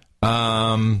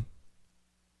 A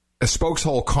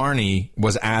spokeshole Carney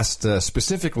was asked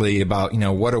specifically about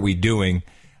what are we doing,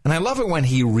 and I love it when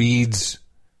he reads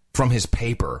from his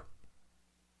paper.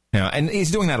 And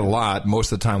he's doing that a lot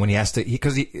most of the time when he has to,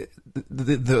 because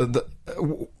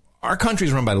our country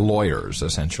is run by lawyers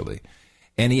essentially,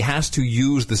 and he has to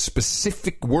use the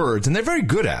specific words, and they're very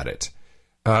good at it,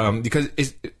 because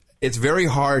it's very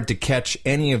hard to catch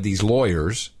any of these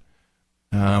lawyers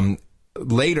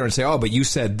later and say, oh, but you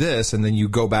said this, and then you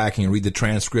go back and you read the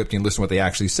transcript and you listen to what they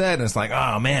actually said, and it's like,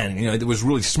 oh man, it was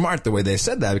really smart the way they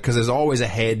said that, because there's always a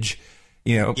hedge.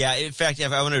 Yeah, in fact,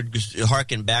 if I want to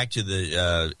harken back to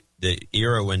the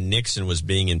era when Nixon was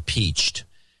being impeached.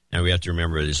 Now we have to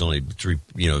remember there's only three,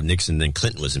 Nixon, then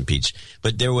Clinton was impeached.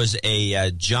 But there was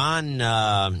a John,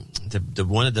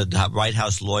 one of the White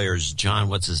House lawyers, John,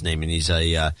 what's his name? And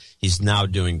he's now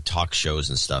doing talk shows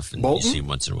and stuff. And Bolton? You see him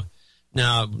once in a while.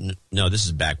 No, this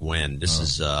is back when. This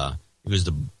is he was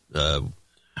the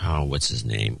what's his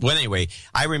name? Well, anyway,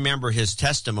 I remember his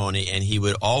testimony, and he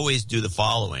would always do the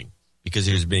following. Because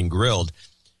he was being grilled,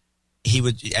 he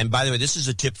would. And by the way, this is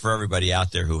a tip for everybody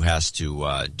out there who has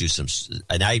to do some.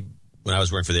 And when I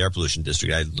was working for the Air Pollution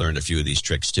District, I learned a few of these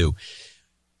tricks too.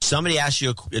 Somebody asks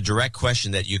you a direct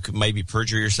question that you could maybe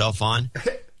perjure yourself on.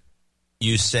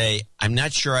 You say, "I'm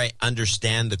not sure I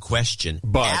understand the question,"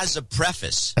 but as a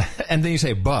preface, and then you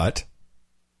say, "But."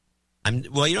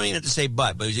 Well, you don't even have to say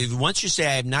but once you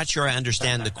say, "I'm not sure I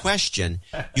understand the question,"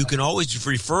 you can always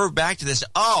refer back to this.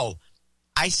 Oh.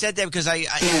 I said that because I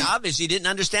obviously didn't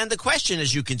understand the question,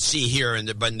 as you can see here in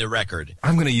the record.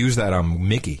 I'm going to use that on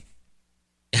Mickey.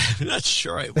 I'm not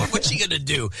sure. What's he going to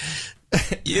do?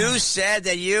 You said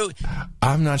that you...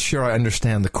 I'm not sure I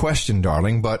understand the question,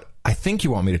 darling, but I think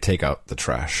you want me to take out the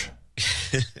trash.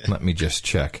 Let me just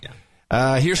check.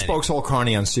 Here's Spokeshole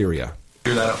Carney on Syria.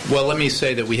 Well, let me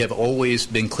say that we have always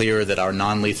been clear that our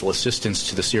non-lethal assistance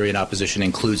to the Syrian opposition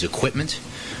includes equipment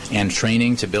and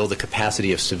training to build the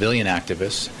capacity of civilian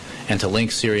activists and to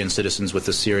link Syrian citizens with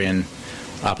the Syrian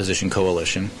opposition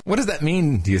coalition. What does that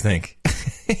mean, do you think?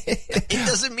 It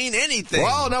doesn't mean anything.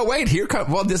 Well, no, wait.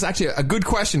 There's actually a good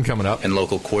question coming up. And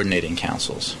local coordinating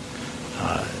councils.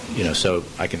 So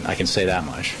I can say that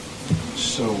much.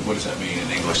 So what does that mean in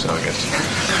English, though, I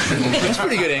guess? It's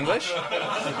pretty good English.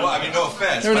 Well, I mean, no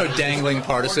offense. There are no dangling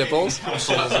participles.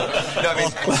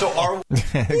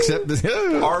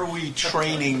 Are we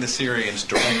training the Syrians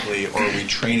directly, or are we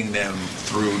training them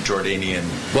through Jordanian?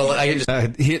 Well, I just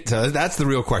that's the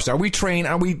real question. Are we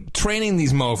training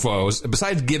these mofos,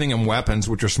 besides giving them weapons,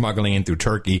 which are smuggling in through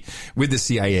Turkey with the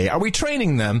CIA, are we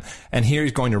training them? And here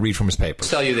he's going to read from his paper. I'll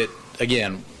tell you that,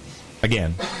 again,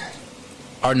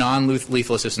 our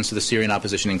non-lethal assistance to the Syrian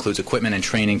opposition includes equipment and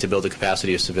training to build the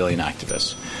capacity of civilian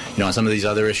activists. On some of these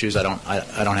other issues, I don't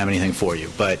have anything for you,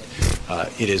 but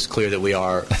it is clear that we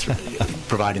are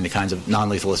providing the kinds of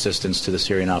non-lethal assistance to the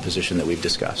Syrian opposition that we've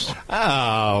discussed.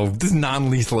 Oh, this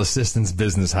non-lethal assistance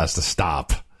business has to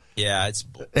stop. Yeah, it's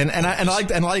I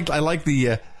like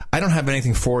the I don't have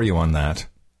anything for you on that.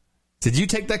 Did you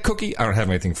take that cookie? I don't have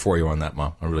anything for you on that,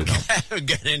 Mom. I really don't. I haven't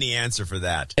got any answer for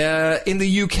that. In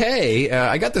the UK,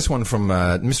 I got this one from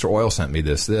Mr. Oil sent me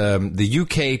this. The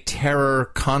UK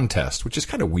Terror Contest, which is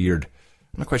kind of weird.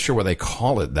 I'm not quite sure why they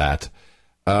call it that.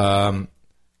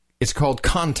 It's called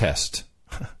Contest.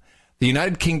 The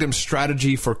United Kingdom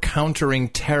Strategy for Countering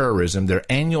Terrorism, their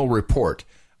annual report.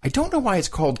 I don't know why it's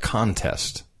called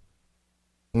Contest.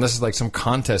 Unless it's like some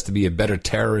contest to be a better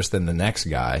terrorist than the next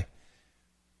guy.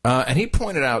 And he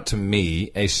pointed out to me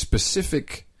a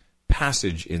specific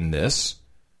passage in this,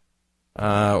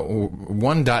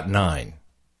 1.9.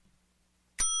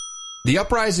 The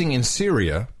uprising in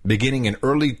Syria, beginning in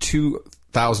early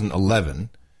 2011,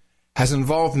 has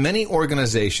involved many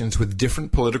organizations with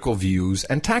different political views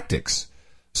and tactics.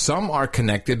 Some are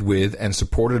connected with and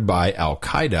supported by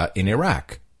Al-Qaeda in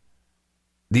Iraq.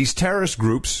 These terrorist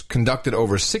groups conducted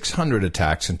over 600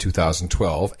 attacks in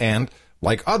 2012 and,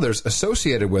 like others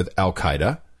associated with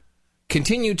Al-Qaeda,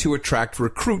 continue to attract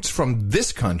recruits from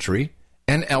this country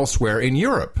and elsewhere in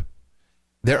Europe.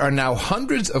 There are now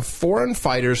hundreds of foreign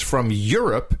fighters from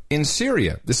Europe in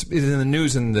Syria. This is in the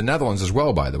news in the Netherlands as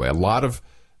well, by the way. A lot of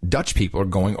Dutch people are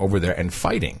going over there and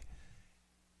fighting.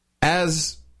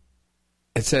 As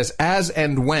it says, as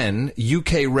and when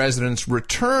UK residents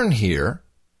return here,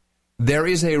 there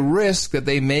is a risk that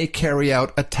they may carry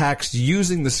out attacks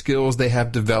using the skills they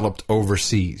have developed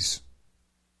overseas.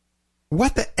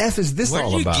 What the F is this all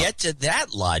about? Where do you get to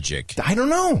that logic? I don't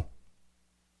know.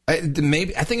 I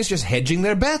think it's just hedging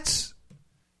their bets.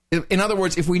 In other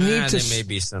words, if we need to... There may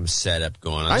be some setup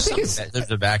going on. I think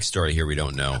there's a backstory here we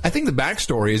don't know. I think the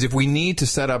backstory is if we need to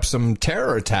set up some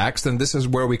terror attacks, then this is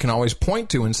where we can always point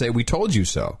to and say, we told you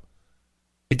so.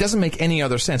 It doesn't make any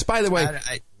other sense. By the way,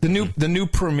 the new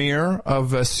premier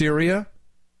of Syria,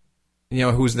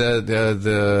 who's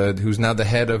who's now the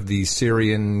head of the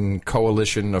Syrian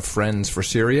Coalition of Friends for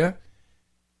Syria,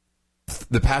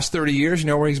 the past 30 years, you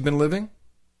know where he's been living?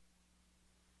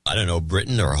 I don't know,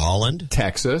 Britain or Holland?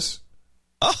 Texas.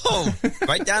 Oh,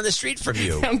 right down the street from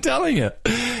you. I'm telling you.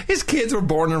 His kids were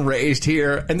born and raised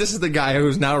here, and this is the guy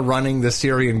who's now running the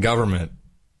Syrian government.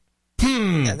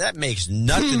 Yeah, that makes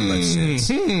nothing but sense.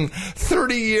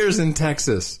 30 years in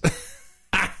Texas.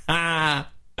 Well,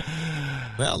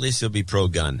 at least he'll be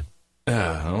pro-gun.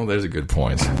 Oh, there's a good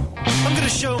point. I'm going to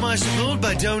show my support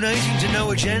by donating to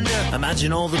No Agenda.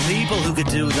 Imagine all the people who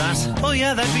could do that. Oh,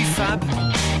 yeah, that'd be fab.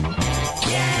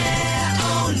 Yeah,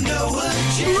 on No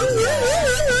Agenda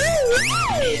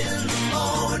in the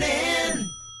morning.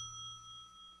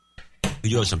 We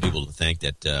do have some people to thank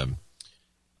that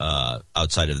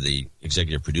outside of the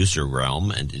executive producer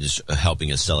realm and just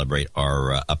helping us celebrate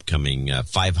our upcoming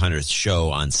 500th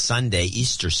show on Sunday,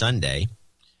 Easter Sunday.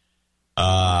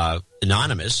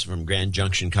 Anonymous from Grand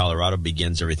Junction, Colorado,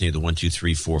 begins everything at the 1, 2,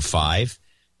 3, 4, 5.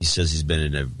 He says he's been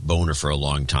in a boner for a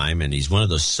long time, and he's one of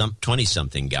those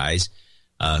 20-something guys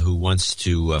who wants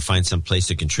to find some place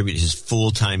to contribute his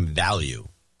full-time value.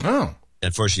 Oh.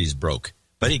 Unfortunately, he's broke.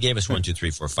 But he gave us 1, 2,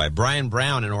 3, 4, 5. Brian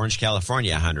Brown in Orange,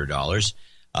 California, $100.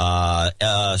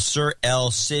 Sir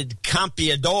El Cid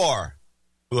Campeador,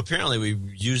 who apparently we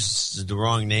used the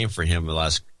wrong name for him the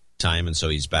last time, and so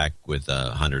he's back with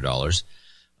 $100.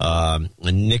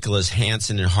 Nicholas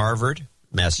Hansen in Harvard,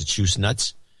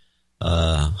 Massachusetts,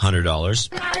 $100.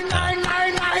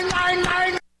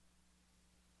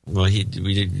 Well,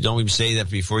 don't we say that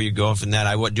before you go off in that?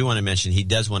 I do want to mention he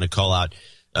does want to call out.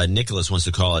 Nicholas wants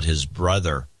to call out his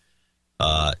brother,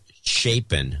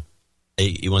 Chapin.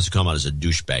 He wants to come out as a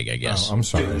douchebag, I guess. Oh, I'm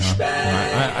sorry.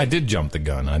 I did jump the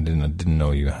gun. I didn't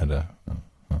know you had a...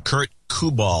 Kurt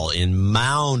Kubal in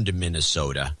Mound,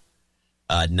 Minnesota,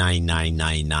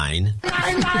 9999.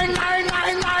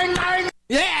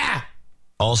 Yeah!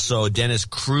 Also, Dennis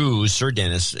Cruz, Sir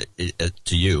Dennis,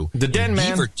 to you. The Den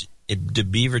Man. De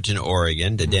Beaverton,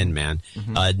 Oregon, the Den Man,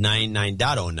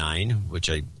 99.09, which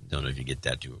I don't know if you get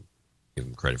that to give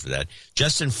him credit for that.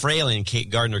 Justin Fraley in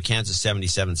Gardner, Kansas,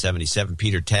 7777.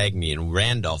 Peter Tagney in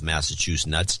Randolph,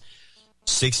 Massachusetts,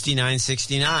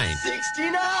 6969.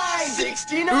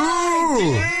 69.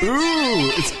 Ooh,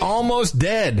 it's almost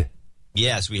dead.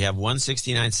 Yes, we have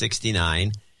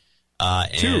 16969.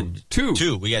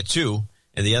 Two. We got two.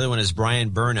 And the other one is Brian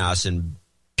Burnhouse in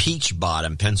Peach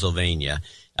Bottom, Pennsylvania.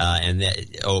 I'm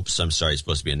sorry, it's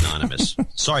supposed to be anonymous.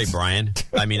 Sorry, Brian.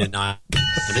 I mean anonymous.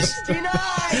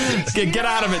 Get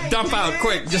out of it. Dump out,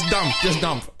 quick. Just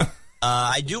dump.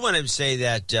 I do want to say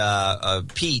that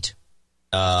Pete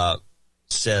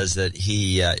says that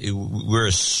we're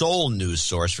a sole news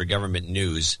source for government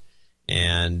news,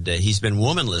 and he's been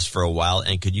womanless for a while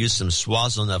and could use some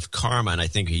Swaziland karma, and I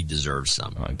think he deserves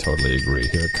some. I totally agree.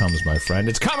 Here it comes, my friend.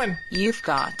 It's coming. You've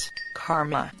got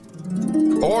karma.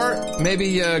 Or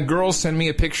maybe girls send me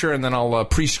a picture and then I'll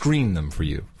pre-screen them for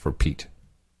you, for Pete.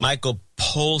 Michael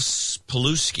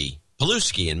Polsky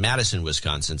Paluski in Madison,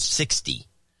 Wisconsin, 60.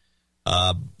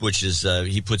 Which is,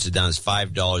 he puts it down as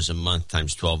 $5 a month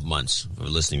times 12 months for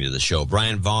listening to the show.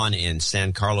 Brian Vaughn in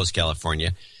San Carlos,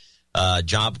 California.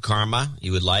 Job karma,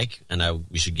 he would like, and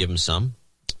we should give him some.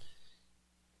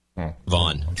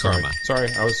 Vaughn, karma.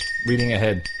 Sorry, I was reading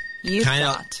ahead.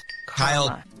 Kyle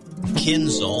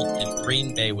Kinzel in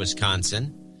Green Bay,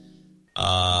 Wisconsin.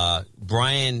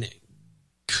 Brian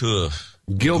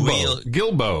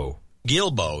Gilbo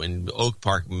in Oak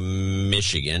Park,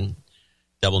 Michigan.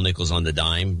 Double nickels on the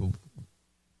dime.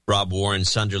 Rob Warren,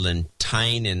 Sunderland,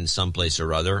 Tyne in someplace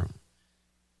or other.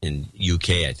 In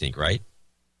UK, I think, right?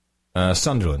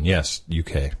 Sunderland, yes,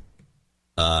 UK.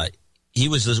 He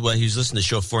was listening to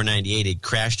show 498. He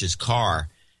crashed his car.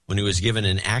 When he was given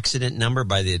an accident number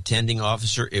by the attending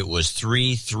officer, it was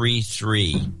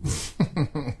 333.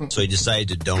 So he decided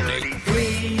to donate.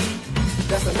 33,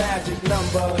 that's a magic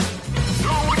number.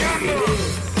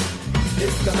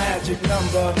 It's the magic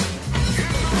number.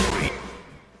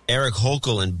 Eric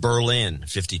Hokel in Berlin,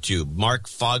 52. Mark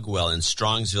Fogwell in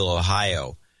Strongsville,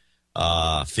 Ohio,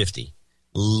 50.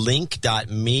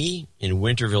 Link.me in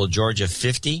Winterville, Georgia,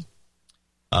 50.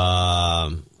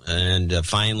 And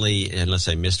finally, unless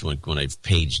I missed one when I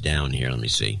paged down here, let me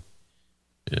see.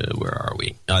 Where are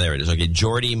we? Oh, there it is. Okay,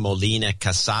 Jordi Molina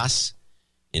Casas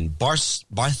in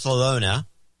Barcelona,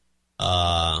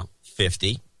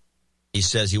 50. He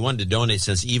says he wanted to donate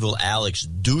since Evil Alex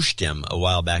douched him a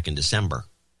while back in December.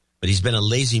 But he's been a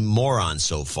lazy moron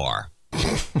so far.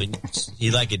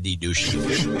 He'd like a de-douche.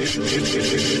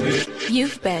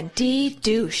 You've been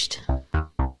de-douched.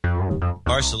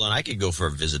 Barcelona. I could go for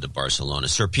a visit to Barcelona.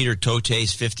 Sir Peter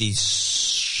Totes, 50.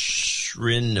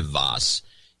 Srinivas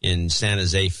in San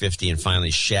Jose, 50. And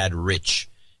finally, Shad Rich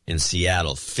in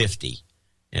Seattle, 50.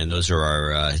 And those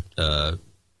are our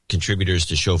contributors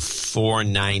to show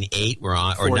 498. We're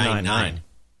on, or 99.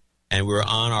 And we're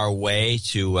on our way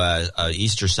to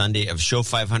Easter Sunday of show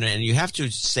 500. And you have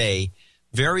to say,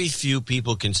 very few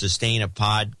people can sustain a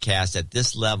podcast at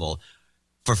this level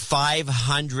for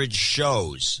 500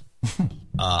 shows.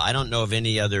 I don't know of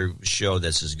any other show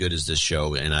that's as good as this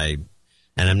show. And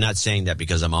I'm not saying that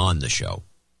because I'm on the show.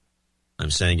 I'm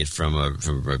saying it from a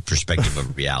perspective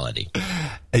of reality.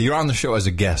 You're on the show as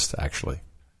a guest, actually.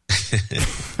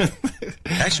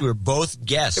 Actually, we're both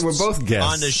guests. We're both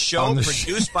guests on the show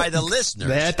produced by the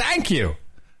listeners. Thank you.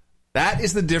 That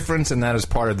is the difference, and that is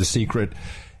part of the secret.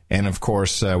 And, of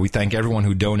course, we thank everyone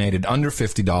who donated under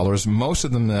 $50. Most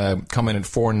of them come in at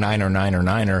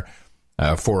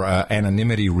 $4.99 for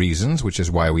anonymity reasons, which is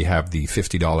why we have the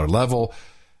 $50 level.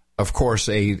 Of course,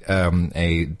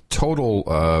 a total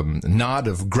nod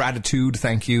of gratitude,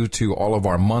 thank you to all of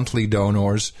our monthly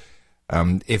donors.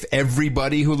 If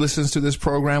everybody who listens to this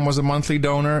program was a monthly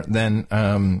donor, then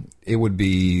it would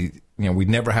be, we'd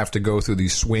never have to go through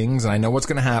these swings. And I know what's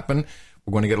going to happen.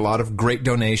 We're going to get a lot of great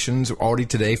donations already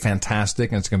today.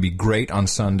 Fantastic. And it's going to be great on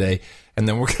Sunday. And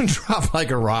then we're going to drop like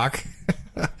a rock.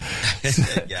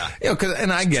 Yeah.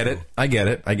 And I get it.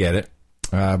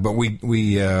 But we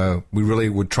really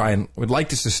would like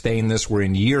to sustain this. We're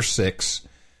in year 6.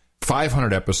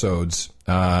 500 episodes.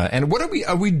 And what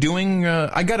are we doing?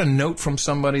 I got a note from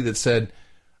somebody that said,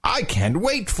 I can't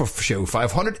wait for show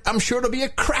 500. I'm sure it'll be a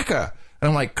cracker. And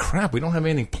I'm like, crap, we don't have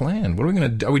anything planned. What are we going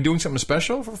to do? Are we doing something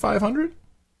special for 500?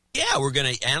 Yeah, we're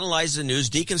going to analyze the news,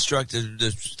 deconstruct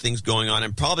the things going on,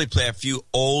 and probably play a few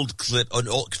old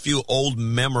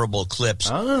memorable clips,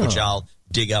 which I'll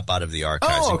dig up out of the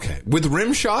archives. Oh, okay. With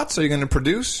rim shots, are you going to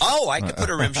produce? Oh, I could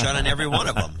put a rim shot on every one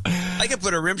of them. I could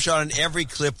put a rim shot on every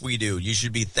clip we do. You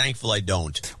should be thankful I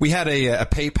don't. We had a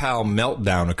PayPal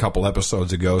meltdown a couple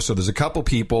episodes ago, so there's a couple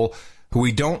people who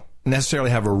we don't necessarily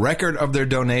have a record of their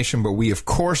donation, but we, of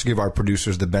course, give our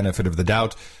producers the benefit of the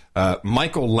doubt.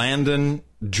 Michael Landon,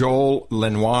 Joel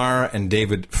Lenoir, and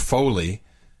David Foley.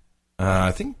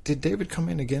 I think, did David come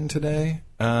in again today?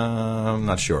 I'm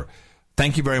not sure.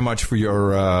 Thank you very much for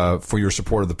your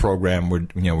support of the program.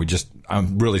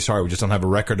 I'm really sorry we just don't have a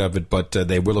record of it, but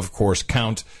they will of course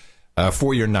count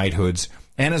for your knighthoods.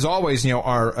 And as always,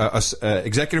 our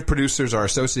executive producers, our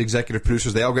associate executive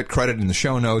producers, they all get credit in the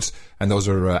show notes, and those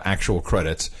are actual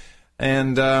credits.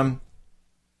 And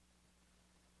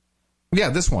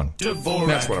this one. Dvorak.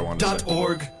 That's what I wanted to say.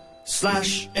 .org/NA.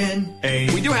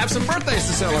 We do have some birthdays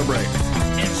to celebrate.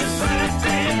 It's your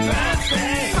birthday.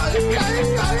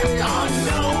 On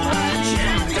No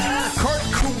Agenda. Kurt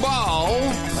Kubal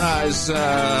is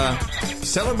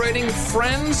celebrating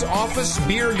Friends, Office,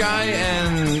 Beer Guy,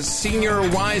 and Senior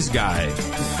Wise Guy.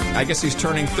 I guess he's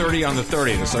turning 30 on the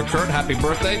 30th. So, Kurt, happy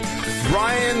birthday.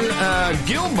 Brian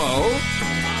Gilbo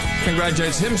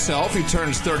congratulates himself. He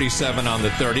turns 37 on the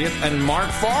 30th. And Mark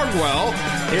Farwell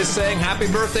is saying happy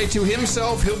birthday to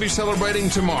himself. He'll be celebrating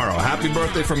tomorrow. Happy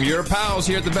birthday from your pals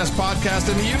here at the best podcast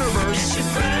in the universe.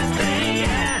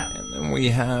 And then we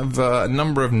have a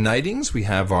number of nightings. We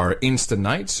have our Insta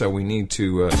night, so we need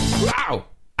to... Ow!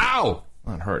 Ow!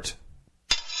 That hurt.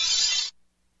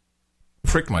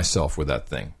 Pricked myself with that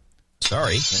thing.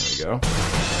 Sorry. There we go.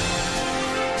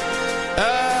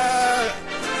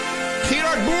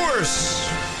 Gerard Boers,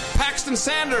 Paxton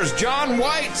Sanders, John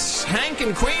White, Hank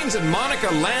in Queens, and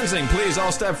Monica Lansing. Please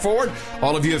all step forward.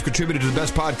 All of you have contributed to the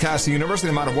best podcast in the universe, the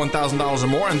amount of $1,000 or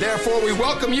more, and therefore we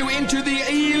welcome you into the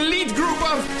elite group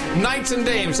of knights and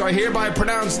dames. So I hereby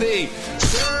pronounce thee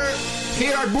Sir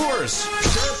Gerard Boers,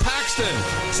 Sir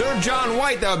Paxton, Sir John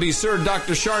White, that would be Sir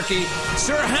Dr. Sharkey,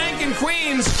 Sir Hank in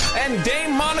Queens, and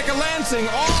Dame Monica Lansing,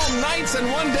 all knights and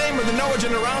one dame of the No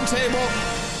Agenda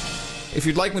Roundtable. If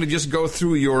you'd like me to just go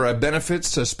through your benefits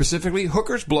specifically,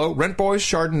 Hookers Blow, Rent Boys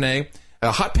Chardonnay,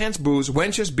 Hot Pants Booze,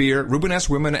 Wenches Beer, Rubenesque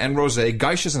Women and Rosé,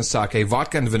 Geishas and Sake,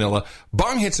 Vodka and Vanilla,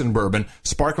 Bong Hits and Bourbon,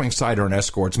 Sparkling Cider and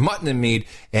Escorts, Mutton and Mead,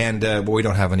 and well, we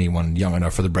don't have anyone young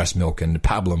enough for the breast milk and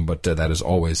pablum, but that is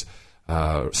always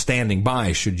standing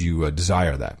by should you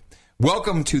desire that.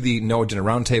 Welcome to the No Agenda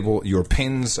Roundtable. Your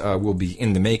pins will be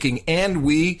in the making, and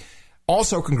we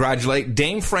also congratulate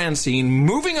Dame Francine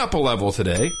moving up a level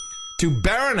today to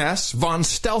Baroness von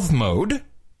Stealth Mode,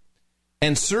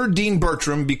 and Sir Dean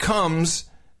Bertram becomes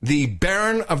the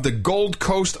Baron of the Gold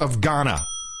Coast of Ghana.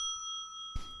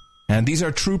 And these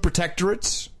are true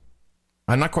protectorates.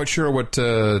 I'm not quite sure what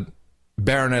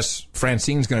Baroness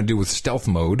Francine's going to do with Stealth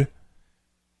Mode.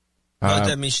 Well,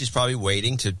 that means she's probably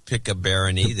waiting to pick a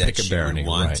barony that she would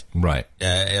want right.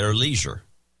 At her leisure.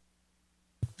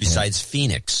 Besides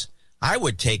Phoenix. I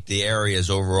would take the areas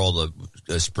over all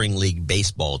the Spring League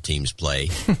baseball teams play,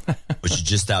 which is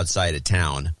just outside of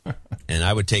town. And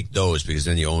I would take those because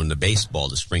then you own the baseball,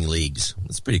 the Spring Leagues.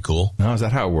 That's pretty cool. No, is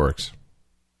that how it works?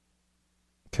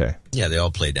 Okay. Yeah, they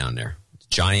all play down there. The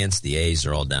Giants, the A's,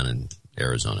 are all down in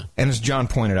Arizona. And as John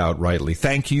pointed out rightly,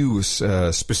 thank you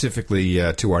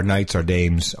specifically to our knights, our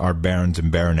dames, our barons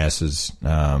and baronesses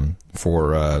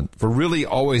for really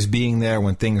always being there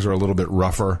when things are a little bit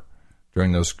rougher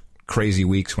during those crazy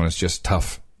weeks when it's just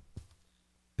tough.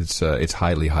 It's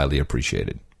highly, highly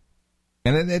appreciated.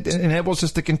 And it enables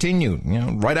us to continue. You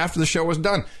know, right after the show was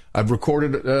done, I've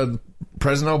recorded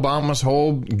President Obama's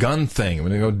whole gun thing. I'm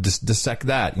going to go dissect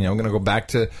that. You know, I'm going to go back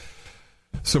to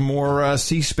some more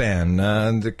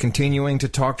C-SPAN, continuing to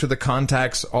talk to the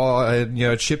contacts,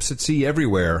 ships at sea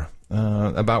everywhere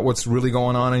about what's really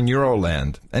going on in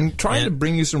Euroland, and trying to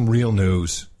bring you some real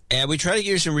news. And we try to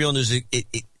give you some real news.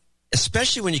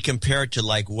 Especially when you compare it to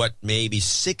like what maybe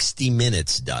 60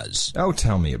 Minutes does. Oh,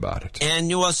 tell me about it. And,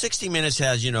 60 Minutes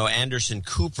has, Anderson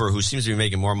Cooper, who seems to be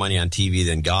making more money on TV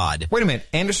than God. Wait a minute.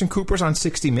 Anderson Cooper's on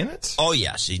 60 Minutes? Oh,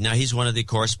 yes. Now he's one of the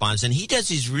correspondents, and he does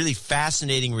these really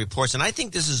fascinating reports, and I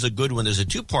think this is a good one. There's a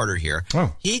two-parter here.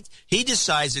 Oh. He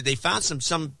decides that they found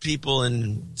some people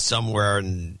in somewhere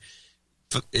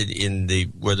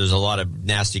where there's a lot of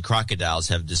nasty crocodiles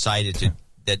have decided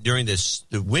that during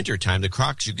the winter time, the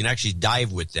crocs, you can actually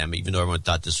dive with them, even though everyone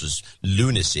thought this was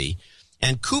lunacy.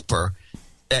 And Cooper,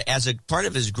 as a part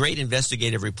of his great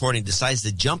investigative reporting, decides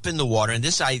to jump in the water. And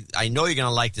this, I know you're going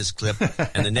to like this clip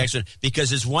and the next one,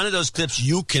 because it's one of those clips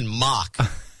you can mock,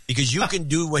 because you can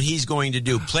do what he's going to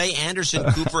do. Play Anderson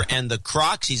Cooper and the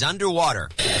crocs. He's underwater.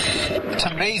 It's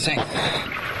amazing.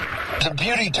 There's a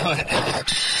beauty to it,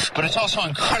 but it's also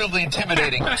incredibly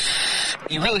intimidating.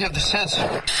 You really have the sense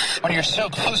when you're so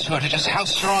close to it just how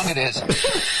strong it is.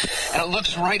 And it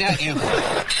looks right at you.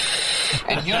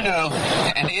 And you know,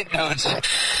 and it knows that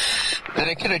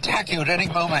it could attack you at any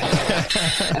moment.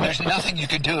 And there's nothing you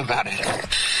can do about it.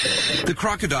 The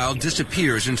crocodile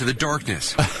disappears into the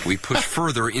darkness. We push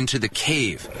further into the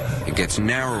cave. It gets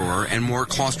narrower and more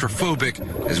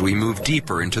claustrophobic as we move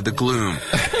deeper into the gloom.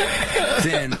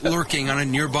 Then, lurking on a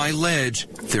nearby ledge,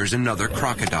 there's another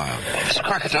crocodile. This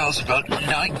crocodile's about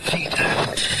 9 feet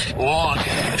long.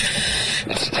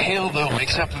 Its tail, though,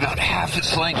 makes up about half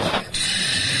its length.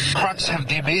 Crocs have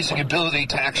the amazing ability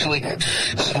to actually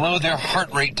slow their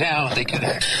heart rate down. They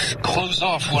can close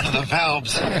off one of the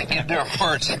valves in their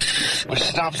hearts, which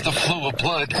stops the flow of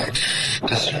blood to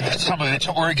some of its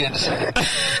organs. It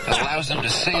allows them to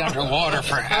stay underwater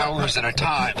for hours at a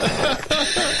time.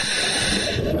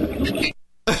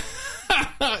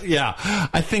 Yeah,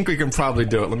 I think we can probably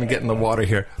do it. Let me get in the water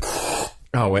here.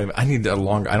 Oh, wait a minute. I need a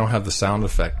longer... I don't have the sound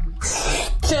effect.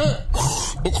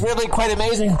 It's really quite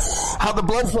amazing how the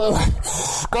blood flow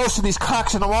goes to these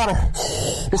cocks in the water.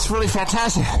 It's really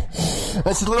fantastic.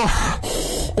 That's a little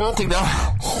daunting, though.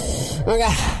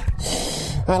 Okay.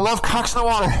 I love cocks in the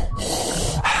water.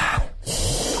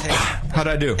 How'd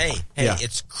I do? Hey, Yeah.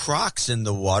 it's crocs in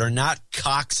the water, not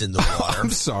cocks in the water. I'm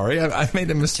sorry. I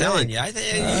made a mistake. I'm telling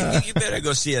you, you better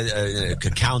go see a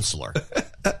counselor.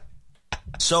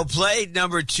 So play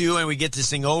number 2, and we get this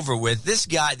thing over with. This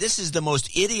guy, this is the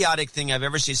most idiotic thing I've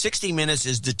ever seen. 60 Minutes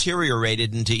is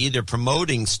deteriorated into either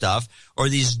promoting stuff or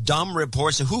these dumb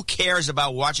reports. Who cares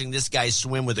about watching this guy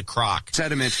swim with a croc?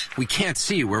 Sediment, we can't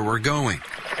see where we're going.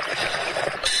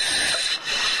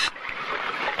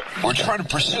 We're trying to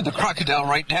pursue the crocodile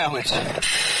right now.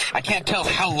 I can't tell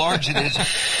how large it is.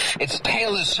 Its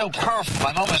tail is so powerful.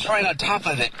 I'm almost right on top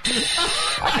of it.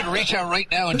 I can reach out right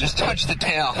now and just touch the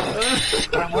tail.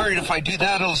 But I'm worried if I do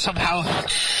that, it'll somehow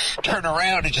turn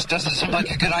around. It just doesn't seem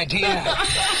like a good idea.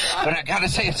 But I gotta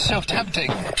say, it's so tempting.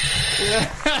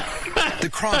 The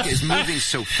croc is moving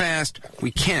so fast, we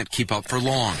can't keep up for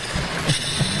long.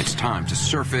 It's time to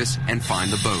surface and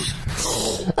find the boat.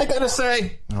 I gotta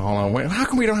say. Hold on, wait. How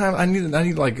come we don't have? I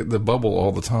need like the bubble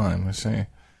all the time. Let's see.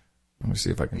 Let me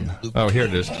see if I can. Oh, here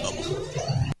it is.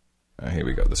 Here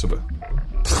we go. This will be.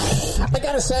 I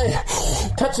gotta say,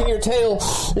 touching your tail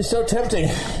is so tempting.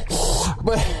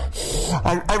 But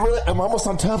I'm almost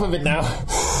on top of it now.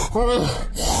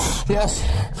 Yes,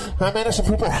 I'm Anderson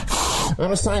Cooper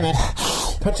on assignment,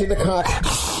 touching the cock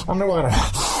underwater.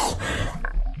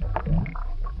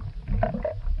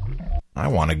 I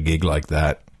want a gig like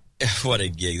that. What a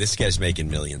gig. This guy's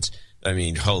making millions. I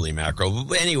mean, holy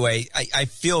mackerel. Anyway, I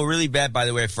feel really bad, by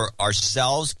the way, for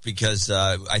ourselves because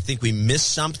I think we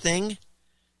missed something.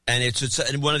 And it's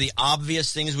one of the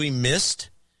obvious things we missed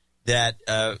that,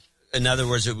 in other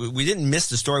words, we didn't miss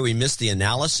the story. We missed the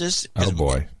analysis. Oh,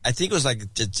 boy. I think it was like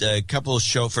a couple of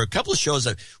shows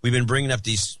that we've been bringing up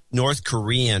these North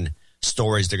Korean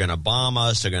stories. They're going to bomb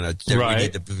us. They're going to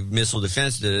need the missile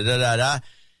defense. The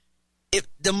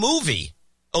movie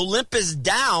Olympus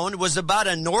Down was about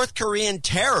a North Korean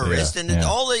terrorist, and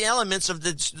all the elements of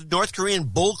the North Korean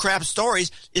bullcrap stories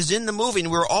is in the movie.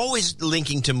 And we're always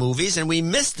linking to movies, and we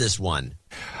missed this one.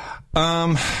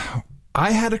 I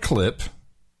had a clip.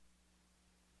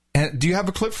 And do you have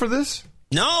a clip for this?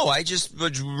 No, I just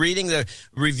was reading the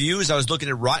reviews. I was looking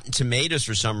at Rotten Tomatoes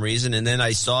for some reason, and then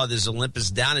I saw this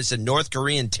Olympus Down. It said North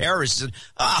Korean terrorists.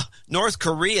 North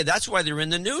Korea, that's why they're in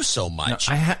the news so much.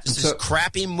 This is a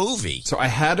crappy movie. So I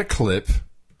had a clip.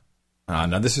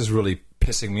 Now, this is really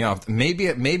pissing me off.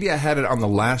 Maybe I had it on the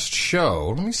last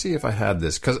show. Let me see if I had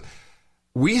this. Because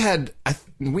we had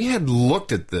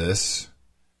looked at this.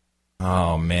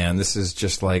 Oh, man, this is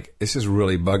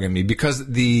really bugging me. Because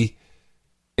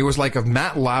it was like of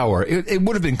Matt Lauer. It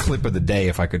would have been clip of the day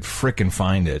if I could frickin'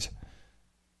 find it.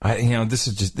 This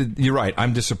is just. You're right.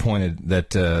 I'm disappointed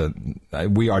that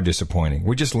we are disappointing.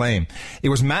 We're just lame. It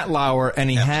was Matt Lauer, and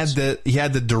he had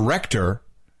the director,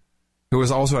 who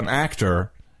was also an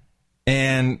actor,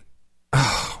 and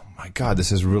oh my God,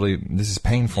 this is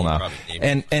painful now.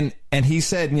 And he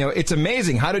said, it's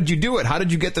amazing. How did you do it? How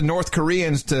did you get the North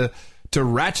Koreans to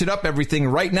ratchet up everything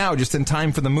right now, just in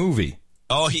time for the movie?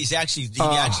 Oh, he actually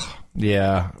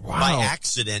yeah, wow. By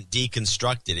accident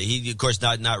deconstructed it. He, of course,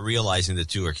 not realizing the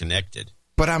two are connected.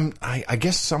 But I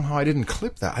guess somehow I didn't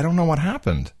clip that. I don't know what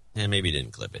happened. Yeah, maybe he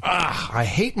didn't clip it. I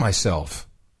hate myself.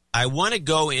 I want to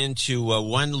go into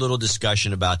one little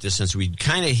discussion about this, since we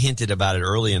kind of hinted about it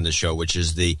early in the show, which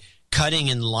is the cutting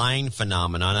in line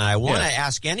phenomenon. And I want to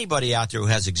ask anybody out there who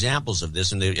has examples of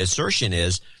this, and the assertion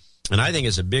is, and I think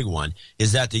it's a big one,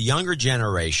 is that the younger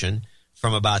generation,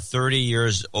 from about 30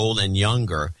 years old and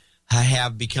younger,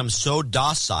 have become so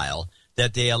docile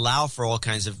that they allow for all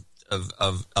kinds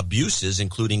of abuses,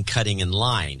 including cutting in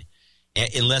line,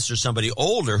 unless there's somebody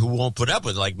older who won't put up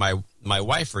with it. Like my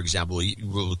wife, for example,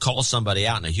 will call somebody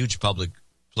out in a huge public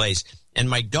place. And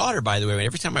my daughter, by the way,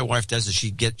 every time my wife does it,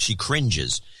 she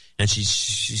cringes. And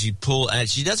she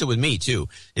does it with me too.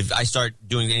 If I start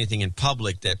doing anything in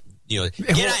public that,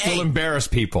 it will embarrass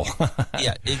people.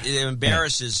 Yeah, it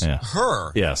embarrasses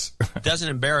her. Yes, it doesn't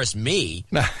embarrass me.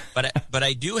 But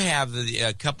I do have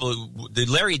a couple. The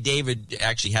Larry David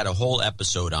actually had a whole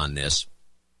episode on this,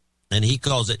 and he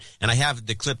calls it. And I have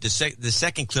the clip. The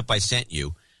second clip I sent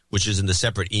you, which is in the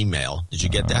separate email. Did you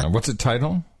get that? What's the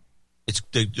title? It's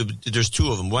there's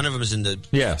two of them. One of them is in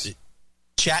the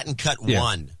Chat and Cut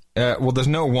 1. Well, there's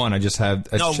no one. I just have...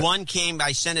 one came...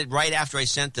 I sent it right after I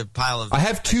sent the pile of... I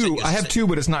have two,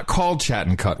 but it's not called Chat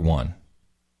and Cut 1.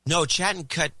 No, Chat and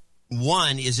Cut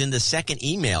 1 is in the second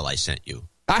email I sent you.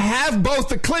 I have both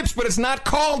the clips, but it's not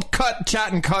called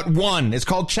Chat and Cut 1. It's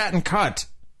called Chat and Cut.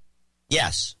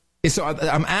 Yes. So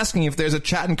I'm asking if there's a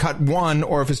Chat and Cut 1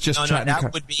 or if it's just Chat and Cut. No,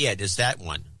 that would be it. Is that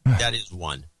one? That is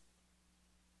one.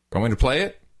 Going to play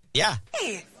it? Yeah.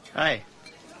 Hey. Hi.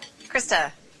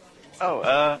 Krista.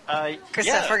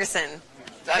 Krista Ferguson.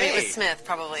 I mean, it was Smith,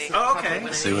 probably. Oh, okay.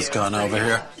 Probably See what's going on over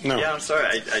here? No. Yeah, I'm sorry.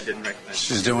 I didn't recognize.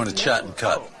 She's doing a Chat and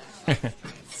Cut.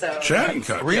 Chat and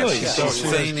Cut? Really? Yes, So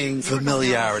she's feigning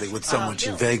familiarity with someone she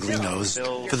vaguely knows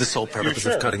for the sole purpose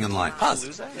of cutting in line.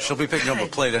 Pause. She'll be picking up a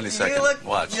plate any second.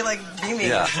 Watch. You're like beaming.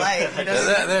 Yeah. Right.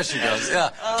 There she goes.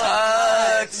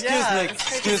 Yeah.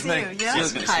 Excuse me.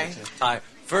 Hi.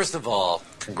 First of all,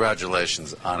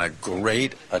 congratulations on a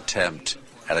great attempt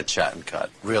at a Chat and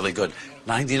Cut. Really good.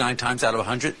 99 times out of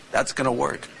 100, that's going to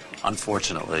work.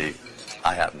 Unfortunately,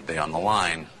 I happen to be on the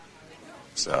line,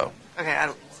 so. Okay, I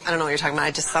don't know what you're talking about.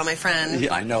 I just saw my friend.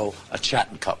 Yeah, I know a Chat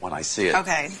and Cut when I see it.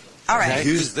 Okay. All right. Okay.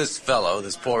 Use this fellow,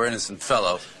 this poor innocent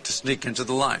fellow, to sneak into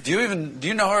the line. Do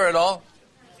you know her at all?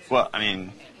 Well, I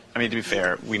mean, to be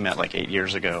fair, we met like 8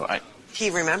 years ago.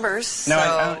 He remembers. No,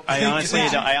 so. I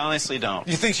honestly don't.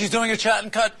 You think she's doing a Chat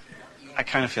and Cut? I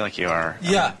kind of feel like you are.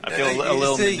 Yeah. I feel a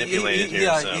little manipulated here.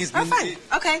 Yeah, so. he's been, fine.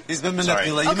 Okay. He's been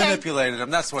manipulated. You Okay. manipulated him.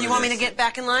 That's what You it want is. me to get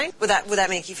back in line? Would that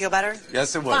make you feel better?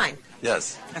 Yes, it would. Fine.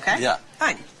 Yes. Okay. Yeah.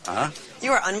 Fine. Uh-huh.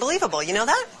 You are unbelievable. You know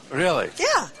that? Really?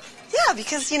 Yeah. Yeah,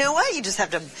 because you know what? You just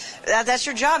have to. That's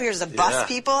your job here is to bust Yeah.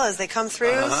 people as they come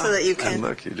through, so that you can. And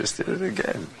look, you just did it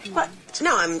again. What?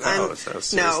 No, I'm. Oh, so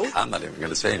seriously. No. I'm not even going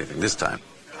to say anything this time.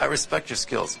 I respect your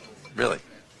skills. Really.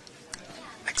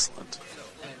 Excellent.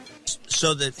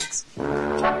 So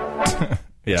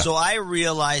Yeah. So I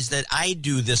realized that I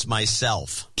do this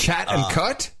myself. Chat and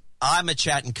Cut? I'm a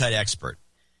Chat and Cut expert.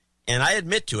 And I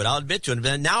admit to it. I'll admit to it.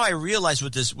 But now I realize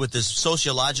with this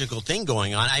sociological thing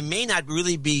going on, I may not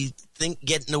really be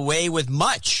getting away with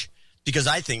much. Because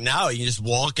I think now you just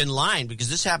walk in line. Because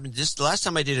this happened. The last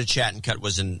time I did a Chat and Cut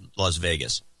was in Las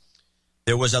Vegas.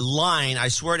 There was a line, I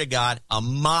swear to God, a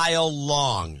mile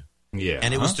long. Yeah.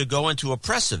 And it was to go into a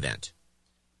press event.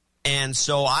 And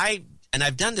so I've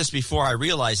done this before. I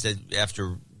realized that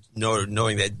after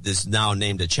knowing that this is now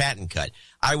named a Chat and Cut,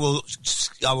 I will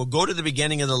go to the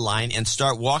beginning of the line and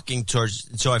start walking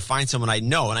towards, so I find someone I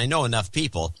know, and I know enough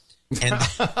people. And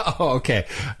oh, okay.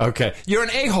 You're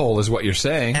an a-hole is what you're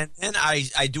saying. And then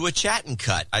I do a Chat and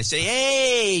Cut. I say,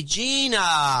 hey,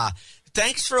 Gina,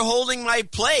 thanks for holding my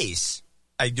place.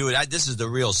 I do it. This is the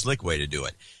real slick way to do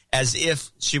it. As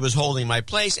if she was holding my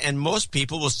place, and most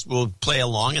people will play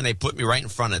along, and they put me right in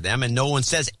front of them, and no one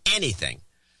says anything.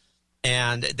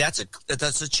 And that's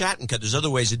a Chat and Cut. There's other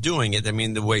ways of doing it. I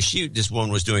mean, the way this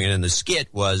woman was doing it in the skit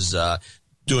was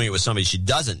doing it with somebody she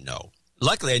doesn't know.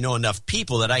 Luckily, I know enough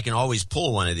people that I can always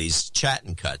pull one of these Chat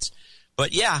and Cuts.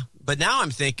 But now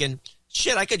I'm thinking,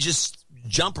 shit, I could just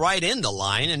jump right in the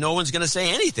line, and no one's going to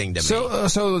say anything to me.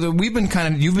 So we've been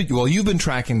you've been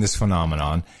tracking this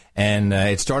phenomenon. And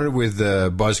it started with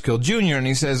Buzzkill Jr., and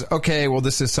he says, okay, well,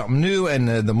 this is something new, and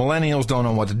the millennials don't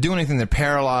know what to do anything. They're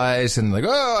paralyzed, and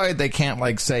they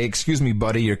can't, say, excuse me,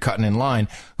 buddy, you're cutting in line.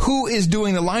 Who is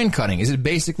doing the line cutting? Is it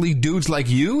basically dudes like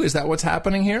you? Is that what's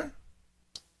happening here?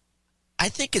 I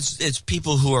think it's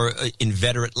people who are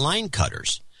inveterate line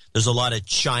cutters. There's a lot of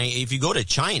China. If you go to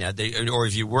China, or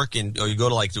if you work or you go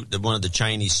to, one of the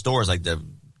Chinese stores, like the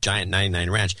Giant 99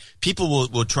 Ranch, people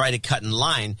will try to cut in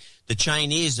line. The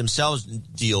Chinese themselves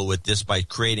deal with this by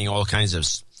creating all kinds of,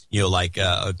 like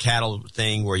a cattle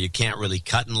thing where you can't really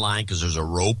cut in line because there's a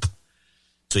rope.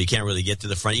 So you can't really get to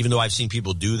the front, even though I've seen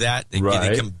people do that. They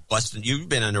come busting. You've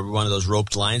been under one of those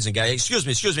roped lines, and guy, excuse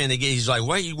me. And he's like,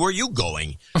 where are you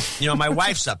going? My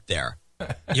wife's up there.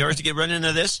 You ever get run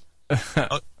into this?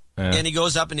 And he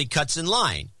goes up and he cuts in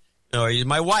line.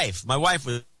 My wife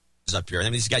was up here. I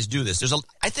mean, these guys do this.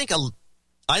 I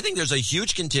think there's a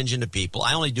huge contingent of people.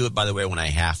 I only do it, by the way, when I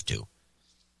have to.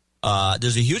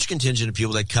 There's a huge contingent of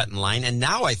people that cut in line, and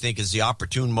now I think is the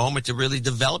opportune moment to really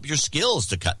develop your skills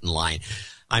to cut in line.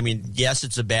 I mean, yes,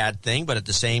 it's a bad thing, but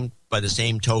by the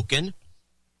same token,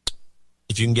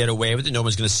 if you can get away with it, no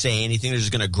one's going to say anything. They're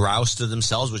just going to grouse to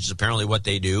themselves, which is apparently what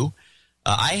they do.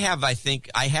 I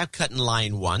have cut in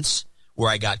line once where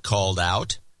I got called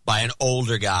out by an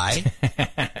older guy.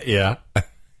 Yeah.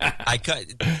 I'll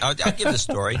give the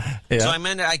story. Yeah. So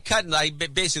I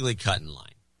basically cut in line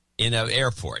in an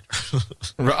airport.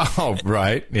 Oh,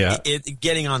 right. Yeah.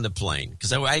 Getting on the plane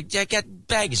because I got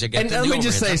baggage. Let me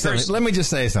just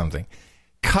say something.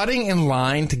 Cutting in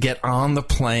line to get on the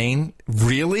plane,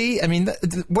 really? I mean,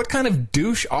 what kind of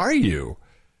douche are you?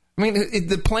 I mean,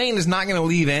 the plane is not going to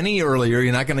leave any earlier.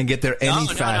 You're not going to get there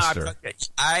faster. No,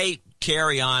 I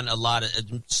carry on a lot of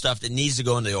stuff that needs to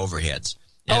go in the overheads.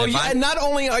 And not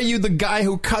only are you the guy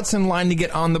who cuts in line to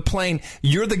get on the plane,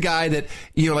 you're the guy that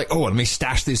you're like, let me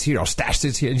stash this here. I'll stash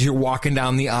this here. You're walking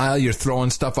down the aisle. You're throwing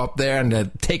stuff up there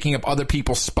and taking up other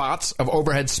people's spots of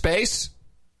overhead space.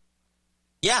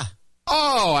 Yeah.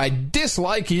 Oh, I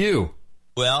dislike you.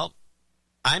 Well,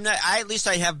 I'm not. At least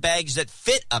I have bags that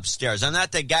fit upstairs. I'm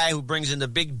not the guy who brings in the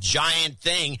big giant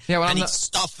thing and he's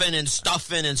stuffing and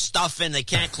stuffing and stuffing. They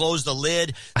can't close the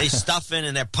lid. They stuff in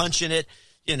and they're punching it.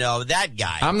 That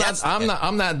guy. I'm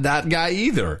not that guy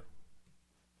either.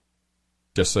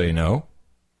 Just so you know.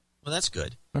 Well, that's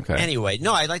good. Okay. Anyway,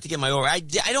 no, I'd like to get my over. I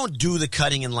don't do the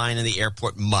cutting in line in the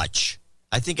airport much.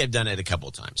 I think I've done it a couple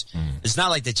of times. It's not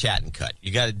like the chat and cut.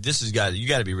 You got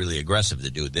to be really aggressive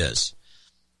to do this.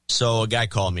 So a guy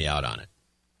called me out on it.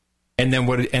 And then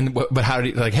but how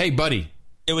did he, hey, buddy?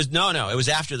 It was it was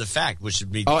after the fact, which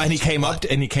would be. Oh, and he came up to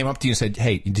you and said,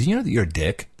 "Hey, did you know that you're a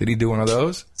dick?" Did he do one of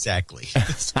those? Exactly.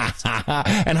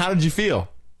 And how did you feel?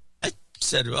 I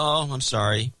said, "Oh, I'm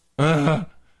sorry." I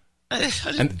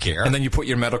didn't care. And then you put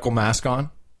your medical mask on.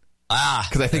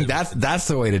 Because I think that's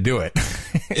the way to do it.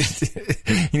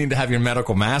 You need to have your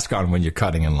medical mask on when you're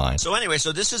cutting in line. So anyway,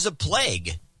 this is a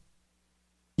plague.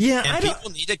 Yeah, and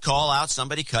people need to call out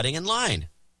somebody cutting in line.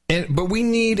 But we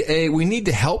need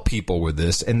to help people with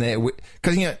this, and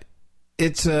because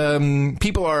it's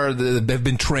people they've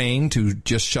been trained to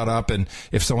just shut up, and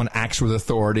if someone acts with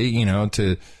authority,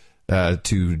 to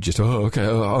just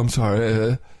I'm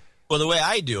sorry. Well, the way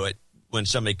I do it when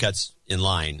somebody cuts in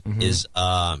line is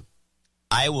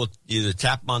I will either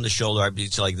tap them on the shoulder.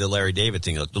 It's like the Larry David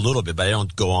thing a little bit, but I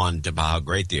don't go on to how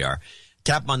great they are.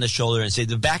 Tap them on the shoulder and say,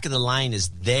 the back of the line is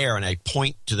there, and I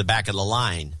point to the back of the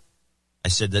line. I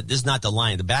said that this is not the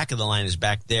line. The back of the line is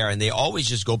back there, and they always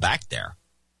just go back there.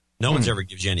 No one's ever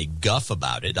gives you any guff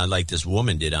about it, unlike this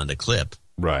woman did on the clip.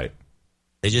 Right.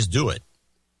 They just do it.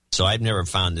 So I've never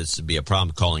found this to be a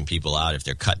problem calling people out if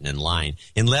they're cutting in line,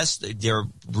 unless they're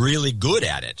really good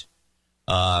at it.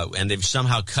 And they've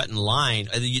somehow cut in line.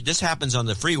 This happens on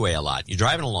the freeway a lot. You're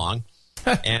driving along,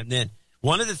 and then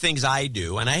one of the things I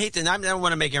do, and I don't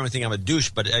want to make everyone think I'm a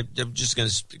douche, but I'm just going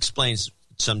to explain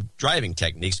some driving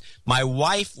techniques. My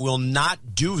wife will not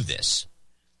do this.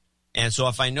 And so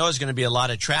if I know there's going to be a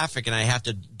lot of traffic and I have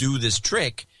to do this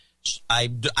trick, I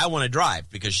want to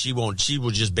drive because she won't. She will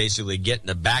just basically get in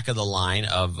the back of the line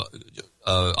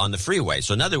on the freeway.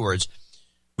 So in other words,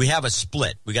 we have a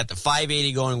split. We got the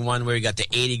 580 going one way, we got the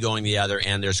 80 going the other,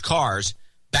 and there's cars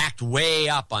backed way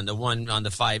up on the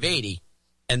 580.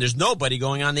 And there's nobody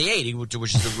going on the 80, which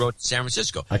is the road to San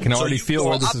Francisco. I can already feel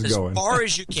where this is going. As far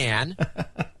as you can.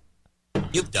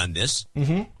 You've done this.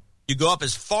 Mm-hmm. You go up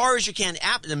as far as you can.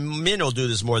 The men will do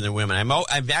this more than women.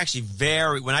 I'm actually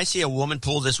when I see a woman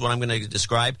pull this, what I'm going to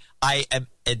describe, I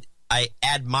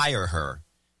admire her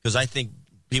because I think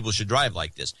people should drive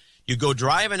like this. You go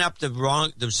driving up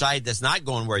the side that's not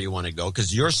going where you want to go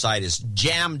because your side is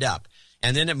jammed up.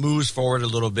 And then it moves forward a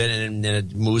little bit, and then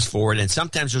it moves forward. And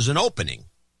sometimes there's an opening.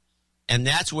 And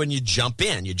that's when you jump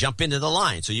in. You jump into the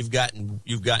line. So you've gotten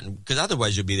because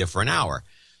otherwise you'll be there for an hour.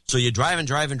 So you drive,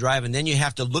 and then you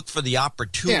have to look for the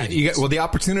opportunity. Yeah, the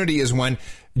opportunity is when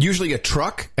usually a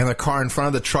truck and the car in front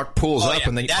of the truck pulls up,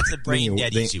 and that's a brain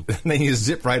dead easy one. Then you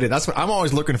zip right in. That's what I'm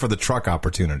always looking for, the truck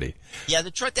opportunity. Yeah,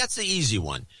 the truck, that's the easy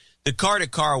one. The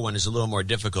car-to-car one is a little more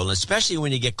difficult, especially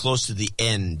when you get close to the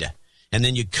end, and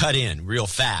then you cut in real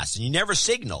fast, and you never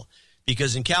signal.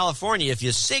 Because in California, if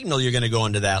you signal you're going to go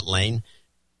into that lane,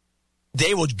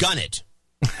 they will gun it.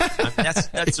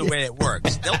 That's the way it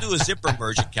works. They'll do a zipper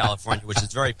merge in California, which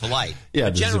is very polite. Yeah,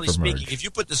 but generally speaking, merge. if you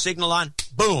put the signal on,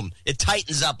 boom, it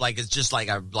tightens up like it's just like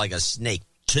a snake.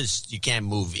 Just you can't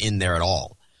move in there at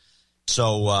all.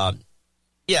 So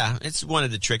yeah, it's one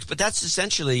of the tricks. But that's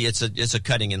essentially it's a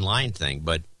cutting in line thing.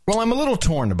 But well, I'm a little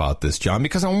torn about this, John,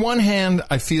 because on one hand,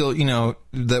 I feel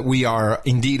that we are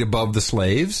indeed above the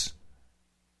slaves.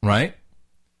 Right?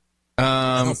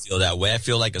 I don't feel that way. I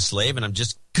feel like a slave, and I'm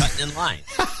just cutting in line.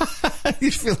 You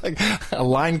feel like a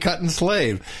line-cutting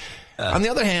slave. On the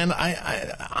other hand,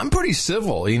 I'm pretty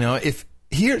civil. If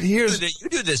here's you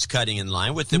do this cutting in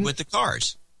line with the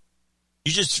cars.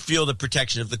 You just feel the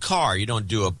protection of the car. You don't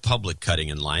do a public cutting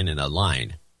in line in a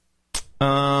line.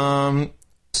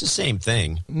 It's the same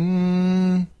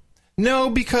thing. No,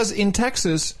 because in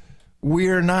Texas,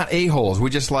 we're not a-holes. We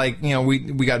just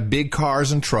we got big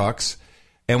cars and trucks,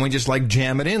 and we just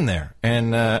jam it in there.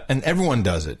 And everyone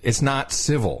does it. It's not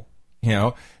civil.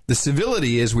 The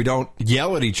civility is we don't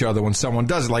yell at each other when someone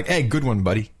does it. Like, hey, good one,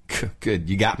 buddy. Good,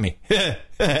 you got me.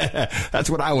 That's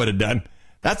what I would have done.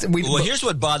 Here's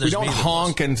what bothers me. We don't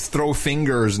honk and throw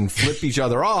fingers and flip each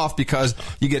other off because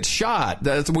you get shot.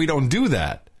 We don't do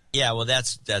that. Yeah, well,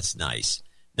 that's nice.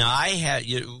 Now, I had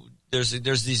there's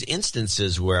these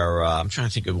instances where I'm trying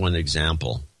to think of one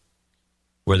example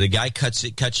where the guy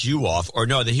cuts you off. Or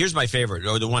no, here's my favorite,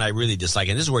 or the one I really dislike,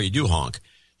 and this is where you do honk.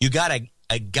 You got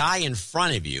a guy in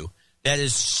front of you that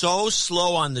is so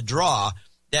slow on the draw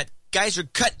that guys are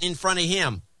cutting in front of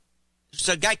him.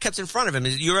 So a guy cuts in front of him.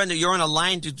 You're on a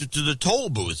line to the toll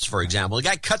booths, for example. The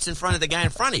guy cuts in front of the guy in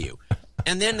front of you.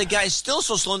 And then the guy's still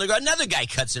so slow, and another guy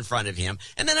cuts in front of him.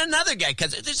 And then another guy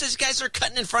cuts. These guys are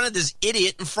cutting in front of this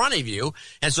idiot in front of you.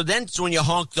 And so then it's when you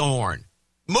honk the horn.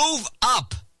 Move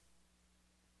up.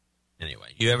 Anyway,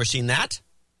 you ever seen that?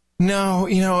 No,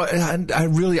 I'm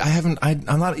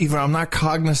not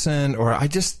cognizant, or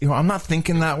I'm not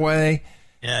thinking that way.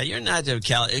 Yeah, you're not. I'm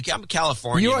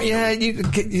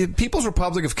California. People's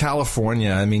Republic of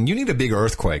California. I mean, you need a big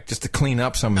earthquake just to clean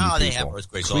up some of you people. They have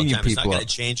earthquakes all the time. It's not going to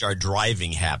change our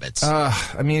driving habits.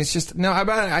 I mean, it's just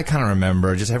I kind of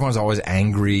remember. Just everyone's always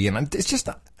angry, and it's just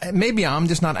maybe I'm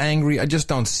just not angry. I just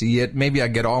don't see it. Maybe I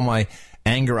get all my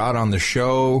anger out on the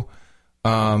show.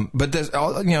 But there's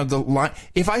the line.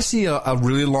 If I see a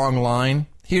really long line,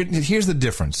 here's the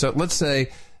difference. So let's say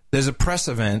there's a press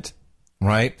event,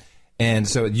 right? And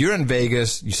so you're in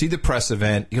Vegas, you see the press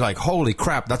event, you're like, holy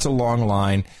crap, that's a long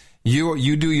line.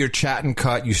 You do your chat and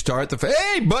cut, you start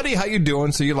hey buddy, how you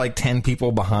doing? So you're like 10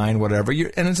 people behind, whatever.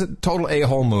 And it's a total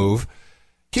a-hole move.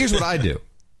 Here's what I do.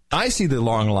 I see the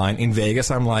long line in Vegas,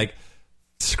 I'm like,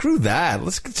 screw that.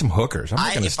 Let's get some hookers. I'm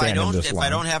not going to stand in this line. If I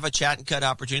don't have a chat and cut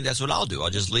opportunity, that's what I'll do. I'll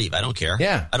just leave. I don't care.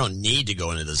 Yeah. I don't need to go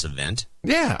into this event.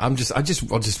 Yeah. I'm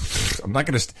not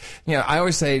going to, I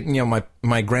always say,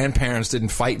 my grandparents didn't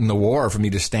fight in the war for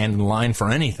me to stand in line for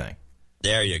anything.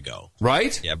 There you go.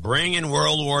 Right? Yeah. Bring in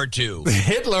World War II.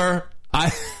 Hitler.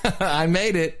 I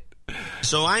made it.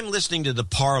 So I'm listening to the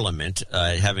Parliament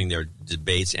having their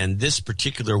debates, and this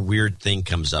particular weird thing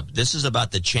comes up. This is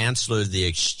about the Chancellor of the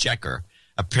Exchequer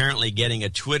apparently getting a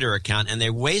Twitter account, and they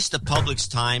waste the public's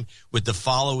time with the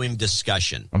following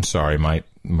discussion. I'm sorry, my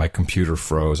computer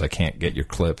froze. I can't get your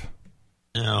clip.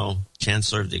 No,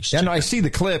 Chancellor of the Exchequer. Yeah, no, I see the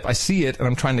clip. I see it, and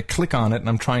I'm trying to click on it, and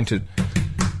I'm trying to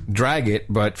drag it,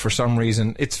 but for some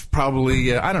reason, it's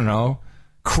probably, I don't know,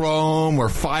 Chrome or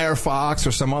Firefox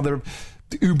or some other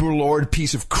uberlord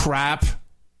piece of crap.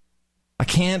 I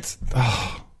can't.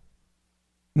 Oh.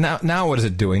 Now what is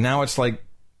it doing? Now it's like,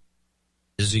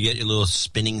 does it get your little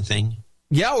spinning thing?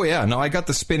 Yeah, oh yeah. No, I got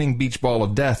the spinning beach ball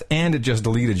of death, and it just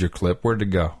deleted your clip. Where'd it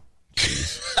go?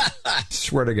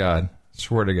 Swear to God.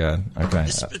 Okay.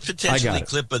 This is potentially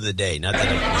clip of the day. Not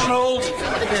that Donald,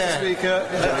 Speaker,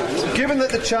 given that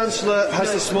the Chancellor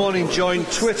has this morning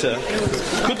joined Twitter,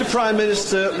 could the Prime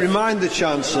Minister remind the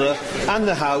Chancellor and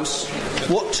the House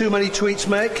what too many tweets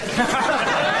make?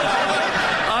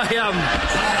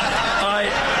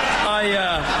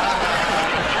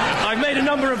 I've made a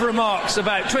number of remarks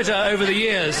about Twitter over the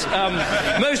years,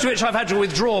 most of which I've had to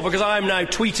withdraw because I am now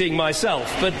tweeting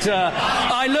myself. But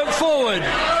I look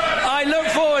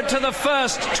forward to the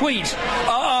first tweet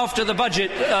after the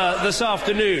budget this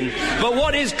afternoon. But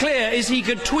what is clear is he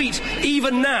could tweet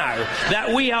even now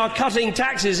that we are cutting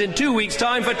taxes in 2 weeks'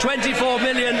 time for 24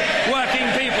 million working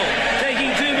people,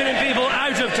 taking 2 million people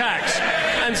out of tax.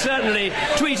 And certainly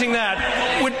tweeting that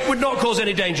would not cause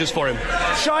any dangers for him.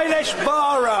 Shailesh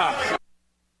Bara!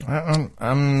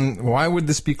 Why would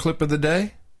this be clip of the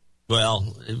day?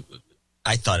 Well,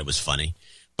 I thought it was funny.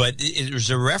 But it was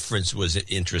a reference was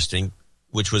interesting,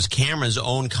 which was Cameron's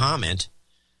own comment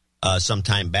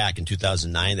sometime back in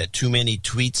 2009 that too many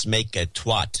tweets make a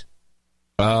twat.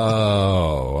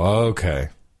 Oh, okay.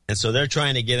 And so they're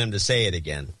trying to get him to say it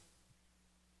again.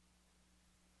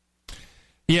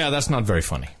 Yeah, that's not very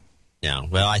funny. Yeah,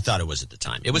 well, I thought it was at the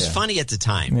time. It was funny at the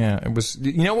time. Yeah, it was.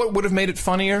 You know what would have made it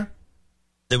funnier?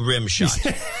 The rim shot.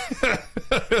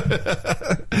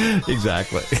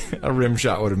 Exactly. A rim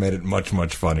shot would have made it much,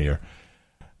 much funnier.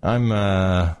 I'm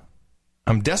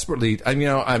desperately. You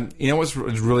know what's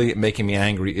really making me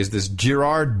angry is this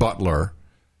Gerard Butler,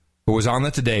 who was on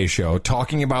the Today Show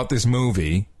talking about this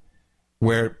movie.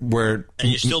 Where and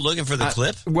you're still looking for the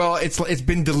clip? Well, it's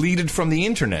been deleted from the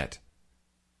internet.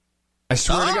 I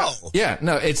swear to God. Yeah,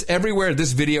 no, it's everywhere.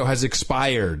 This video has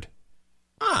expired.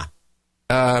 So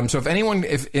if anyone,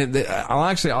 I'll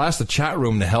ask the chat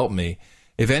room to help me.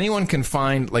 If anyone can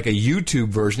find like a YouTube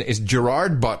version, it's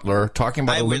Gerard Butler talking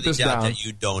about Olympus Down. I really doubt that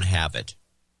you don't have it.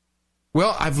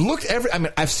 Well, I've looked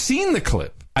I've seen the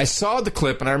clip. I saw the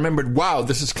clip and I remembered, wow,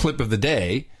 this is clip of the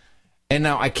day. And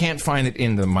now I can't find it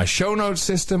in my show notes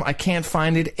system. I can't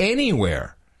find it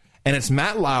anywhere. and it's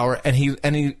Matt Lauer, and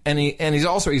he's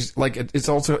also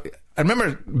I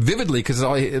remember vividly because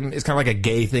it's kind of like a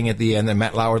gay thing at the end, and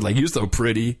Matt Lauer like, you're so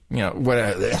pretty,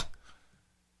 whatever,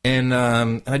 and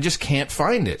I just can't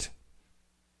find it.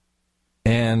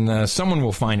 And someone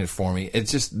will find it for me.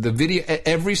 It's just the video.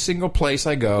 Every single place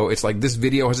I go, it's like, this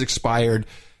video has expired.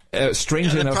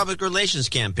 Strangely enough, the public relations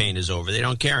campaign is over. They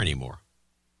don't care anymore.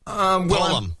 I'm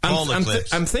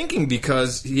thinking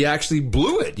because he actually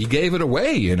blew it. He gave it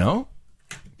away.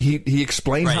 He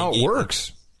explained how it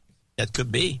works. That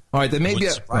could be. All right, then maybe.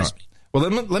 Surprise me. Well,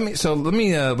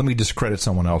 let me discredit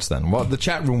someone else then. Well, the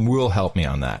chat room will help me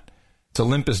on that. So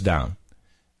Olympus down.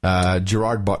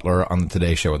 Gerard Butler on the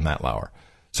Today Show with Matt Lauer.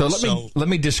 So let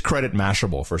me discredit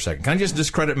Mashable for a second. Can I just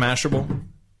discredit Mashable?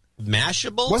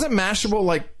 Mashable? Wasn't Mashable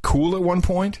like cool at one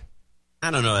point?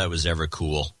 I don't know that was ever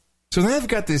cool. So they've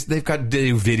got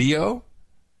the video,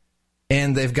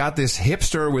 and they've got this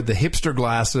hipster with the hipster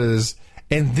glasses,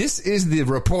 and this is the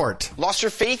report. Lost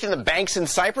your faith in the banks in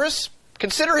Cyprus?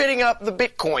 Consider hitting up the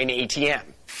Bitcoin ATM.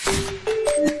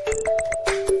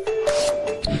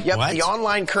 Yep, what? The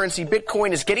online currency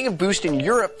Bitcoin is getting a boost in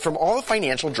Europe from all the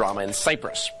financial drama in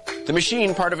Cyprus. The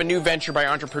machine, part of a new venture by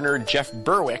entrepreneur Jeff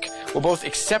Berwick, will both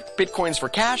accept Bitcoins for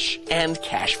cash and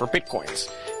cash for Bitcoins.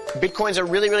 Bitcoins are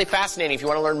really, really fascinating. If you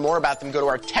want to learn more about them, go to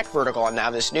our tech vertical on Now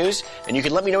This News, and you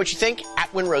can let me know what you think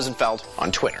at Win Rosenfeld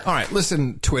on Twitter. All right,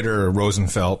 listen, Twitter,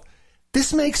 Rosenfeld.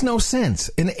 This makes no sense.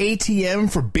 An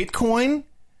ATM for Bitcoin?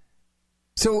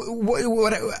 So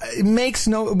what it makes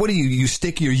no... What do you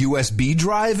stick your USB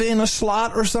drive in a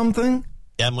slot or something?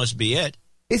 That must be it.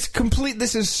 It's complete...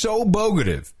 This is so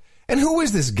bogative. And who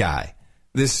is this guy?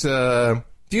 This, do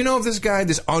you know of this guy,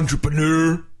 this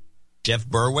entrepreneur? Jeff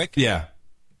Berwick? Yeah.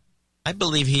 I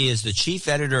believe he is the chief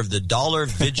editor of the Dollar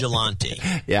Vigilante.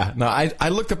 Yeah. No, I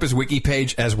looked up his wiki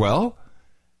page as well.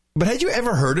 But had you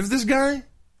ever heard of this guy?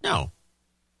 No.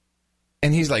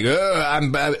 And he's like,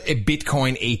 I'm a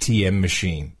Bitcoin ATM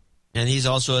machine. And he's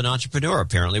also an entrepreneur,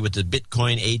 apparently, with the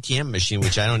Bitcoin ATM machine,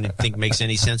 which I don't think makes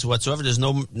any sense whatsoever. There's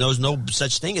no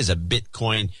such thing as a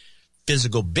Bitcoin,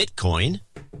 physical Bitcoin.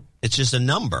 It's just a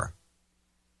number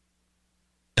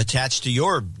attached to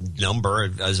your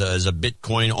number as a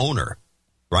Bitcoin owner,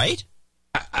 right?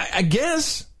 I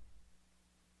guess.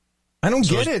 I don't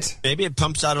get it. Maybe it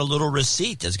pumps out a little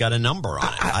receipt that's got a number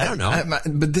on it. I don't know.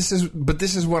 But this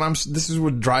is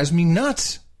what drives me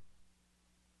nuts.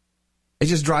 It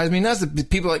just drives me nuts that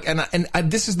people like,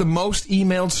 and this is the most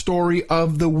emailed story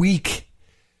of the week.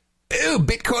 Ew,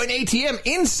 Bitcoin ATM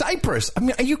in Cyprus. I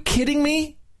mean, are you kidding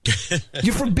me?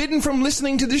 You're forbidden from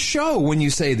listening to this show when you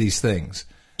say these things.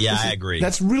 Yeah, I agree.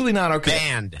 That's really not okay.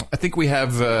 Banned. I think we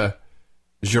have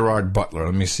Gerard Butler.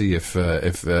 Let me see if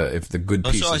the good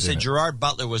piece. So I said Gerard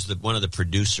Butler was one of the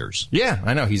producers. Yeah,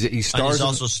 I know. He stars. And he's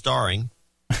also starring.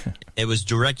 It was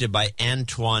directed by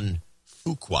Antoine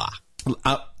Fuqua.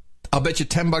 I'll bet you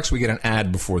 $10 we get an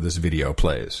ad before this video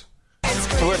plays.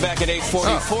 We're back at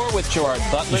 8:44 with Gerard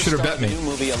Butler. You should have bet me. The new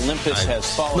movie Olympus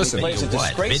Has Fallen. Listen, He plays a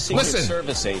disgraced Secret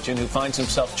Service agent who finds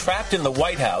himself trapped in the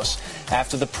White House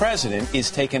after the president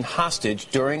is taken hostage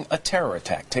during a terror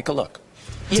attack. Take a look.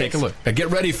 Take a look. Get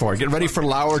ready for it. Get ready for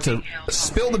Lauer to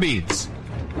spill the beans.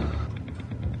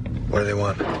 What do they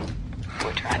want?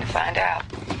 We're trying to find out.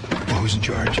 Well, who's in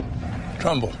charge?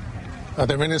 Trumbull. Are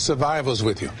there any survivors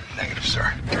with you? Negative,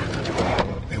 sir.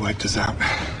 They wiped us out.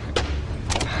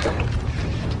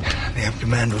 They have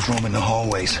commandos roaming the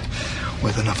hallways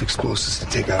with enough explosives to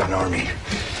take out an army.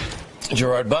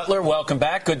 Gerard Butler, welcome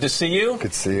back. Good to see you.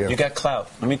 Good to see you. You got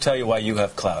clout. Let me tell you why you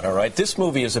have clout, all right? This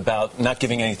movie is about not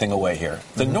giving anything away here.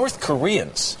 The North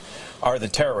Koreans are the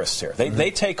terrorists here. They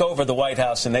take over the White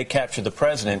House and they capture the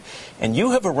president. And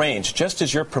you have arranged, just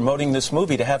as you're promoting this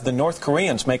movie, to have the North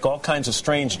Koreans make all kinds of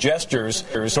strange gestures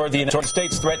or the United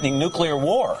States threatening nuclear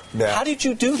war. Yeah. How did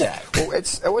you do that? Well,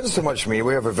 it wasn't so much me.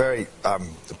 We have a very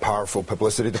powerful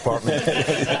publicity department.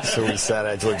 So we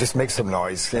said, just make some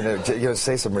noise,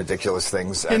 say some ridiculous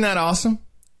things. Isn't that awesome?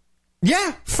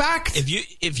 Yeah, fact.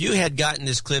 If you had gotten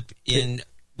this clip in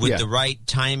with the right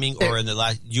timing or in the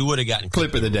last, you would have gotten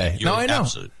clip of the day. No, I know.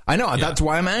 Absolute. I know. Yeah. That's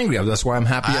why I'm angry. That's why I'm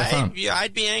happy I found. Yeah,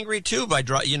 I'd be angry too by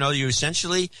you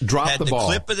essentially dropped the ball.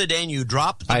 Clip of the day and you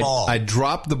dropped the ball. I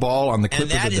dropped the ball on the clip of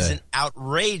the day. And that is an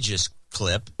outrageous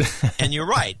clip. And you're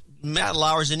right. Matt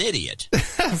Lauer's an idiot.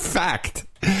 Fact.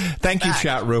 Thank you,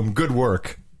 chat room. Good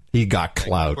work. He got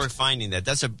clout. We're finding that.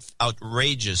 That's an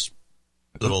outrageous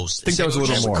little. I think that was a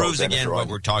little more. Proves again what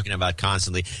we're talking about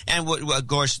constantly. And what, of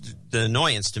course, the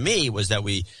annoyance to me was that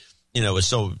we, was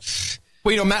so.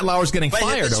 Well, Matt Lauer's getting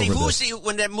fired over this. See,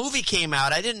 when that movie came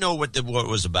out, I didn't know what it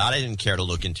was about. I didn't care to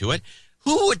look into it.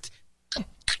 Who would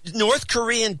North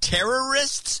Korean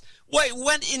terrorists? Wait,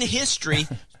 what in history?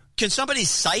 Can somebody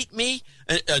cite me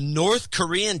a North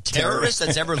Korean terrorist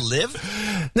that's ever lived?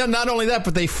 No, not only that,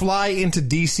 but they fly into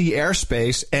D.C.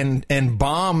 airspace and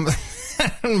bomb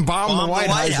the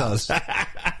White House.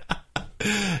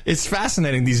 It's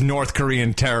fascinating, these North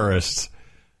Korean terrorists.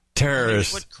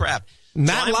 What crap.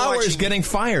 Matt Lauer is getting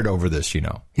fired over this, you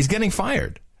know. He's getting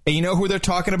fired. And you know who they're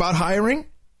talking about hiring?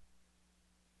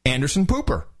 Anderson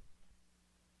Pooper.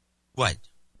 What?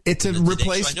 It's a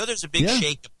replace. So I know there's a big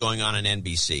shakeup going on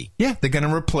NBC. Yeah, they're going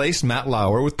to replace Matt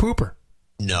Lauer with Pooper.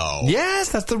 No.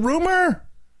 Yes, that's the rumor.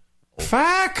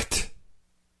 Fact.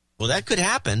 Well, that could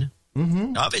happen.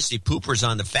 Mm-hmm. Obviously, Pooper's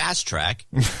on the fast track.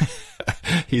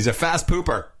 He's a fast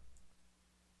pooper.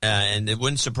 And it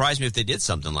wouldn't surprise me if they did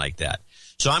something like that.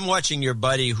 So I'm watching your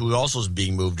buddy who also is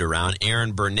being moved around,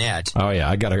 Aaron Burnett. Oh, yeah.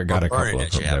 I got a couple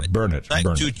of them. Burnett.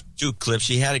 Two clips.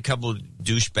 She had a couple of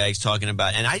douchebags talking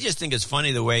about, and I just think it's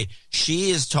funny the way she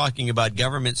is talking about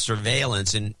government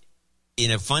surveillance in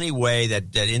a funny way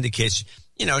that indicates,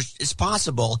 you know, it's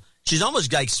possible. She's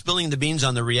almost like spilling the beans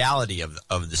on the reality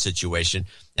of the situation.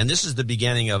 And this is the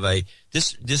beginning of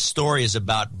this story is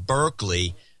about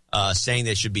Berkeley saying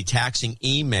they should be taxing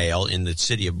email in the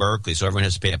city of Berkeley, so everyone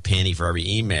has to pay a penny for every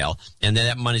email. And then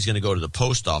that money's going to go to the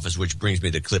post office, which brings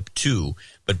me to clip 2.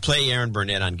 But play Aaron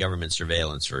Burnett on government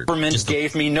surveillance. Government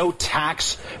gave me no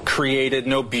tax created,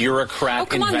 no bureaucrat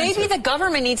come on, maybe the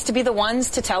government needs to be the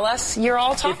ones to tell us you're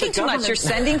all talking too much. You're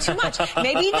sending too much.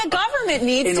 Maybe the government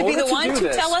needs to be the one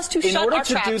to tell us to shut our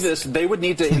traps. In order to do this, they would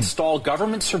need to install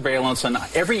government surveillance on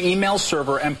every email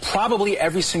server and probably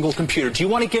every single computer. Do you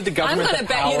want to give the government I'm going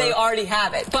to bet you they already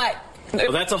have it, but...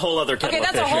 Well, that's a whole other kettle of fish.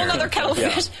 Okay, that's a whole other kettle of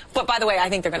fish. But by the way, I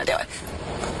think they're going to do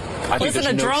it. Listen,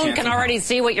 a drone can already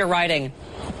see what you're writing.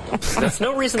 That's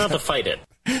no reason not to fight it.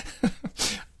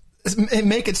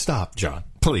 Make it stop, John,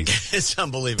 please. It's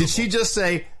unbelievable. Did she just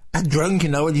say, a drone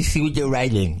can already see what you're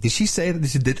writing? Did she say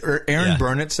that? Did Aaron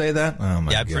Burnett say that? Oh,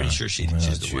 my God. I'm pretty sure she's the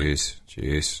one.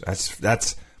 Jeez.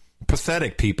 That's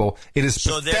pathetic, people. It is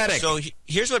pathetic. So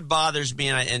here's what bothers me,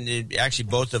 and actually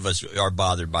both of us are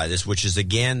bothered by this, which is,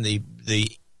 again, the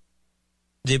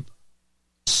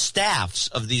staffs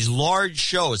of these large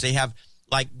shows. They have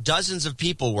like dozens of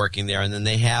people working there, and then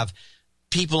they have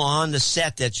people on the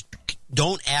set that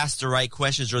don't ask the right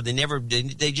questions, or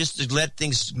they just let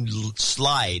things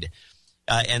slide.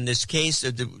 And this case,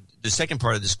 the second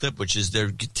part of this clip, which is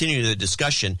they're continuing the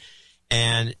discussion,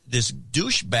 and this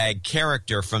douchebag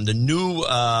character from the New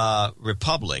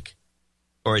Republic,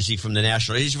 or is he from the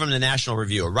National? He's from the National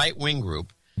Review, a right-wing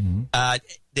group. Mm-hmm.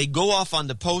 They go off on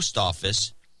the post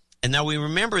office, and now we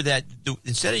remember that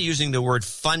instead of using the word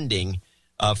funding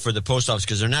for the post office,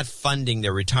 because they're not funding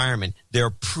their retirement, they're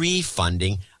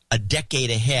pre-funding a decade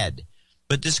ahead.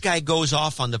 But this guy goes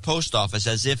off on the post office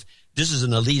as if this is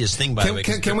an elitist thing, by the way.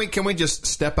 Can we just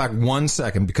step back 1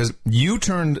 second? Because you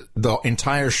turned the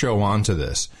entire show onto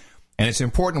this. And it's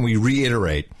important we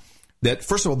reiterate that,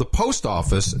 first of all, the post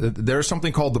office, there's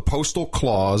something called the Postal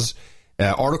Clause,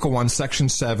 Article 1, Section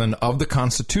 7 of the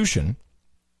Constitution.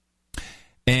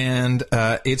 And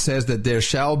it says that there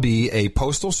shall be a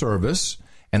postal service,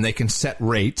 and they can set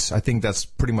rates. I think that's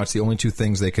pretty much the only two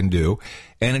things they can do.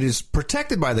 And it is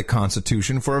protected by the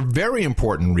Constitution for a very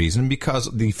important reason, because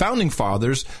the founding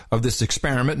fathers of this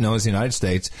experiment, known as the United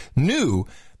States, knew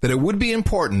that it would be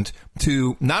important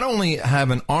to not only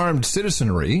have an armed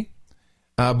citizenry,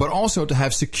 but also to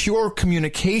have secure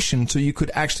communication so you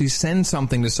could actually send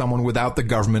something to someone without the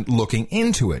government looking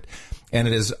into it. And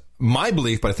it is my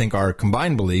belief, but I think our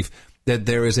combined belief, that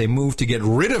there is a move to get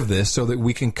rid of this so that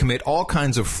we can commit all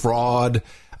kinds of fraud,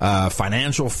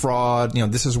 financial fraud. You know,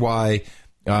 this is why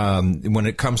when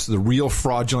it comes to the real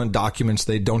fraudulent documents,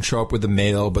 they don't show up with the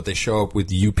mail, but they show up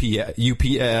with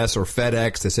UPS or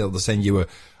FedEx. They say they'll send you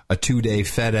a 2-day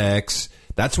FedEx.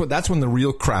 That's when the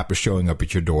real crap is showing up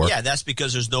at your door. Yeah, that's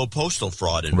because there's no postal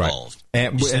fraud involved. Right.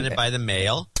 And, you send it by the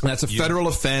mail. That's a federal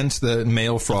offense, the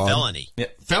mail fraud. Felony. Yeah,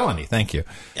 felony, thank you.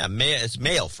 Yeah, it's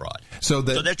mail fraud. So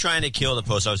they're trying to kill the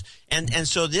post office. And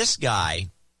so this guy,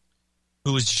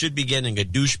 who should be getting a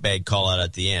douchebag call out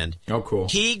at the end. Oh, cool.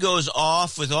 He goes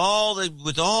off with all the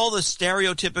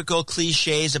stereotypical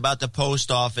cliches about the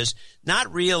post office,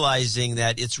 not realizing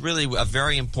that it's really a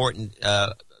very important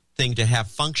thing to have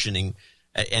functioning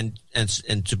and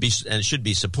should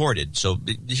be supported. So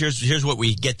here's what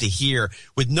we get to hear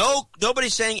with nobody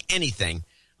saying anything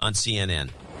on CNN.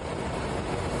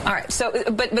 All right. So,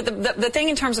 but the thing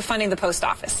in terms of funding the post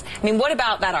office, I mean, what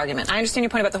about that argument? I understand your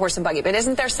point about the horse and buggy, but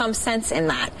isn't there some sense in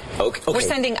that? Okay. We're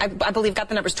sending, I believe, got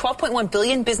the numbers, 12.1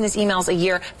 billion business emails a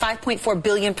year, 5.4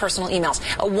 billion personal emails.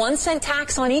 A 1 cent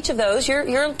tax on each of those, you're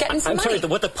getting some money. I'm sorry,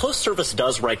 what the Post Service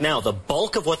does right now, the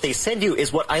bulk of what they send you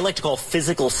is what I like to call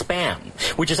physical spam,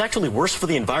 which is actually worse for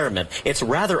the environment. It's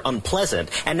rather unpleasant.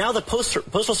 And now the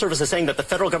Postal Service is saying that the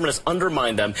federal government has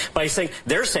undermined them by saying,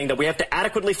 they're saying that we have to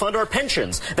adequately fund our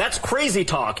pensions. That's crazy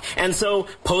talk. And so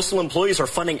postal employees are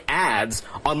funding ads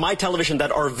on my television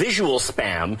that are visual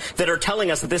spam, that are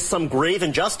telling us that this is some grave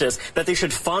injustice, that they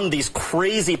should fund these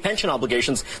crazy pension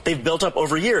obligations they've built up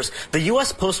over years. The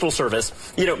U.S. Postal Service,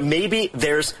 maybe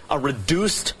there's a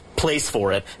reduced place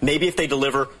for it. Maybe if they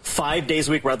deliver 5 days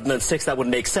a week rather than 6, that would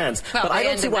make sense. Well, but I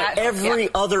don't see why every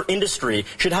other industry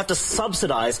should have to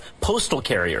subsidize postal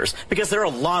carriers, because there are a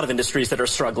lot of industries that are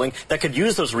struggling that could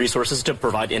use those resources to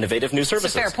provide innovative new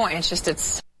services. It's a fair point. It's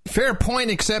just fair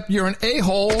point, except you're an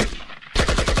a-hole.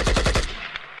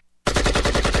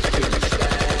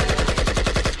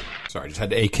 Sorry, I just had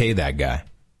to AK that guy.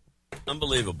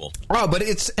 Unbelievable. Oh, but it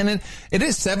is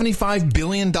 $75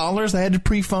 billion they had to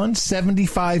pre-fund.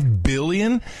 $75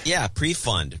 billion. Yeah,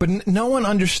 pre-fund. But no one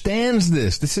understands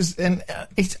this. This is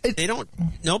they don't.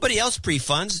 Nobody else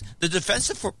pre-funds. The Defense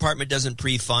Department doesn't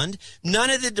pre-fund. No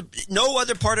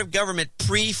other part of government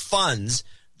pre-funds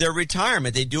their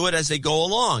retirement. They do it as they go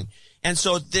along. And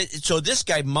so this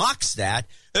guy mocks that.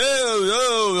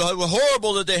 Oh,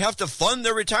 horrible that they have to fund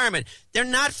their retirement. They're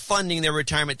not funding their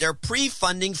retirement. They're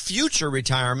pre-funding future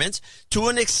retirements to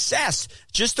an excess,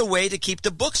 just a way to keep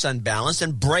the books unbalanced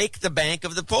and break the bank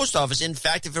of the post office. In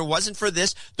fact, if it wasn't for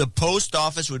this, the post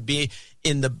office would be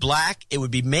in the black. It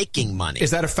would be making money.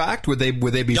 Is that a fact? Would they be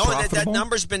profitable? That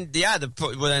number's been,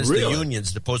 it's the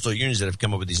unions, the postal unions that have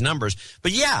come up with these numbers.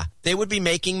 But yeah, they would be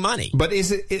making money. But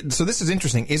so this is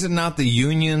interesting. Is it not the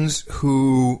unions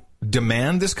who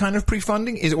demand this kind of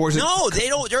pre-funding? No, they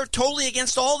don't. They're totally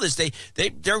against all this.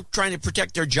 They're trying to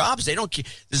protect their jobs. They don't.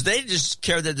 They just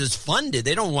care that it's funded.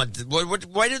 They don't want.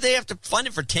 Why do they have to fund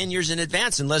it for 10 years in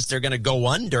advance unless they're going to go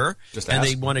under and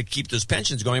they want to keep those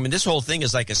pensions going? I mean, this whole thing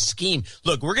is like a scheme.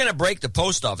 Look, we're going to break the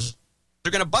post office.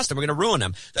 They're going to bust them. We're going to ruin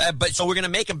them. So we're going to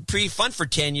make them pre-fund for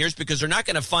 10 years because they're not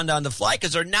going to fund on the fly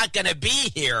because they're not going to be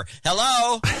here.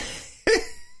 Hello.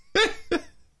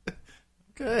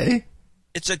 Okay.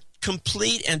 It's a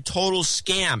complete and total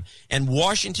scam, and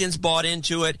Washington's bought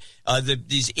into it.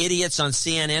 These idiots on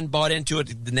CNN bought into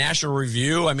it. The National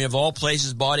Review, of all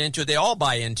places, bought into it. They all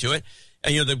buy into it.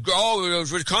 And,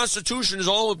 the Constitution is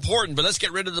all important, but let's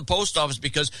get rid of the post office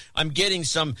because I'm getting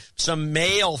some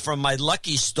mail from my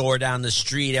Lucky store down the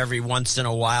street every once in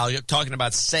a while. You're talking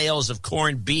about sales of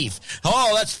corned beef.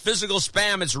 Oh, that's physical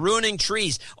spam. It's ruining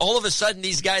trees. All of a sudden,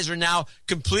 these guys are now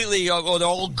completely, they're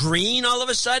all green all of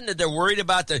a sudden. That they're worried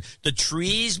about the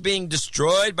trees being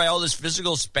destroyed by all this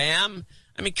physical spam.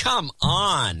 Come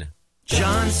on.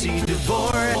 John C.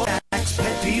 Dvorak's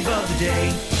pet peeve of the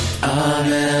day.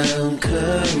 I'm Adam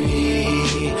Curry,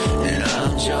 and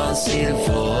I'm John C.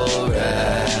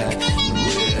 Dvorak.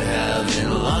 We're having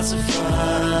lots of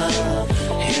fun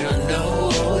here on No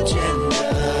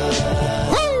Agenda.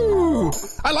 Woo!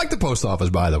 I like the post office,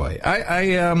 by the way.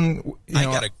 I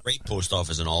got a great post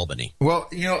office in Albany. Well,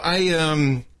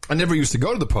 I never used to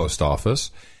go to the post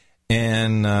office,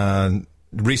 and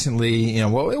recently,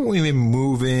 we've been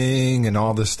moving and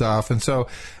all this stuff. And so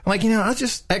I'm like,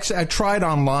 I tried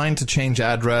online to change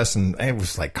address and it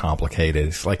was like complicated.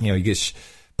 It's like, you just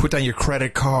put down your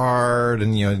credit card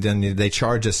and, then they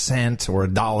charge a cent or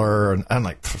 $1. And I'm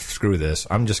like, screw this.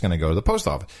 I'm just going to go to the post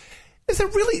office. They're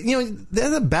really,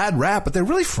 they're a bad rap, but they're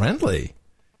really friendly.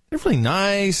 They're really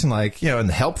nice and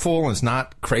and helpful, and it's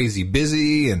not crazy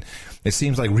busy, and it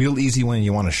seems like real easy when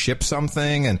you want to ship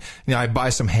something. And I buy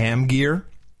some ham gear,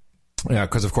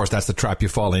 because of course that's the trap you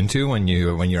fall into when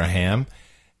you're a ham.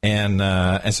 And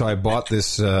so I bought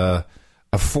this a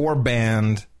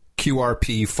 4-band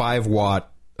QRP 5-watt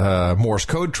Morse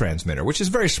code transmitter, which is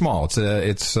very small.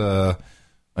 It's I'd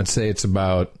say it's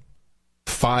about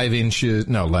 5 inches,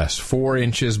 no less, 4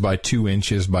 inches by 2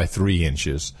 inches by 3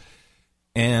 inches.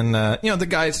 And, the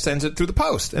guy sends it through the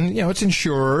post, and, it's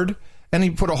insured, and he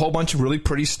put a whole bunch of really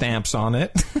pretty stamps on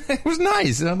it. It was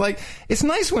nice. And I'm like, it's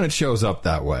nice when it shows up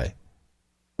that way.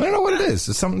 I don't know what it is.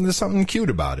 There's something cute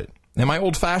about it. Am I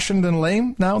old-fashioned and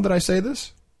lame now that I say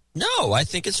this? No, I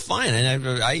think it's fine.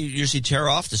 And I usually tear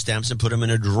off the stamps and put them in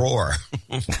a drawer.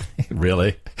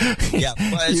 Really? Yeah,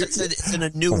 well, it's an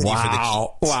annuity for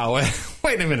the kids. Wow.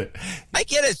 Wait a minute. I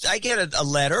get a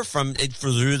letter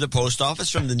through the post office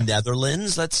from the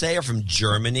Netherlands, let's say, or from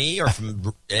Germany, or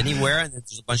from anywhere, and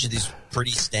there's a bunch of these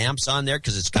pretty stamps on there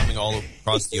because it's coming all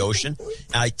across the ocean.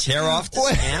 And I tear off the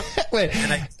stamp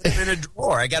and I put them in a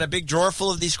drawer. I got a big drawer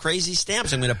full of these crazy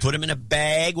stamps. I'm going to put them in a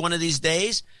bag one of these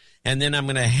days, and then I'm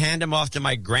going to hand them off to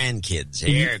my grandkids.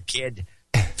 Here, kid.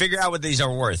 Figure out what these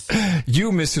are worth.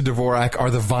 You, Mr. Dvorak,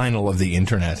 are the vinyl of the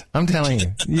internet. I'm telling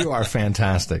you, you are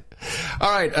fantastic.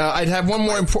 All right, I'd have one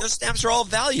more important. Those stamps are all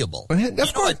valuable.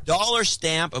 Of course, a dollar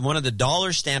stamp, one of the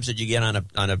dollar stamps that you get on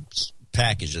a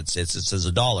package that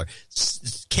says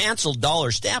 $1. Canceled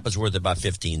dollar stamp is worth about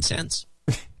 15 cents.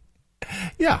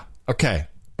 Yeah. Okay.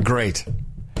 Great.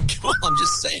 Well, I'm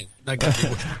just saying.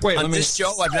 This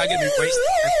show, I'm not going to be wasting.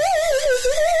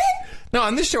 No,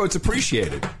 on this show, it's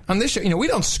appreciated. On this show, we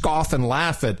don't scoff and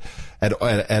laugh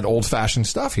at old-fashioned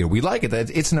stuff here. We like it.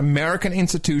 It's an American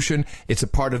institution. It's a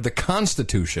part of the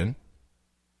Constitution,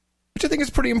 which I think is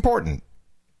pretty important.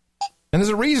 And there's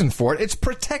a reason for it. It's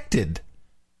protected.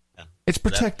 It's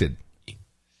protected.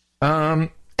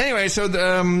 Anyway,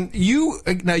 so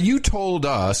you told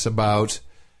us about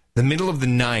the middle of the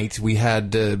night. We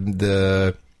had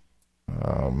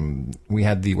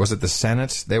was it the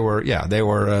Senate? They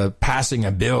were passing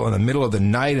a bill in the middle of the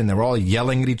night, and they were all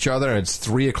yelling at each other. It's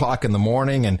 3:00 in the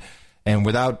morning, and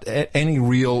without any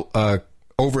real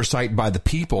oversight by the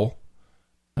people,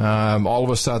 all of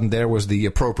a sudden there was the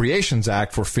Appropriations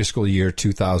Act for fiscal year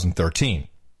 2013.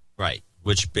 Right,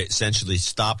 which essentially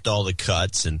stopped all the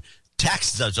cuts and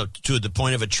taxes us up to the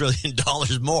point of $1 trillion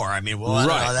more. I mean, well, I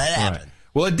don't know how that happened. Right.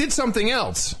 Well, it did something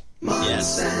else.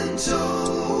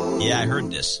 Monsanto. Yeah, I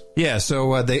heard this. Yeah,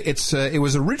 so it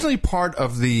was originally part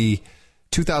of the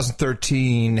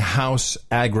 2013 House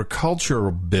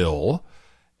Agriculture Bill,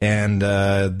 and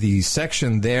the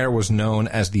section there was known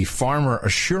as the Farmer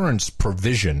Assurance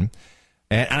Provision.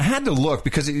 And I had to look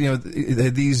because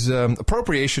these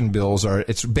appropriation bills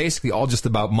it's basically all just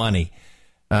about money.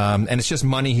 And it's just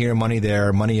money here, money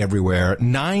there, money everywhere.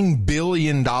 $9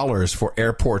 billion for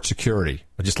airport security.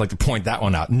 I'd just like to point that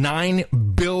one out.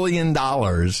 $9 billion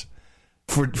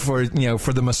for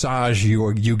the massage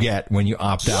you get when you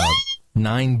opt out.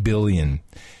 $9 billion.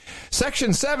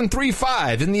 Section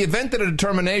 735, in the event that a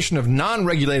determination of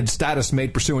non-regulated status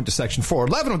made pursuant to Section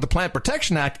 411 of the Plant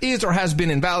Protection Act is or has been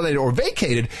invalidated or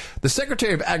vacated, the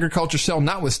Secretary of Agriculture shall,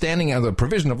 notwithstanding the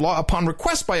provision of law, upon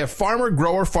request by a farmer,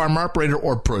 grower, farm operator,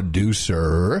 or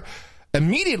producer,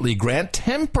 immediately grant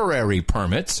temporary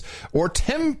permits or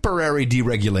temporary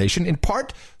deregulation, in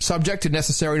part subject to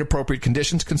necessary and appropriate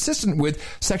conditions consistent with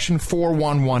Section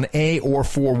 411A or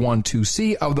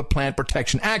 412C of the Plant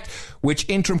Protection Act, which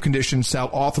interim conditions shall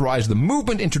authorize the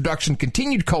movement, introduction,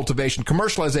 continued cultivation,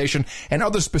 commercialization, and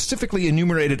other specifically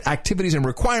enumerated activities and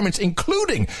requirements,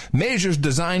 including measures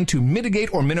designed to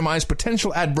mitigate or minimize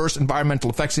potential adverse environmental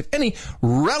effects, if any,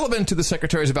 relevant to the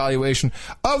Secretary's evaluation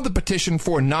of the petition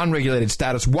for non-regulated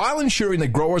status, while ensuring that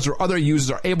growers or other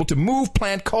users are able to move,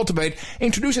 plant, cultivate,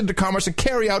 introduce into commerce, and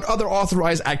carry out other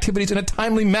authorized activities in a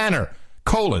timely manner.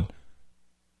 I'm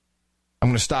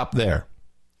going to stop there.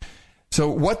 So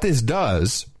what this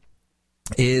does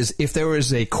is, if there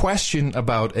is a question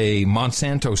about a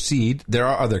Monsanto seed, there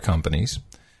are other companies,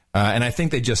 and I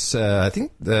think they just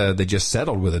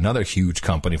settled with another huge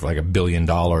company for like $1 billion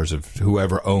of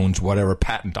whoever owns whatever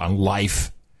patent on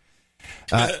life.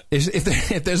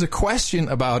 If there's a question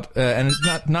about, and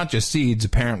it's not just seeds,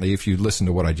 apparently, if you listen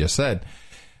to what I just said,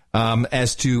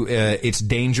 as to its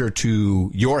danger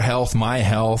to your health, my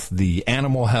health, the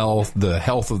animal health, the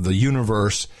health of the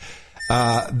universe,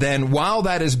 then while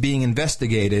that is being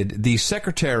investigated, the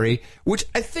secretary, which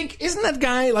I think, isn't that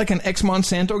guy like an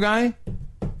ex-Monsanto guy?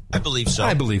 I believe so.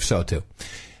 I believe so, too.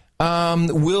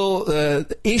 Will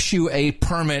issue a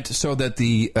permit so that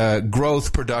the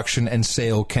growth, production, and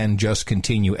sale can just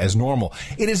continue as normal.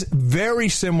 It is very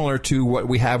similar to what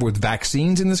we have with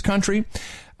vaccines in this country.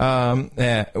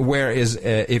 Whereas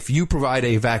if you provide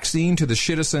a vaccine to the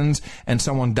citizens and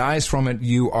someone dies from it,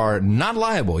 you are not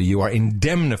liable. You are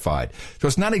indemnified. So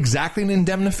it's not exactly an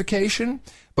indemnification,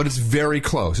 but it's very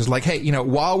close. It's like, hey,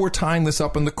 while we're tying this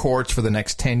up in the courts for the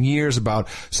next 10 years about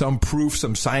some proof,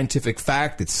 some scientific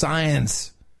fact, it's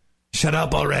science. Shut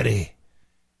up already.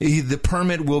 The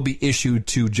permit will be issued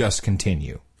to just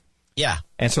continue. Yeah.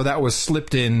 And so that was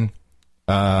slipped in.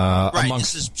 Right,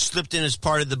 this is slipped in as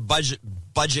part of the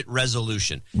budget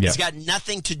resolution. Yep. It's got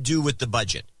nothing to do with the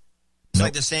budget. It's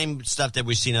like the same stuff that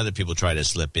we've seen other people try to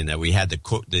slip in that we had the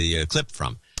clip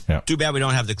from. Yep. Too bad we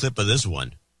don't have the clip of this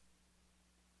one.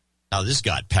 Now, this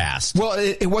got passed. Well,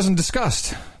 it wasn't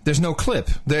discussed. There's no clip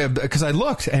there because I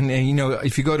looked, and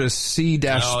if you go to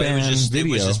C-SPAN video, it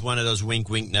was just one of those wink,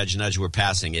 wink, nudge, nudge. We're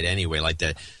passing it anyway, like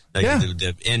the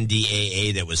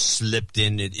NDAA that was slipped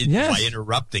in by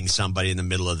interrupting somebody in the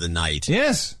middle of the night.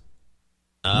 Yes.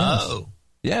 Oh.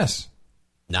 Yes.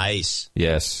 Nice.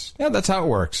 Yes. Yeah, that's how it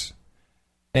works.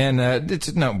 And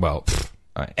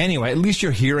anyway, at least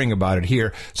you're hearing about it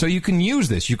here. So you can use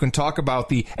this. You can talk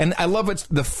about and I love it's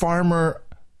the farmer.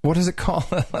 What is it called?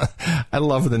 I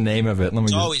love the name of it.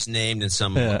 It's always named in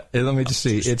some. Yeah, let me just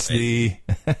see. It's the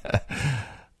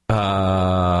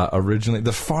originally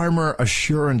the farmer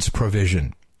assurance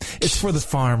provision. It's for the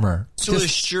farmer. To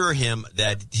assure him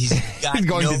that he's got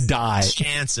going to die.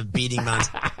 Chance of beating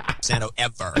Monsanto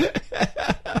ever.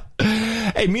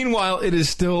 Hey, meanwhile, it is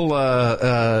still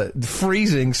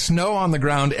freezing, snow on the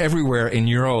ground everywhere in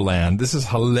Euroland. This is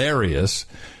hilarious.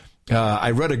 I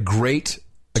read a great...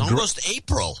 It's almost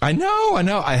April. I know.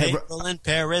 April in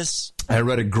Paris. I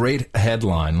read a great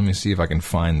headline. Let me see if I can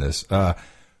find this.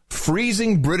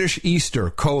 Freezing British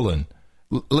Easter, :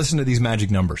 listen to these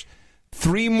magic numbers.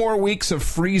 3 more weeks of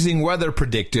freezing weather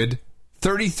predicted.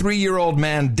 33-year-old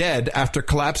man dead after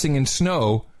collapsing in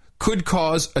snow. Could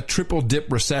cause a triple dip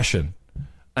recession.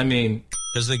 I mean...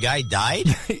 Because the guy died?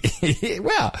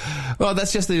 well,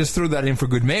 that's just, they just threw that in for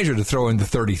good measure to throw in the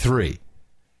 33.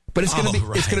 But it's going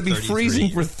to be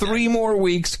freezing for 3 more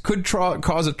weeks. Could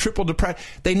cause a triple depression.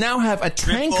 They now have a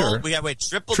tanker.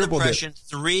 Triple depression,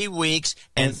 3 weeks,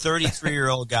 and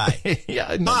 33-year-old guy.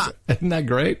 Yeah, isn't that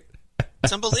great?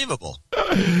 It's unbelievable.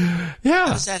 Yeah.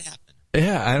 How does that happen?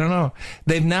 Yeah, I don't know.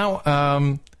 They've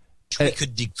now... we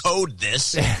could decode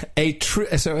this.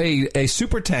 A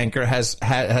super tanker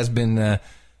has been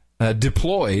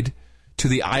deployed to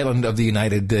the island of the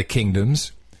United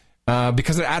Kingdoms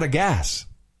because they're out of gas.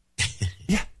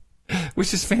 Yeah,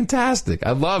 which is fantastic.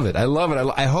 I love it.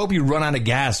 I hope you run out of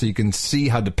gas so you can see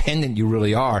how dependent you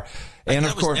really are. And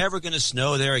of course, never going to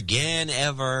snow there again,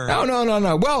 ever.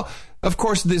 No. Well, of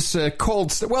course, this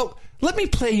cold. Well, let me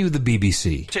play you the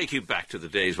BBC. Take you back to the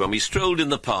days when we strolled in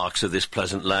the parks of this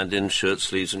pleasant land in shirt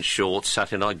sleeves and shorts,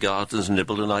 sat in our gardens,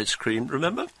 nibbled an ice cream.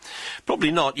 Remember? Probably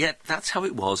not, yet that's how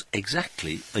it was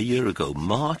exactly a year ago.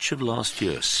 March of last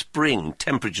year. Spring,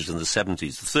 temperatures in the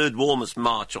 70s, the 3rd warmest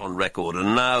March on record,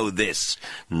 and now this.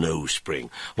 No spring.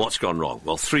 What's gone wrong?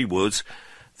 Well, 3 words.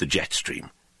 The jet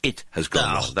stream. It has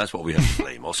gone wrong. That's what we have to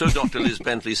blame. Or so Dr. Liz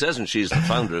Bentley says, and she's the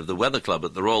founder of the Weather Club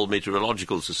at the Royal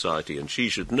Meteorological Society, and she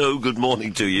should know. Good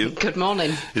morning to you. Good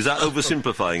morning. Is that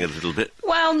oversimplifying it a little bit?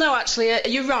 Well, no, actually,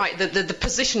 you're right. The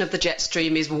position of the jet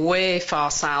stream is way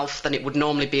far south than it would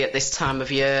normally be at this time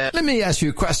of year. Let me ask you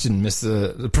a question,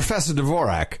 Mr. Professor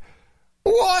Dvorak.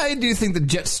 Why do you think the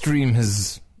jet stream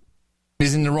is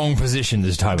in the wrong position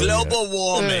this time of year? Global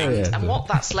warming. And what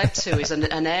that's led to is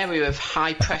an area of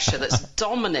high pressure that's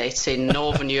dominating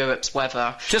Northern Europe's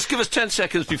weather. Just give us 10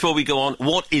 seconds before we go on.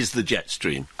 What is the jet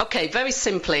stream? OK, very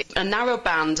simply, a narrow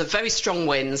band of very strong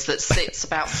winds that sits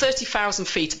about 30,000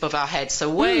 feet above our heads, so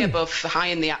way above, high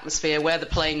in the atmosphere, where the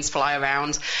planes fly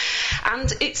around.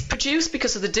 And it's produced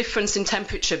because of the difference in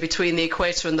temperature between the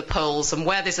equator and the poles, and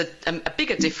where there's a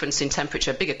bigger difference in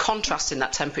temperature, a bigger contrast in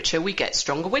that temperature, we get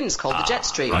stronger winds called the jet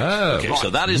stream. Right. So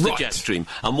that is the jet stream.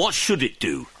 And what should it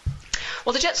do?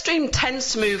 Well, the jet stream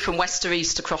tends to move from west to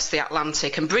east across the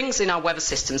Atlantic and brings in our weather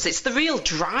systems. It's the real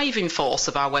driving force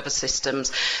of our weather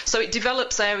systems. So it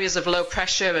develops areas of low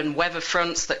pressure and weather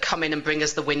fronts that come in and bring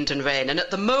us the wind and rain. And at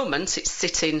the moment, it's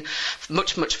sitting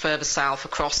much, much further south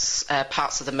across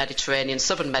parts of the Mediterranean,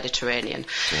 southern Mediterranean.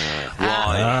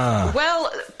 Why?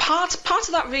 Well, part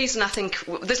of that reason, I think,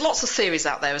 there's lots of theories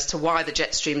out there as to why the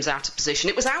jet stream's out of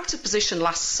position. It was out of position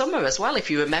last summer as well,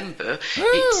 if you remember.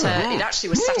 It actually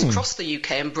was sat across the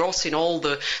UK and brought in all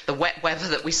the wet weather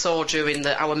that we saw during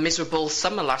our miserable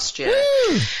summer last year.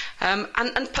 And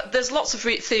there's lots of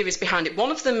theories behind it. One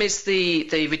of them is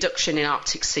the reduction in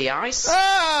Arctic sea ice.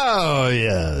 Oh,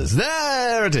 yes,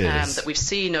 there it is. That we've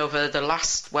seen over the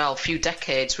last, few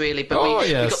decades, really. But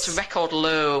we got to record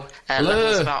low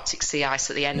levels of Arctic sea ice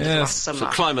at the end of last summer. So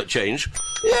climate change.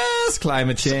 Yes,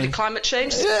 climate change. Simply climate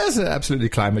change? Yes, absolutely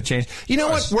climate change. You know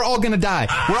what? We're all going to die.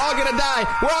 We're all going to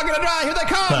die. We're all going to die. Here they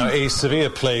come. Now, a severe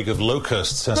plague of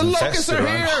locusts has infested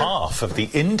around half of the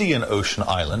Indian Ocean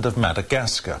island of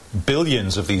Madagascar.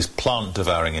 Billions of these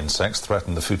plant-devouring insects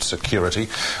threaten the food security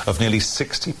of nearly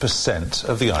 60%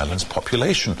 of the island's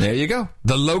population. There you go.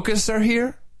 The locusts are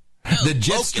here. The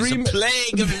jet stream. A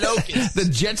plague of locusts. The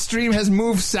jet stream has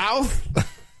moved south.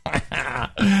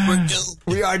 We're doomed.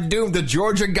 We are doomed. The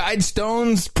Georgia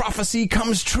Guidestone's prophecy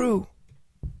comes true.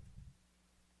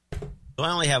 So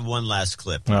I only have one last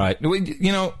clip. All right.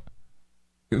 I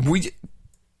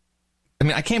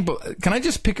can't. Can I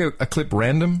just pick a clip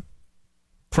random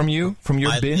from you, from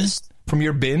your bin, from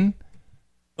your bin?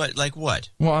 But like what?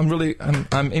 Well,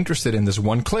 I'm interested in this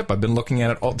one clip. I've been looking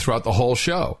at it all throughout the whole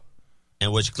show.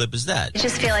 And which clip is that? I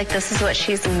just feel like this is what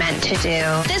she's meant to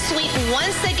do. This week,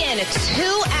 once again, 2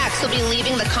 acts will be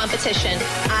leaving the competition.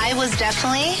 I was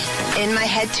definitely in my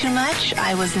head too much.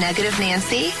 I was negative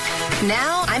Nancy.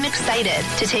 Now I'm excited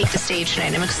to take the stage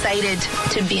tonight. I'm excited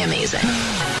to be amazing.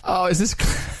 Oh, is this...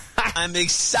 I'm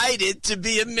excited to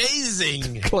be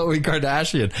amazing. Khloe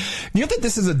Kardashian. You know that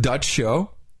this is a Dutch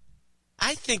show?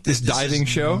 I think this diving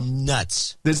show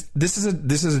nuts. This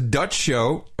is a Dutch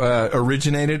show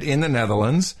originated in the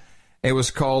Netherlands. It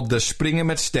was called the Springen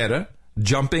met Sterren,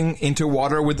 jumping into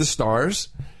water with the stars.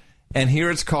 And here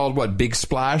it's called what, Big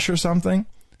Splash or something?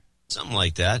 Something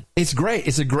like that. It's great.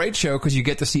 It's a great show because you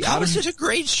get to see How is it a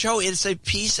great show? It's a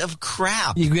piece of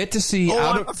crap. You get to see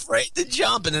I'm afraid to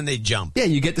jump, and then they jump. Yeah,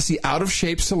 you get to see out of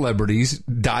shape celebrities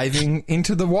diving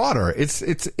into the water. It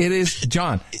is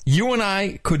John. You and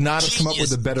I could not have come up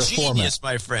with a better format,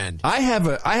 my friend. I have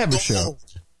a show.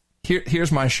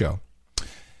 Here's my show.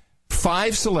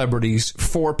 5 celebrities,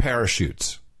 4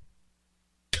 parachutes.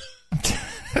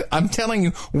 I'm telling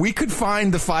you, we could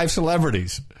find the 5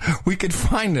 celebrities. We could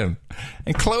find them.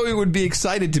 And Khloe would be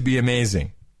excited to be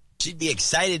amazing. She'd be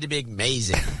excited to be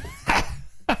amazing.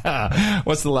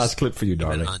 What's the last clip for you,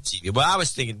 darling? On TV. Well, I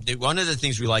was thinking, one of the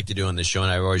things we like to do on this show,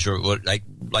 and I always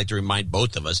like to remind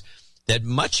both of us, that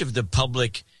much of the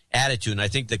public attitude, and I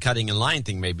think the cutting in line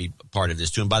thing may be part of this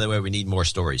too, and by the way, we need more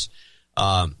stories.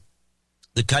 The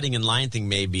cutting in line thing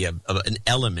may be an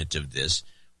element of this.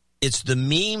 It's the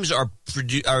memes are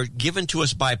given to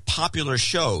us by popular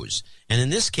shows. And in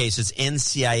this case, it's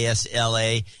NCIS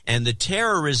LA and the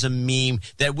terrorism meme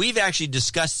that we've actually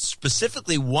discussed,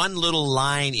 specifically one little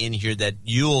line in here that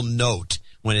you'll note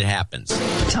when it happens.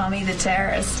 Tommy the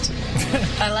terrorist.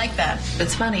 I like that.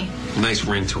 It's funny. Nice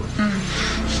ring to it.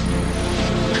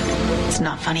 It's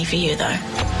not funny for you, though.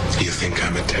 You think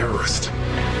I'm a terrorist?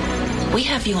 We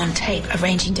have you on tape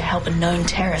arranging to help a known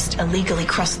terrorist illegally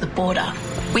cross the border.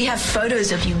 We have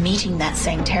photos of you meeting that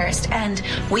same terrorist, and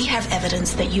we have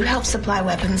evidence that you helped supply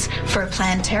weapons for a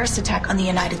planned terrorist attack on the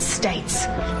United States.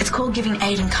 It's called giving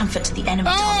aid and comfort to the enemy,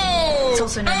 Tommy. It's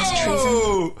also known as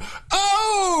treason.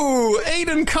 Aid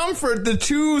and comfort, the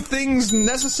 2 things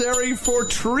necessary for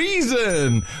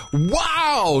treason.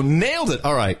 Wow, nailed it.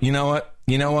 All right, you know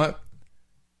what?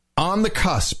 On the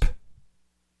cusp,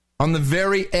 on the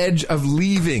very edge of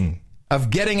leaving, of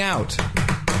getting out,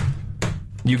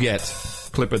 you get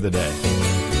Clip of the Day.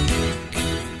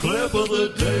 Clip of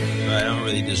the Day. I don't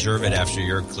really deserve it after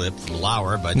your clip from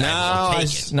Lauer, but I'll take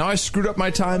it. I screwed up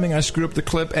my timing. I screwed up the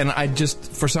clip, and I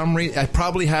just, for some reason, I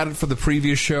probably had it for the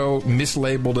previous show,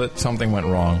 mislabeled it, something went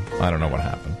wrong. I don't know what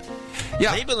happened.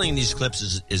 Yeah. Labeling these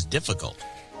clips is difficult.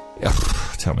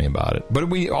 Tell me about it. But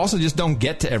we also just don't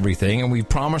get to everything, and we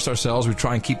promised ourselves we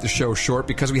try and keep the show short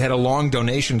because we had a long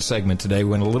donation segment today,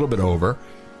 went a little bit over.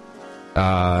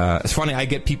 It's funny, I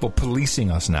get people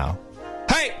policing us now.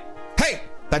 Hey,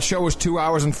 that show was 2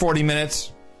 hours and 40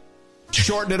 minutes.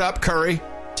 Shorten it up, Curry.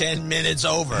 10 minutes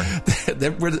over.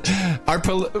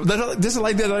 This is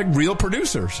like they're like real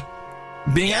producers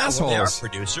being assholes. Well, they are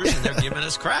producers, and they're giving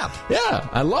us crap. Yeah,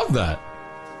 I love that.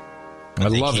 But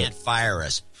they can't fire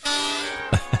us.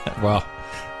 Well,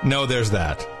 no, there's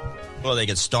that. Well, they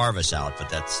could starve us out, but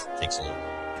that takes a little.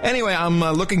 Anyway, I'm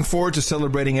looking forward to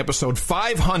celebrating episode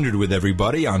 500 with every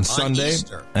on Sunday.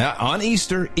 Easter. On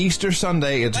Easter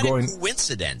Sunday. It's going.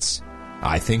 Coincidence?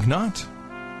 I think not.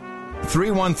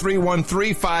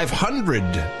 31313 500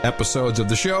 episodes of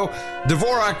the show.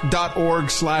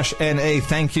 Dvorak.org/NA.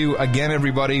 Thank you again,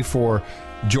 everybody, for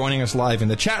joining us live in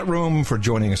the chat room, for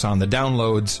joining us on the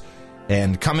downloads,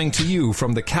 and coming to you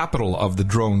from the capital of the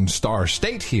Drone Star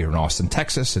State here in Austin,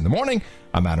 Texas. In the morning,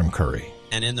 I'm Adam Curry.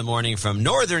 And in the morning from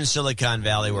northern Silicon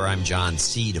Valley, where I'm John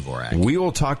C. Dvorak. We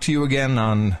will talk to you again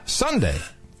on Sunday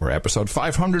for episode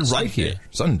 500 right here.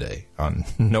 Sunday on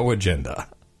No Agenda.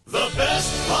 The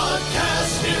best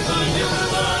podcast in the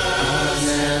universe. I'm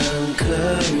Adam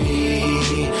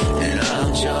Curry, and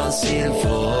I'm John C.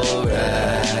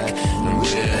 Dvorak. And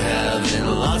we're having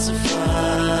lots of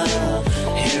fun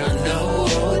here on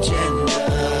No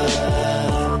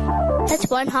Agenda. That's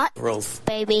one hot roast,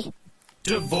 baby.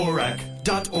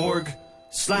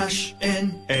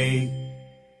 Dvorak.org/NA